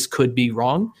like this could be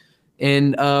wrong.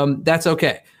 And that's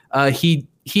okay.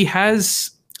 He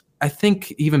has, I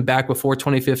think even back before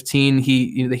 2015,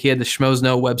 he had the Schmoes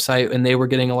Know website and they were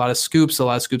getting a lot of scoops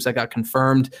that got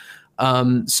confirmed.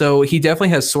 So he definitely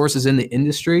has sources in the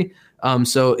industry.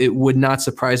 So it would not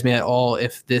surprise me at all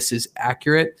if this is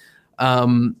accurate.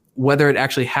 Whether it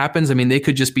actually happens, they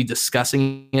could just be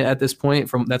discussing it at this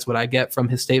point. That's what I get from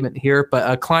his statement here.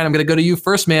 But Klein, I'm going to go to you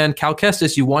first, man. Cal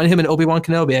Kestis, you wanted him in Obi-Wan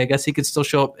Kenobi. I guess he could still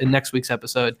show up in next week's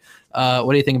episode. What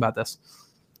do you think about this?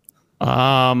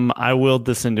 I willed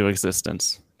this into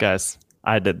existence, guys.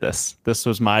 I did this. This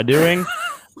was my doing.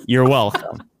 You're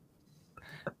welcome.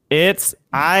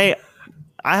 I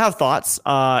have thoughts.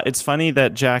 It's funny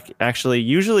that Jack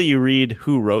usually you read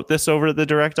who wrote this over at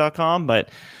thedirect.com, but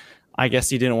I guess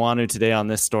he didn't want to today on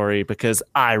this story because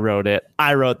I wrote it.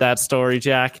 I wrote that story,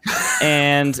 Jack.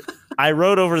 And I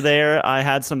wrote over there, I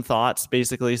had some thoughts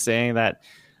basically saying that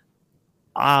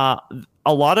a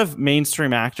lot of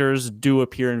mainstream actors do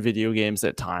appear in video games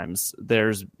at times.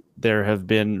 There have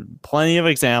been plenty of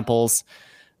examples,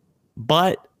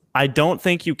 but I don't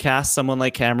think you cast someone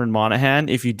like Cameron Monaghan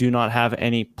if you do not have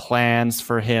any plans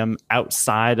for him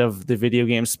outside of the video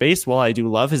game space. While I do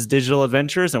love his digital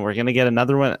adventures, and we're going to get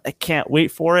another one, I can't wait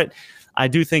for it. I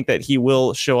do think that he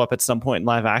will show up at some point in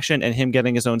live action, and him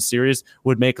getting his own series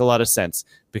would make a lot of sense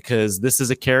because this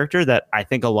is a character that I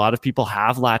think a lot of people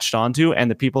have latched onto, and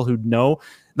the people who know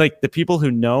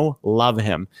love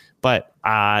him. But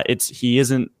he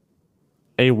isn't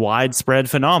a widespread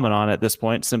phenomenon at this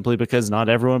point simply because not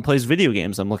everyone plays video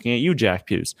games. I'm looking at you, Jack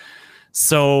Pews.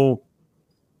 So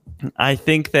I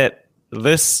think that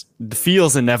this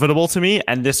feels inevitable to me,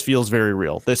 and this feels very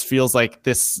real. This feels like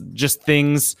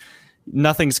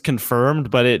nothing's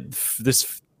confirmed, but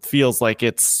this feels like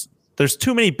there's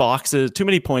too many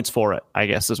points for it, I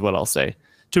guess is what I'll say.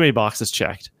 Too many boxes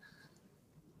checked.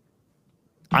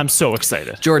 I'm so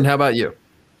excited. Jordan, how about you?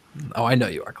 Oh, I know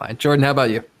you are, Klein. Jordan, how about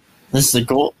you? This is a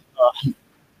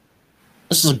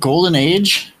golden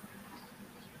age,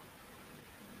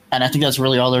 and I think that's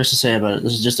really all there is to say about it.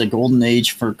 This is just a golden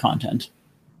age for content.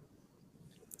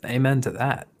 Amen to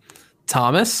that.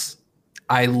 Thomas,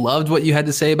 I loved what you had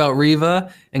to say about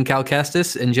Reva and Cal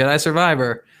Kestis and Jedi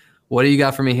Survivor. What do you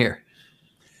got for me here?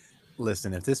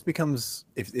 Listen, if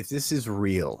this is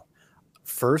real,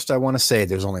 first I want to say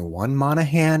there's only one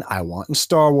Monaghan I want in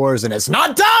Star Wars, and it's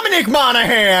not Dominic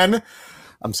Monaghan.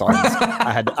 I'm sorry.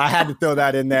 I had to throw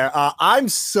that in there. I'm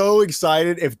so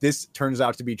excited if this turns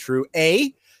out to be true.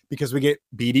 Because we get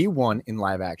BD1 in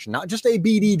live action, not just a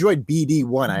BD droid,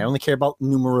 BD1. I only care about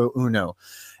numero uno.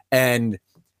 And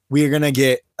we're going to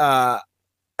get,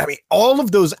 all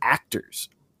of those actors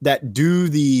that do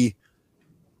the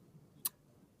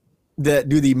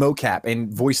mocap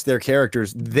and voice their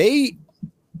characters, they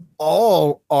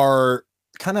all are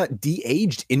kind of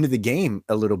de-aged into the game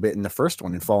a little bit in the first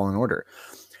one in Fallen Order.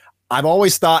 I've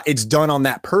always thought it's done on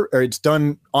it's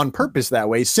done on purpose that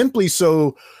way, simply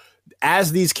so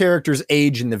as these characters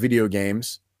age in the video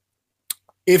games,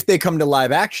 if they come to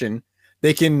live action,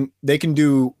 they can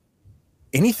do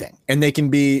anything, and they can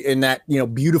be in that, you know,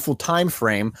 beautiful time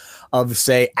frame of,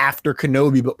 say, after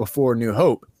Kenobi but before New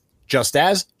Hope, just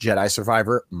as Jedi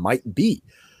Survivor might be.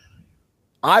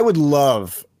 I would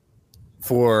love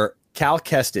for Cal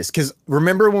Kestis, because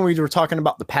remember when we were talking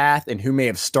about the path and who may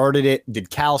have started it? Did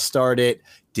Cal start it?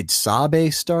 Did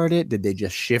Sabe start it? Did they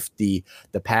just shift the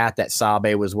path that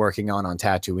Sabe was working on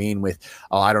Tatooine with,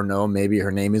 I don't know, maybe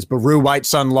her name is Beru White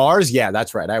Sun Lars? Yeah,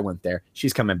 that's right. I went there.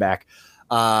 She's coming back.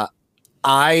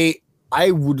 I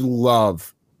would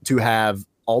love to have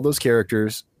all those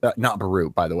characters, not Beru,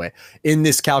 by the way, in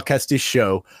this Cal Kestis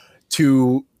show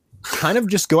to kind of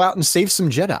just go out and save some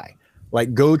Jedi.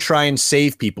 Like, go try and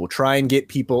save people, try and get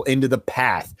people into the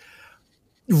path.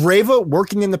 Reva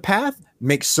working in the path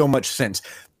makes so much sense.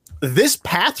 This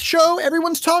path show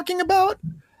everyone's talking about,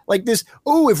 like this,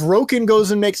 if Roken goes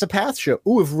and makes a path show,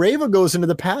 if Reva goes into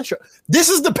the path show, this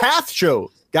is the path show,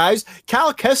 guys.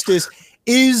 Cal Kestis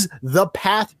is the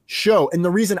path show. And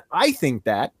the reason I think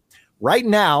that right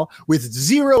now, with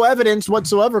zero evidence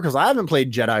whatsoever, because I haven't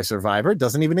played Jedi Survivor, it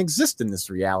doesn't even exist in this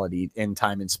reality in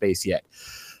time and space yet.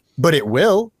 But it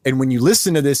will, and when you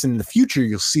listen to this in the future,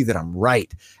 you'll see that I'm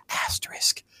right.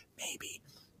 Asterisk, maybe.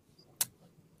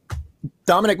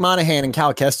 Dominic Monaghan and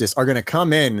Cal Kestis are going to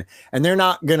come in, and they're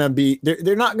not going to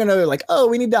like,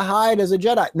 we need to hide as a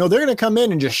Jedi. No, they're going to come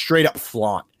in and just straight up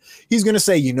flaunt. He's going to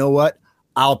say, you know what?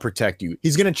 I'll protect you.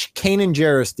 He's going to Kanan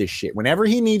Jarrus this shit. Whenever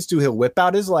he needs to, he'll whip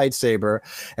out his lightsaber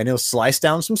and he'll slice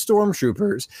down some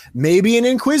stormtroopers, maybe an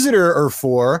Inquisitor or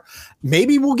 4.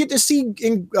 Maybe we'll get to see,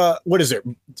 what is it?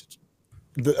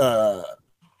 What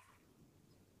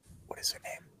is her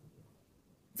name?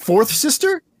 Fourth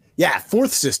Sister? Yeah,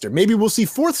 Fourth Sister. Maybe we'll see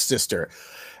Fourth Sister.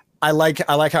 I like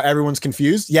how everyone's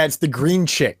confused. Yeah, it's the green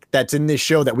chick that's in this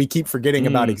show that we keep forgetting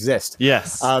about exists.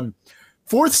 Yes.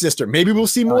 Fourth Sister. Maybe we'll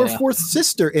see more Fourth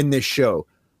Sister in this show.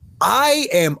 I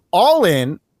am all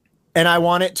in, and I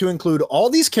want it to include all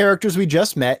these characters we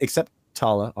just met, except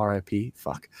Tala, R.I.P.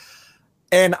 Fuck.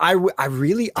 And I want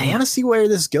to see where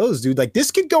this goes, dude. Like,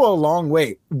 this could go a long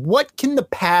way. What can the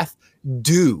path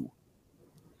do?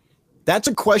 That's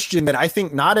a question that I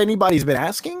think not anybody's been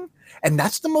asking, and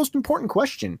that's the most important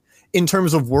question in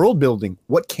terms of world building.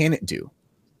 What can it do?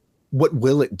 What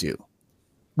will it do?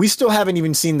 We still haven't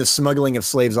even seen the smuggling of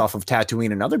slaves off of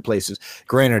Tatooine and other places.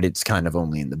 Granted, it's kind of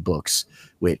only in the books,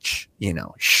 which, you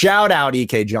know, shout out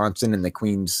E.K. Johnson and the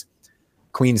Queen's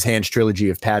Hands trilogy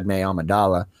of Padme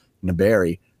Amidala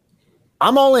Naberi.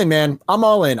 I'm all in, man. I'm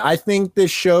all in. I think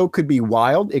this show could be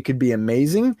wild. It could be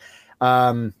amazing.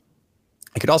 It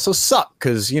could also suck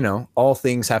because, you know, all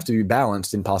things have to be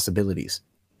balanced in possibilities.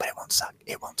 But it won't suck.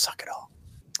 It won't suck at all.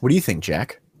 What do you think,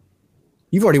 Jack?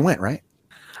 You've already went, right?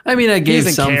 I mean, I gave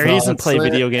some thoughts. He doesn't play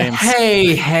video games.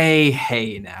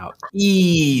 Hey, now.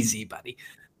 Easy, buddy.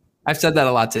 I've said that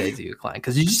a lot today to you, Klein,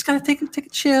 because you just got to take a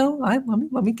chill. Let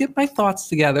me get my thoughts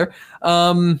together.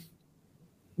 Yeah,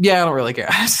 I don't really care.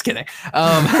 I'm just kidding.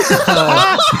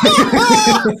 I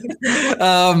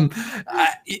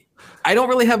don't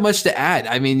really have much to add.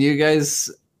 I mean, you guys,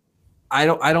 I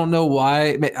don't know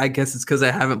why. I guess it's because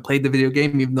I haven't played the video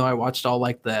game, even though I watched all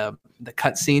like the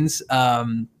cutscenes.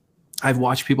 I've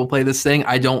watched people play this thing.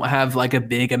 I don't have like a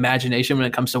big imagination when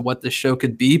it comes to what this show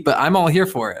could be, but I'm all here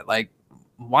for it. Like,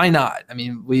 why not? I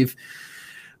mean, we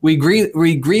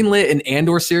greenlit an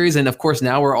Andor series, and of course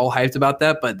now we're all hyped about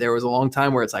that. But there was a long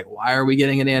time where it's like, why are we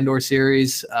getting an Andor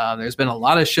series? There's been a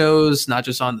lot of shows, not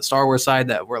just on the Star Wars side,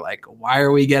 that were like, why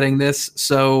are we getting this?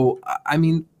 So, I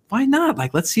mean, why not?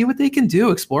 Like, let's see what they can do.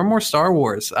 Explore more Star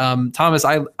Wars. Thomas,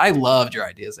 I loved your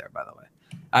ideas there, by the way.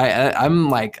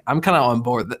 I'm kind of on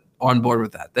board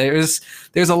with that. There's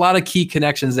a lot of key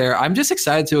connections there. I'm just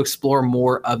excited to explore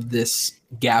more of this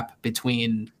gap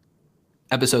between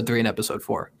episode 3 and episode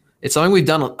 4. It's something we've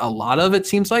done a lot of, it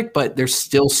seems like, but there's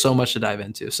still so much to dive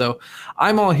into. So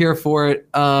I'm all here for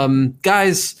it.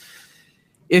 Guys,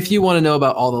 if you want to know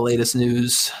about all the latest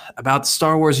news about the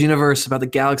Star Wars universe, about the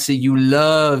galaxy you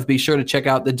love, be sure to check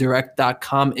out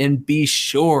thedirect.com and be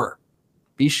sure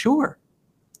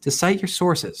to cite your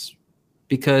sources,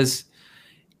 because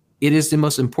it is the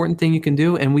most important thing you can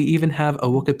do. And we even have a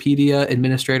Wookiepedia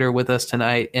administrator with us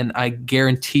tonight, and I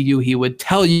guarantee you he would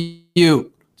tell you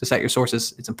to cite your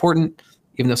sources. It's important,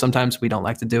 even though sometimes we don't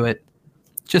like to do it.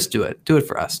 Just do it. Do it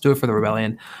for us. Do it for the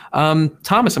rebellion.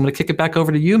 Thomas, I'm going to kick it back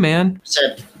over to you, man.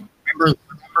 Remember,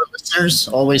 listeners,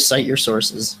 always cite your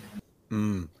sources.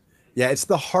 Yeah, it's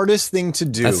the hardest thing to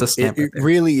do. That's the stamp It right there.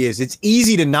 really is. It's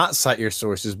easy to not cite your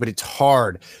sources, but it's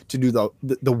hard to do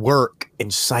the work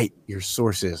and cite your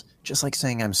sources. Just like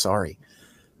saying I'm sorry.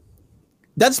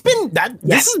 This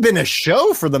has been a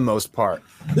show for the most part.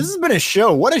 This has been a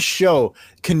show. What a show.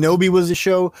 Kenobi was a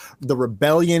show. The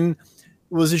Rebellion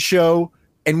was a show.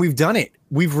 And we've done it.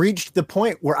 We've reached the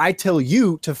point where I tell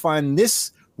you to find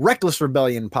this Reckless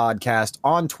Rebellion podcast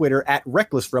on Twitter at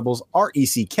Reckless Rebels,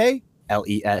 RECKLESSREBELLS.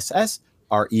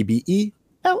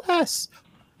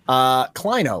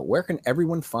 Kleino, where can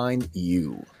everyone find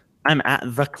you? I'm at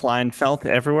the Kleinfelt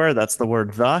everywhere. That's the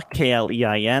word the,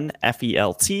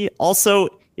 KLEINFELT. Also,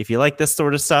 if you like this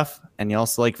sort of stuff and you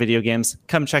also like video games,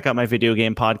 come check out my video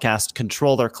game podcast,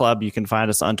 Controller Club. You can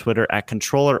find us on Twitter at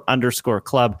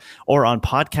controller_club or on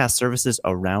podcast services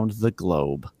around the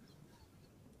globe.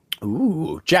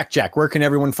 Ooh, Jack, where can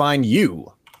everyone find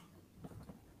you?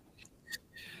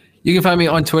 You can find me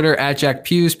on Twitter at Jack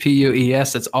Pews,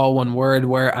 P-U-E-S. That's all one word,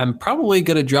 where I'm probably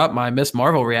going to drop my Miss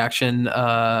Marvel reaction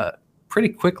pretty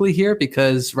quickly here,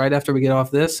 because right after we get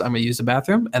off this, I'm going to use the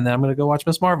bathroom, and then I'm going to go watch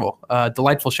Miss Marvel.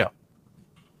 Delightful show.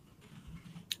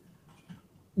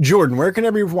 Jordan, where can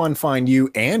everyone find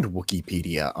you and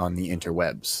Wookiepedia on the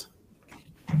interwebs?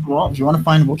 Well, if you want to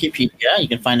find Wookiepedia, you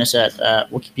can find us at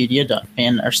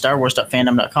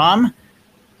Wookiepedia.StarWars.fandom.com.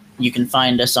 You can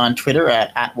find us on Twitter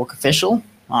at Wookofficial,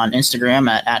 on Instagram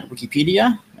at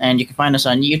Wookiepedia, and you can find us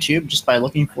on YouTube just by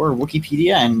looking for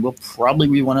Wookiepedia, and we'll probably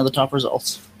be one of the top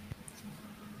results.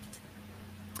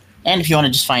 And if you want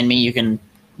to just find me, you can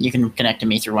connect to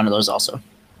me through one of those also.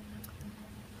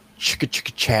 Chicka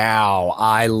chicka chow.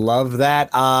 I love that.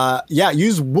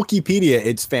 Use Wookiepedia.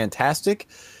 It's fantastic.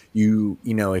 You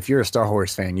know, if you're a Star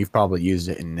Wars fan, you've probably used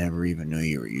it and never even knew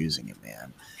you were using it,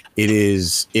 man.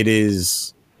 It's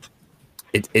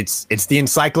the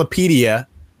encyclopedia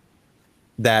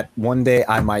that one day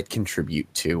I might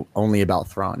contribute to. Only about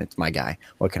Thrawn. It's my guy.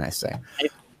 What can I say?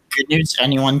 Good news.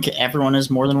 Everyone is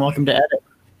more than welcome to edit.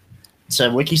 It's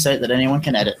a wiki site that anyone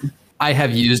can edit. I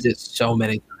have used it so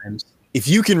many times. If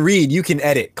you can read, you can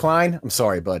edit. Klein, I'm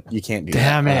sorry, but you can't do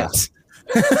Damn that.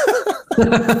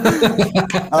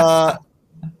 it.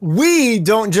 We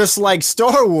don't just like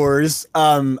Star Wars.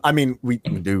 I mean, we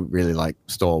do really like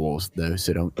Star Wars, though,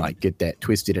 so don't get that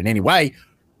twisted in any way.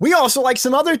 We also like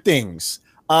some other things.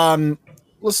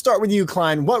 Let's start with you,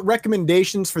 Klein. What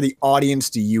recommendations for the audience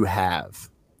do you have?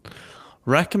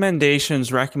 Recommendations.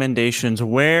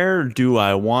 Where do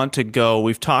I want to go?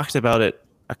 We've talked about it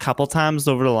a couple times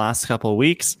over the last couple of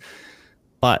weeks,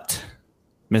 but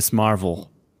Miss Marvel,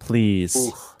 please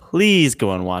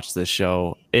go and watch this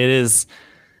show.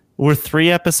 We're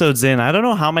 3 episodes in. I don't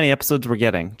know how many episodes we're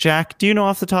getting. Jack, do you know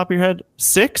off the top of your head?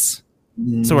 6?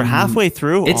 So we're halfway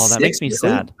through. That makes me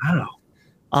sad.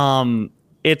 Wow.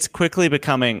 It's quickly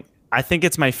becoming, I think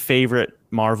it's my favorite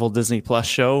Marvel Disney Plus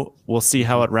show. We'll see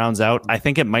how it rounds out. I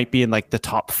think it might be in the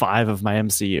top 5 of my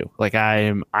MCU.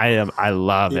 I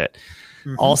love it.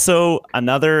 Mm-hmm. Also,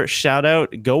 another shout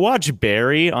out, go watch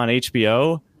Barry on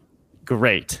HBO.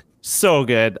 Great. So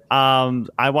good.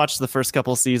 I watched the first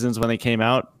couple seasons when they came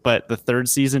out, but the 3rd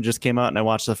season just came out and I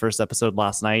watched the first episode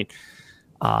last night.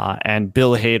 And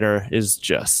Bill Hader is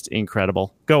just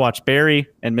incredible. Go watch Barry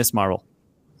and Miss Marvel.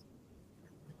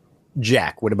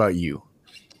 Jack, what about you?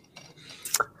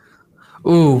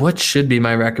 Ooh, what should be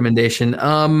my recommendation?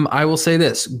 I will say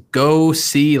this. Go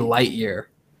see Lightyear.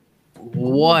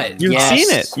 What? You've seen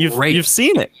it. You've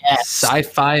seen it. Yes.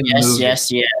 Sci-fi movie.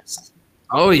 Yes.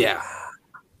 Oh, yeah.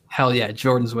 Hell yeah,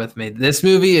 Jordan's with me. This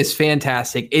movie is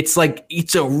fantastic. It's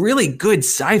a really good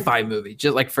sci-fi movie.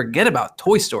 Just forget about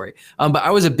Toy Story. But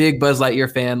I was a big Buzz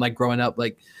Lightyear fan, growing up.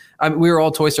 We were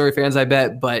all Toy Story fans, I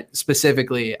bet. But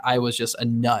specifically, I was just a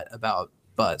nut about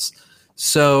Buzz.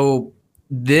 So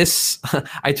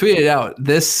I tweeted out,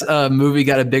 this movie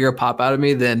got a bigger pop out of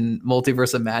me than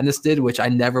Multiverse of Madness did, which I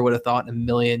never would have thought in a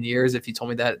million years if you told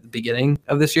me that at the beginning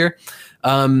of this year.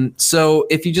 So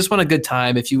if you just want a good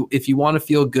time, if you want to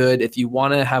feel good, if you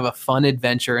want to have a fun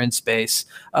adventure in space,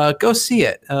 go see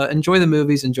it. Enjoy the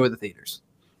movies, enjoy the theaters.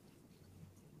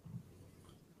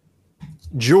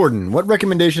 Jordan, what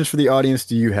recommendations for the audience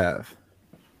do you have?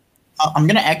 I'm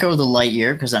going to echo the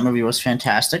Lightyear because that movie was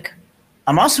fantastic.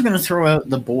 I'm also going to throw out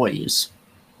The Boys.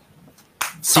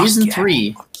 Season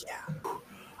 3.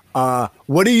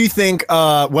 What do you think?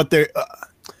 We're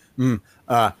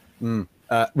not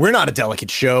a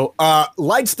delicate show.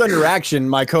 Lights Thunder Action,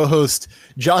 my co-host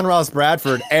John Ross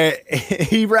Bradford,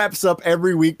 he wraps up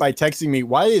every week by texting me,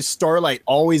 why is Starlight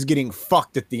always getting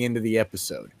fucked at the end of the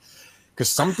episode? Because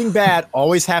something bad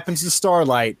always happens to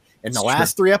Starlight in the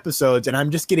last 3 episodes, and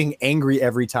I'm just getting angry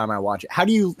every time I watch it. How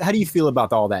do you feel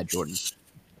about all that, Jordan?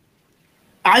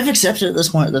 I've accepted at this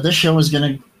point that this show is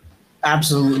going to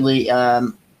absolutely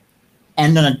end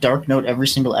on a dark note every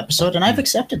single episode, and I've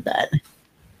accepted that.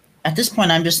 At this point,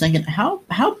 I'm just thinking, how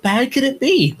bad could it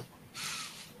be?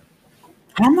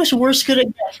 How much worse could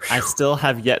it get? I still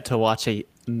have yet to watch a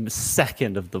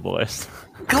second of The Boys.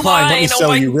 Klein, let me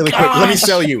sell you really quick. Let me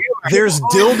sell you. There's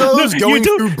dildos going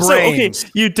through brains. So,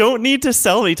 okay, you don't need to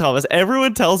sell me, Thomas.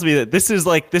 Everyone tells me that this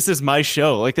is my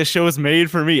show. Like, this show is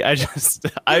made for me. It's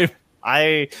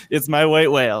my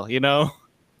white whale, you know?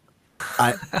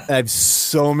 I have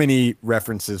so many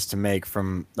references to make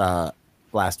from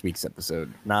last week's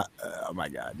episode. Oh my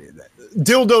God, dude.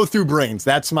 Dildo through brains.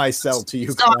 That's my sell to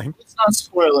you, Klein. It's not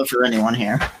spoiler for anyone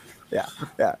here. Yeah.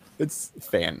 It's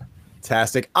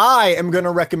fantastic. I am going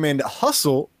to recommend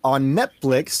Hustle on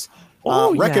Netflix.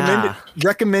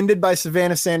 Recommended by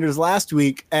Savannah Sanders last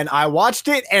week, and I watched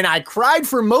it and I cried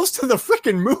for most of the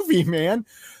freaking movie, man.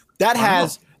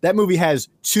 That movie has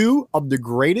 2 of the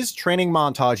greatest training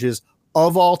montages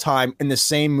of all time in the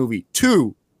same movie.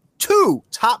 Two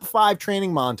top 5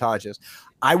 training montages.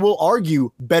 I will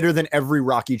argue better than every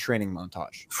Rocky training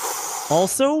montage.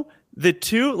 Also, the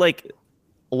 2, like,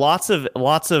 lots of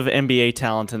NBA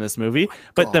talent in this movie,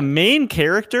 but the main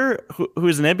character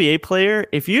who's an NBA player,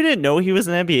 if you didn't know he was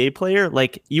an NBA player,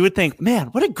 like, you would think, man,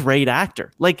 what a great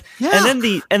actor. Like, and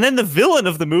then the villain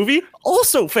of the movie,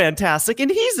 also fantastic, and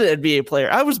he's an NBA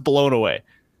player. I was blown away.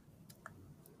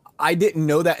 I didn't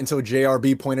know that until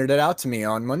JRB pointed it out to me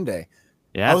on Monday.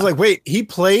 Yeah. I was like, wait, he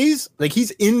plays? Like,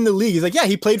 he's in the league. He's like, yeah,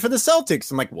 he played for the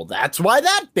Celtics. I'm like, well, that's why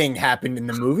that thing happened in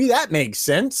the movie. That makes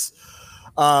sense.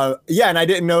 And I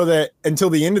didn't know that until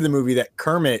the end of the movie that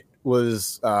Kermit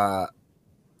was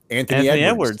Anthony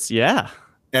Edwards. Yeah.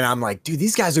 And I'm like, dude,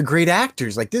 these guys are great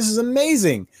actors. Like, this is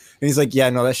amazing. And he's like, yeah,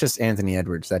 no, that's just Anthony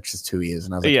Edwards. That's just who he is.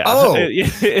 And I was like,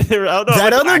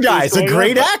 that other guy's a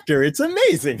great actor. It's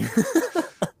amazing.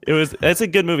 It's a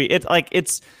good movie.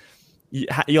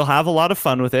 You'll have a lot of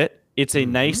fun with it. It's a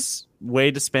nice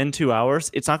way to spend 2 hours.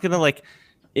 It's not going to, like,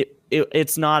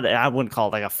 it's not, I wouldn't call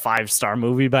it like a 5-star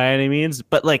movie by any means,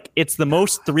 but like, it's the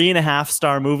most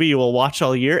 3.5-star movie you will watch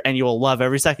all year, and you will love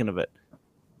every second of it.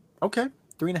 Okay.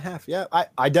 3.5. Yeah.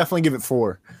 I definitely give it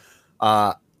 4.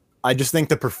 I just think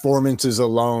the performances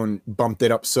alone bumped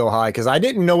it up so high because I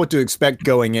didn't know what to expect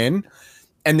going in.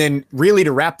 And then really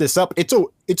to wrap this up, it's a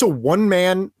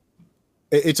 2-man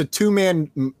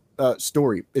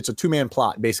story. It's a 2-man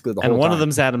plot, basically. The whole and one time. of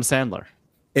them's Adam Sandler.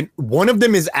 And one of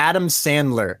them is Adam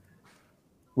Sandler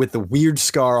with the weird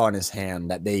scar on his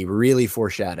hand that they really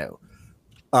foreshadow.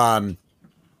 But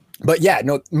yeah,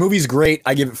 no, movie's great.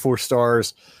 I give it 4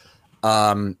 stars.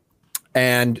 And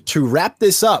to wrap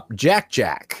this up,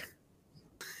 Jack.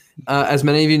 As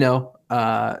many of you know,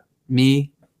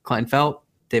 me, Klein Felt,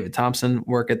 David Thompson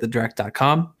work at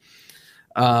thedirect.com.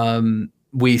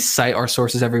 We cite our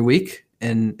sources every week,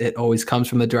 and it always comes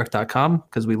from thedirect.com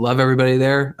because we love everybody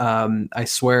there. I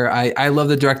swear I love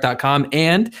thedirect.com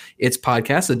and its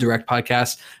podcast, the Direct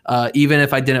Podcast. Even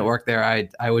if I didn't work there,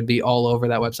 I would be all over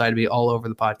that website. I'd be all over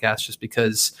the podcast just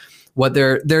because what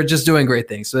they're just doing great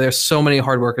things. So there's so many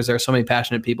hard workers. There are so many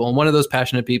passionate people. And one of those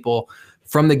passionate people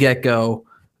from the get-go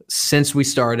since we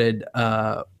started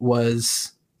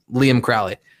was Liam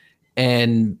Crowley.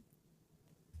 And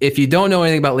if you don't know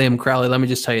anything about Liam Crowley, let me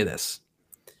just tell you this.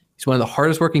 He's one of the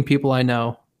hardest working people I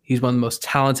know. He's one of the most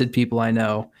talented people I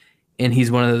know. And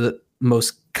he's one of the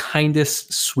most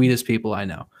kindest, sweetest people I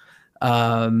know.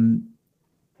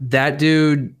 That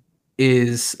dude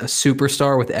is a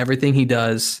superstar with everything he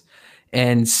does.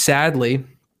 And sadly,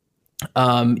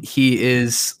 he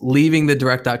is leaving the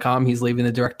direct.com. He's leaving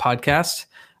the Direct Podcast.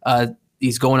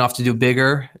 He's going off to do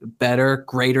bigger, better,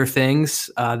 greater things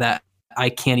that I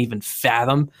can't even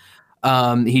fathom.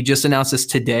 He just announced this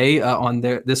today on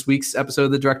this week's episode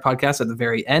of the Direct Podcast at the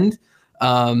very end.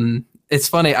 It's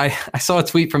funny. I saw a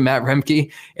tweet from Matt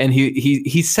Remke, and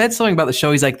he said something about the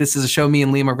show. He's like, "This is a show me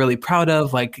and Liam are really proud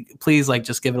of. Like, please, like,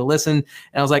 just give it a listen."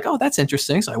 And I was like, "Oh, that's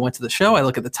interesting." So I went to the show. I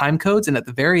look at the time codes, and at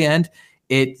the very end,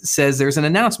 it says there's an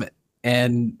announcement.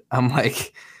 And I'm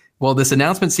like, well, this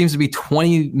announcement seems to be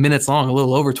 20 minutes long, a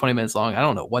little over 20 minutes long. I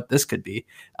don't know what this could be.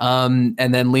 And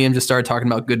then Liam just started talking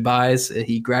about goodbyes.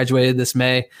 He graduated this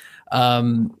May.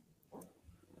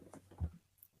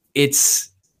 It's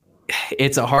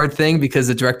a hard thing because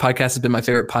the Direct Podcast has been my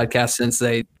favorite podcast since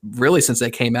they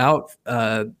came out.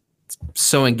 It's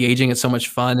so engaging. It's so much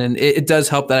fun. And it does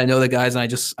help that I know the guys,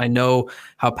 and I know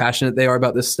how passionate they are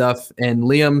about this stuff. And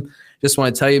Liam, just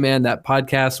want to tell you, man, that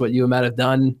podcast, what you and Matt have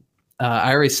done,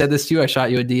 I already said this to you. I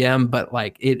shot you a DM, but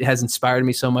like it has inspired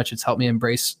me so much. It's helped me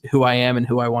embrace who I am and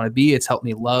who I want to be. It's helped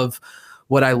me love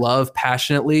what I love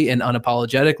passionately and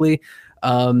unapologetically.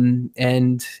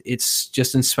 And it's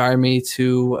just inspired me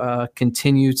to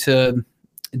continue to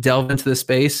delve into the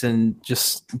space and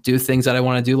just do things that I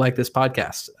want to do, like this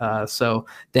podcast. So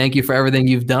thank you for everything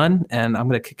you've done. And I'm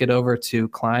going to kick it over to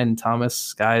Klein and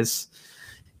Thomas. Guys,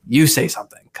 you say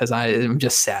something, because I'm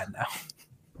just sad now.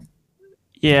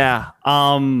 Yeah.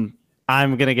 I'm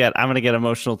gonna get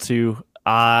emotional too.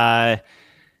 Liam,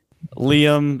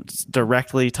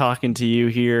 directly talking to you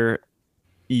here.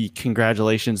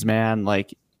 Congratulations, man.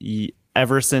 Like,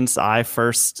 ever since I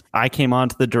came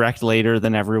onto the direct later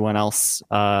than everyone else,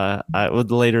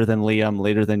 later than Liam,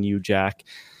 later than you, Jack.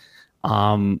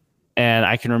 And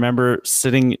I can remember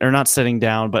not sitting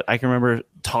down, but I can remember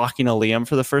talking to Liam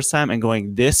for the first time and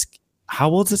going, how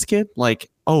old's this kid? Like,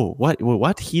 oh,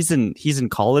 what? He's in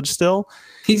college still.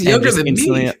 He's younger than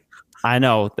me. I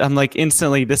know. I'm like,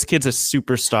 instantly, this kid's a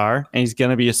superstar, and he's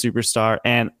gonna be a superstar.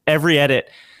 And every edit,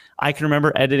 I can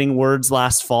remember editing words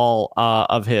last fall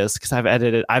of his, because I've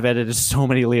edited so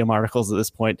many Liam articles at this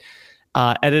point.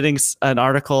 Editing an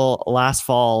article last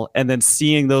fall and then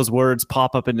seeing those words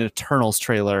pop up in an Eternals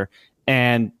trailer,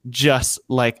 and just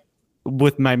like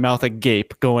with my mouth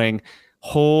agape, going,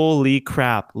 holy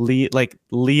crap,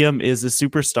 Liam is a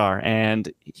superstar,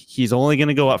 and he's only going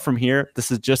to go up from here.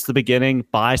 This is just the beginning.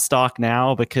 Buy stock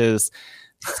now, because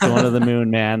it's going to the moon,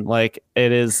 man. Like,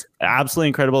 it is absolutely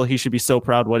incredible. He should be so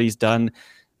proud what he's done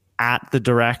at the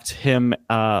direct, him,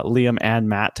 Liam and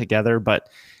Matt together. But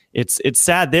it's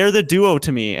sad. They're the duo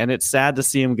to me, and it's sad to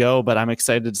see him go, but I'm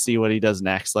excited to see what he does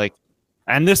next. Like,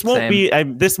 and this won't be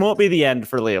the end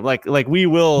for Liam. Like we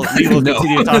will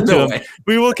continue to talk to him.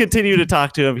 We will continue to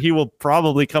talk to him. He will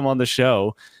probably come on the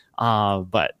show.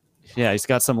 But yeah, he's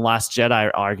got some Last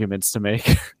Jedi arguments to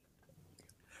make.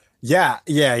 Yeah.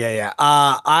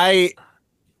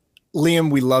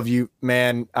 Liam, we love you,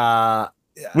 man.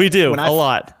 We do a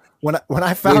lot. When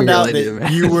I found out that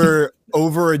you were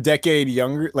over a decade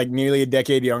younger, like nearly a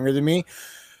decade younger than me,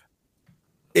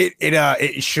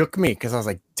 it shook me, because I was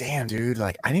like, damn, dude,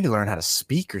 like I need to learn how to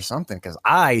speak or something, because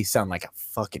I sound like a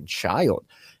fucking child.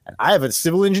 And I have a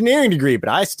civil engineering degree, but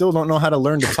I still don't know how to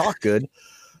learn to talk good.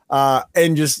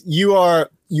 And just you are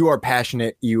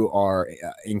passionate, you are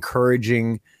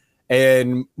encouraging,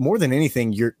 and more than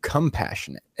anything, you're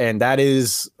compassionate. And that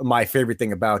is my favorite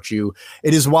thing about you.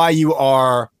 It is why you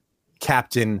are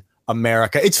Captain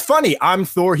America. It's funny. I'm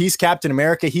Thor. He's Captain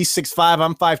America. He's 6'5".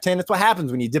 I'm 5'10". That's what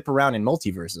happens when you dip around in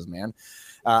multiverses, man.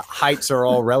 Heights are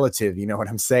all relative. You know what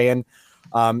I'm saying?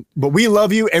 But we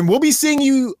love you, and we'll be seeing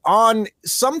you on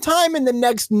sometime in the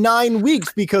next 9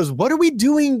 weeks, because what are we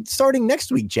doing starting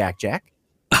next week, Jack?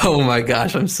 Oh my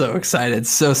gosh, I'm so excited.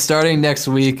 So starting next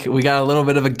week, we got a little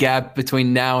bit of a gap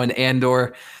between now and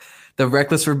Andor. The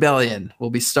Reckless Rebellion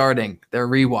will be starting their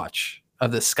rewatch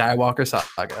of the Skywalker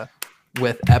saga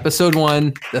with episode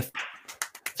 1, The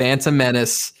Phantom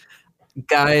Menace.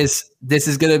 Guys, this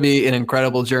is going to be an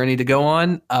incredible journey to go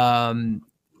on.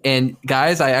 And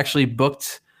guys, I actually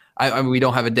booked, I mean, we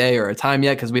don't have a day or a time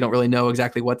yet, because we don't really know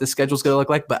exactly what the schedule is going to look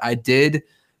like, but I did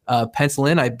pencil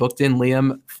in, I booked in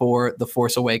Liam for The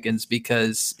Force Awakens,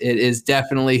 because it is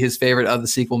definitely his favorite of the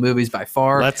sequel movies by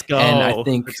far. Let's go. And I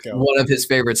think one of his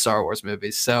favorite Star Wars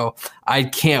movies. So I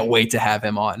can't wait to have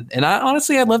him on. And I'd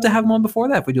love to have him on before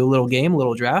that. If we do a little game, a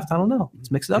little draft, I don't know.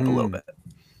 Let's mix it up a little bit.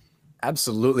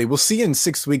 Absolutely. We'll see you in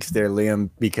 6 weeks there, Liam,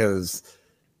 because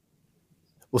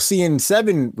we'll see you in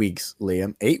 7 weeks,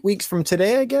 Liam. 8 weeks from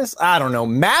today, I guess. I don't know.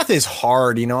 Math is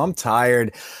hard. I'm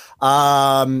tired.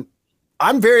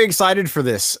 I'm very excited for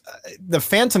this. The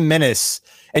Phantom Menace.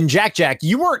 And Jack,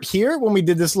 you weren't here when we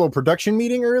did this little production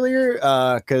meeting earlier,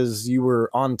 because you were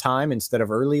on time instead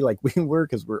of early like we were,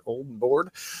 because we're old and bored.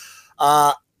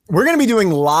 We're going to be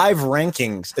doing live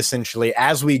rankings, essentially,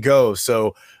 as we go.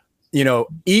 So,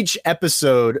 each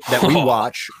episode that we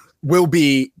watch will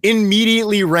be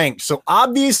immediately ranked. So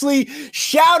obviously,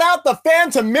 shout out The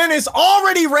Phantom Menace,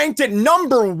 already ranked at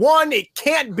number 1. It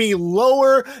can't be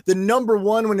lower than number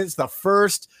 1 when it's the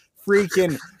first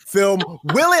freaking film.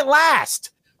 Will it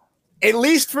last? At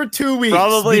least for 2 weeks.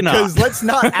 Probably not. Because let's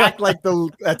not act like the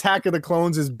Attack of the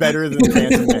Clones is better than The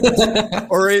Phantom Menace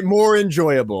or more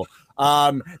enjoyable.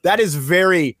 That is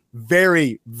very,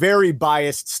 very, very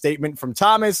biased statement from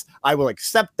Thomas. I will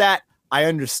accept that. I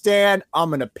understand. I'm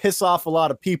going to piss off a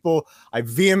lot of people. I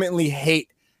vehemently hate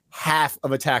half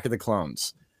of Attack of the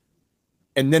Clones.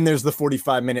 And then there's the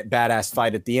 45-minute badass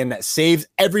fight at the end that saves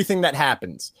everything that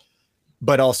happens.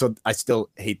 But also, I still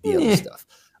hate the other stuff.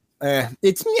 it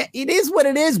is what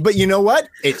it is. But you know what?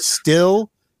 It's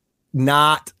still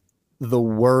not the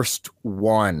worst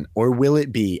one, or will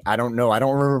it be? I don't know. I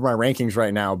don't remember my rankings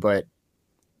right now, but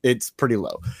it's pretty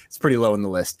low. It's pretty low in the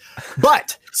list.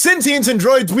 But sentients and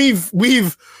droids,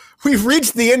 we've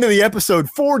reached the end of the episode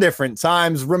 4 different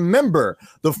times. Remember,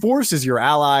 the Force is your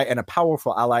ally, and a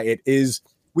powerful ally it is.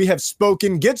 We have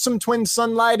spoken. Get some twin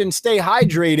sunlight and stay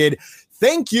hydrated.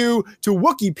 Thank you to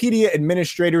Wookiepedia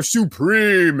Administrator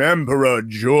Supreme Emperor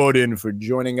Jordan for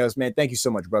joining us. Man, thank you so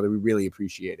much, brother. We really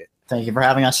appreciate it. Thank you for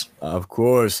having us. Of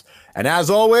course. And as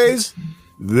always,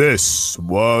 this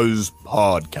was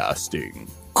podcasting.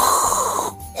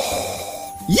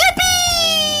 Yippee!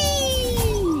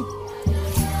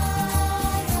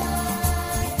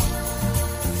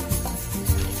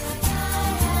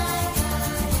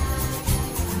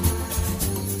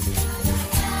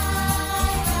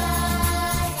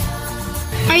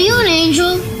 Are you an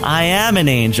angel? I am an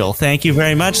angel. Thank you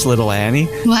very much, little Annie.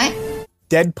 What?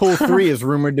 Deadpool 3 is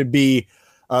rumored to be,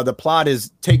 the plot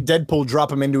is take Deadpool,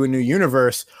 drop him into a new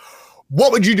universe.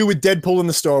 What would you do with Deadpool in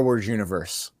the Star Wars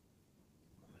universe?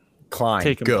 Klein,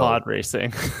 Take him go. pod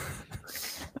racing.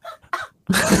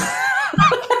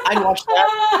 I'd watch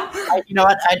that. You know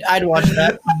what? I'd watch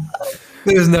that.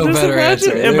 There's no better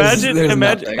answer. Imagine,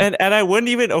 nothing. and I wouldn't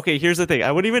even. Okay, here's the thing.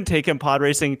 I wouldn't even take him pod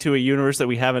racing to a universe that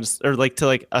we haven't, or like to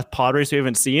like a pod race we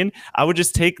haven't seen. I would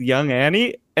just take young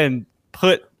Annie and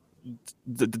put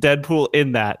the Deadpool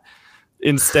in that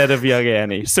instead of young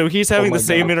Annie. So he's having the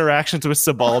same interactions with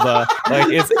Sabalda. Like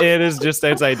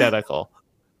it's identical.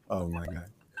 Oh my god!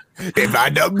 If I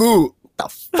don't move, the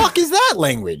fuck is that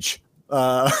language?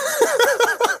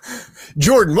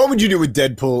 Jordan, what would you do with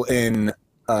Deadpool in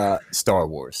Star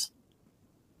Wars?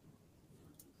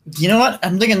 You know what?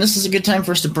 I'm thinking this is a good time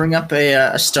for us to bring up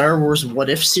a Star Wars What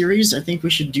If series. I think we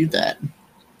should do that.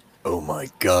 Oh my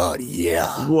god,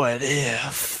 yeah. What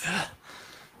if?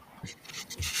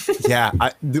 Yeah,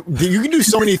 you can do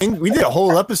so many things. We did a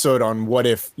whole episode on what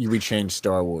if we changed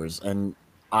Star Wars, and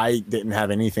I didn't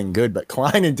have anything good, but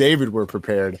Klein and David were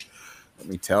prepared. Let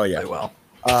me tell you. Well.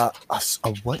 A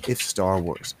what if Star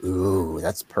Wars? Ooh,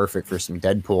 that's perfect for some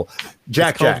Deadpool.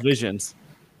 Jack, Visions.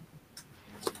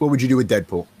 What would you do with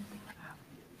Deadpool?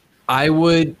 I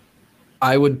would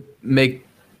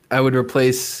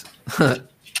replace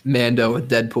Mando with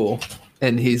Deadpool,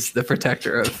 and he's the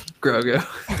protector of Grogu,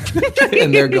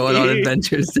 and they're going on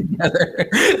adventures together.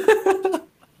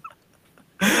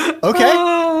 Okay,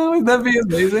 would that be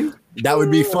amazing? That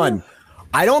would be fun.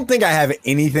 I don't think I have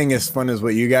anything as fun as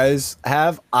what you guys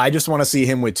have. I just want to see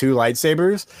him with 2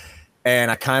 lightsabers,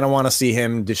 and I kind of want to see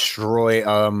him destroy,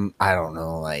 I don't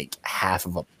know, like half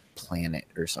of a planet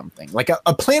or something. Like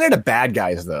a planet of bad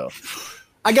guys, though.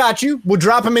 I got you. We'll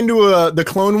drop him into the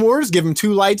Clone Wars, give him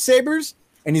 2 lightsabers,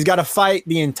 and he's got to fight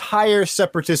the entire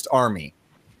Separatist army.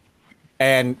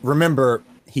 And remember,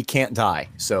 he can't die,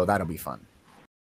 so that'll be fun.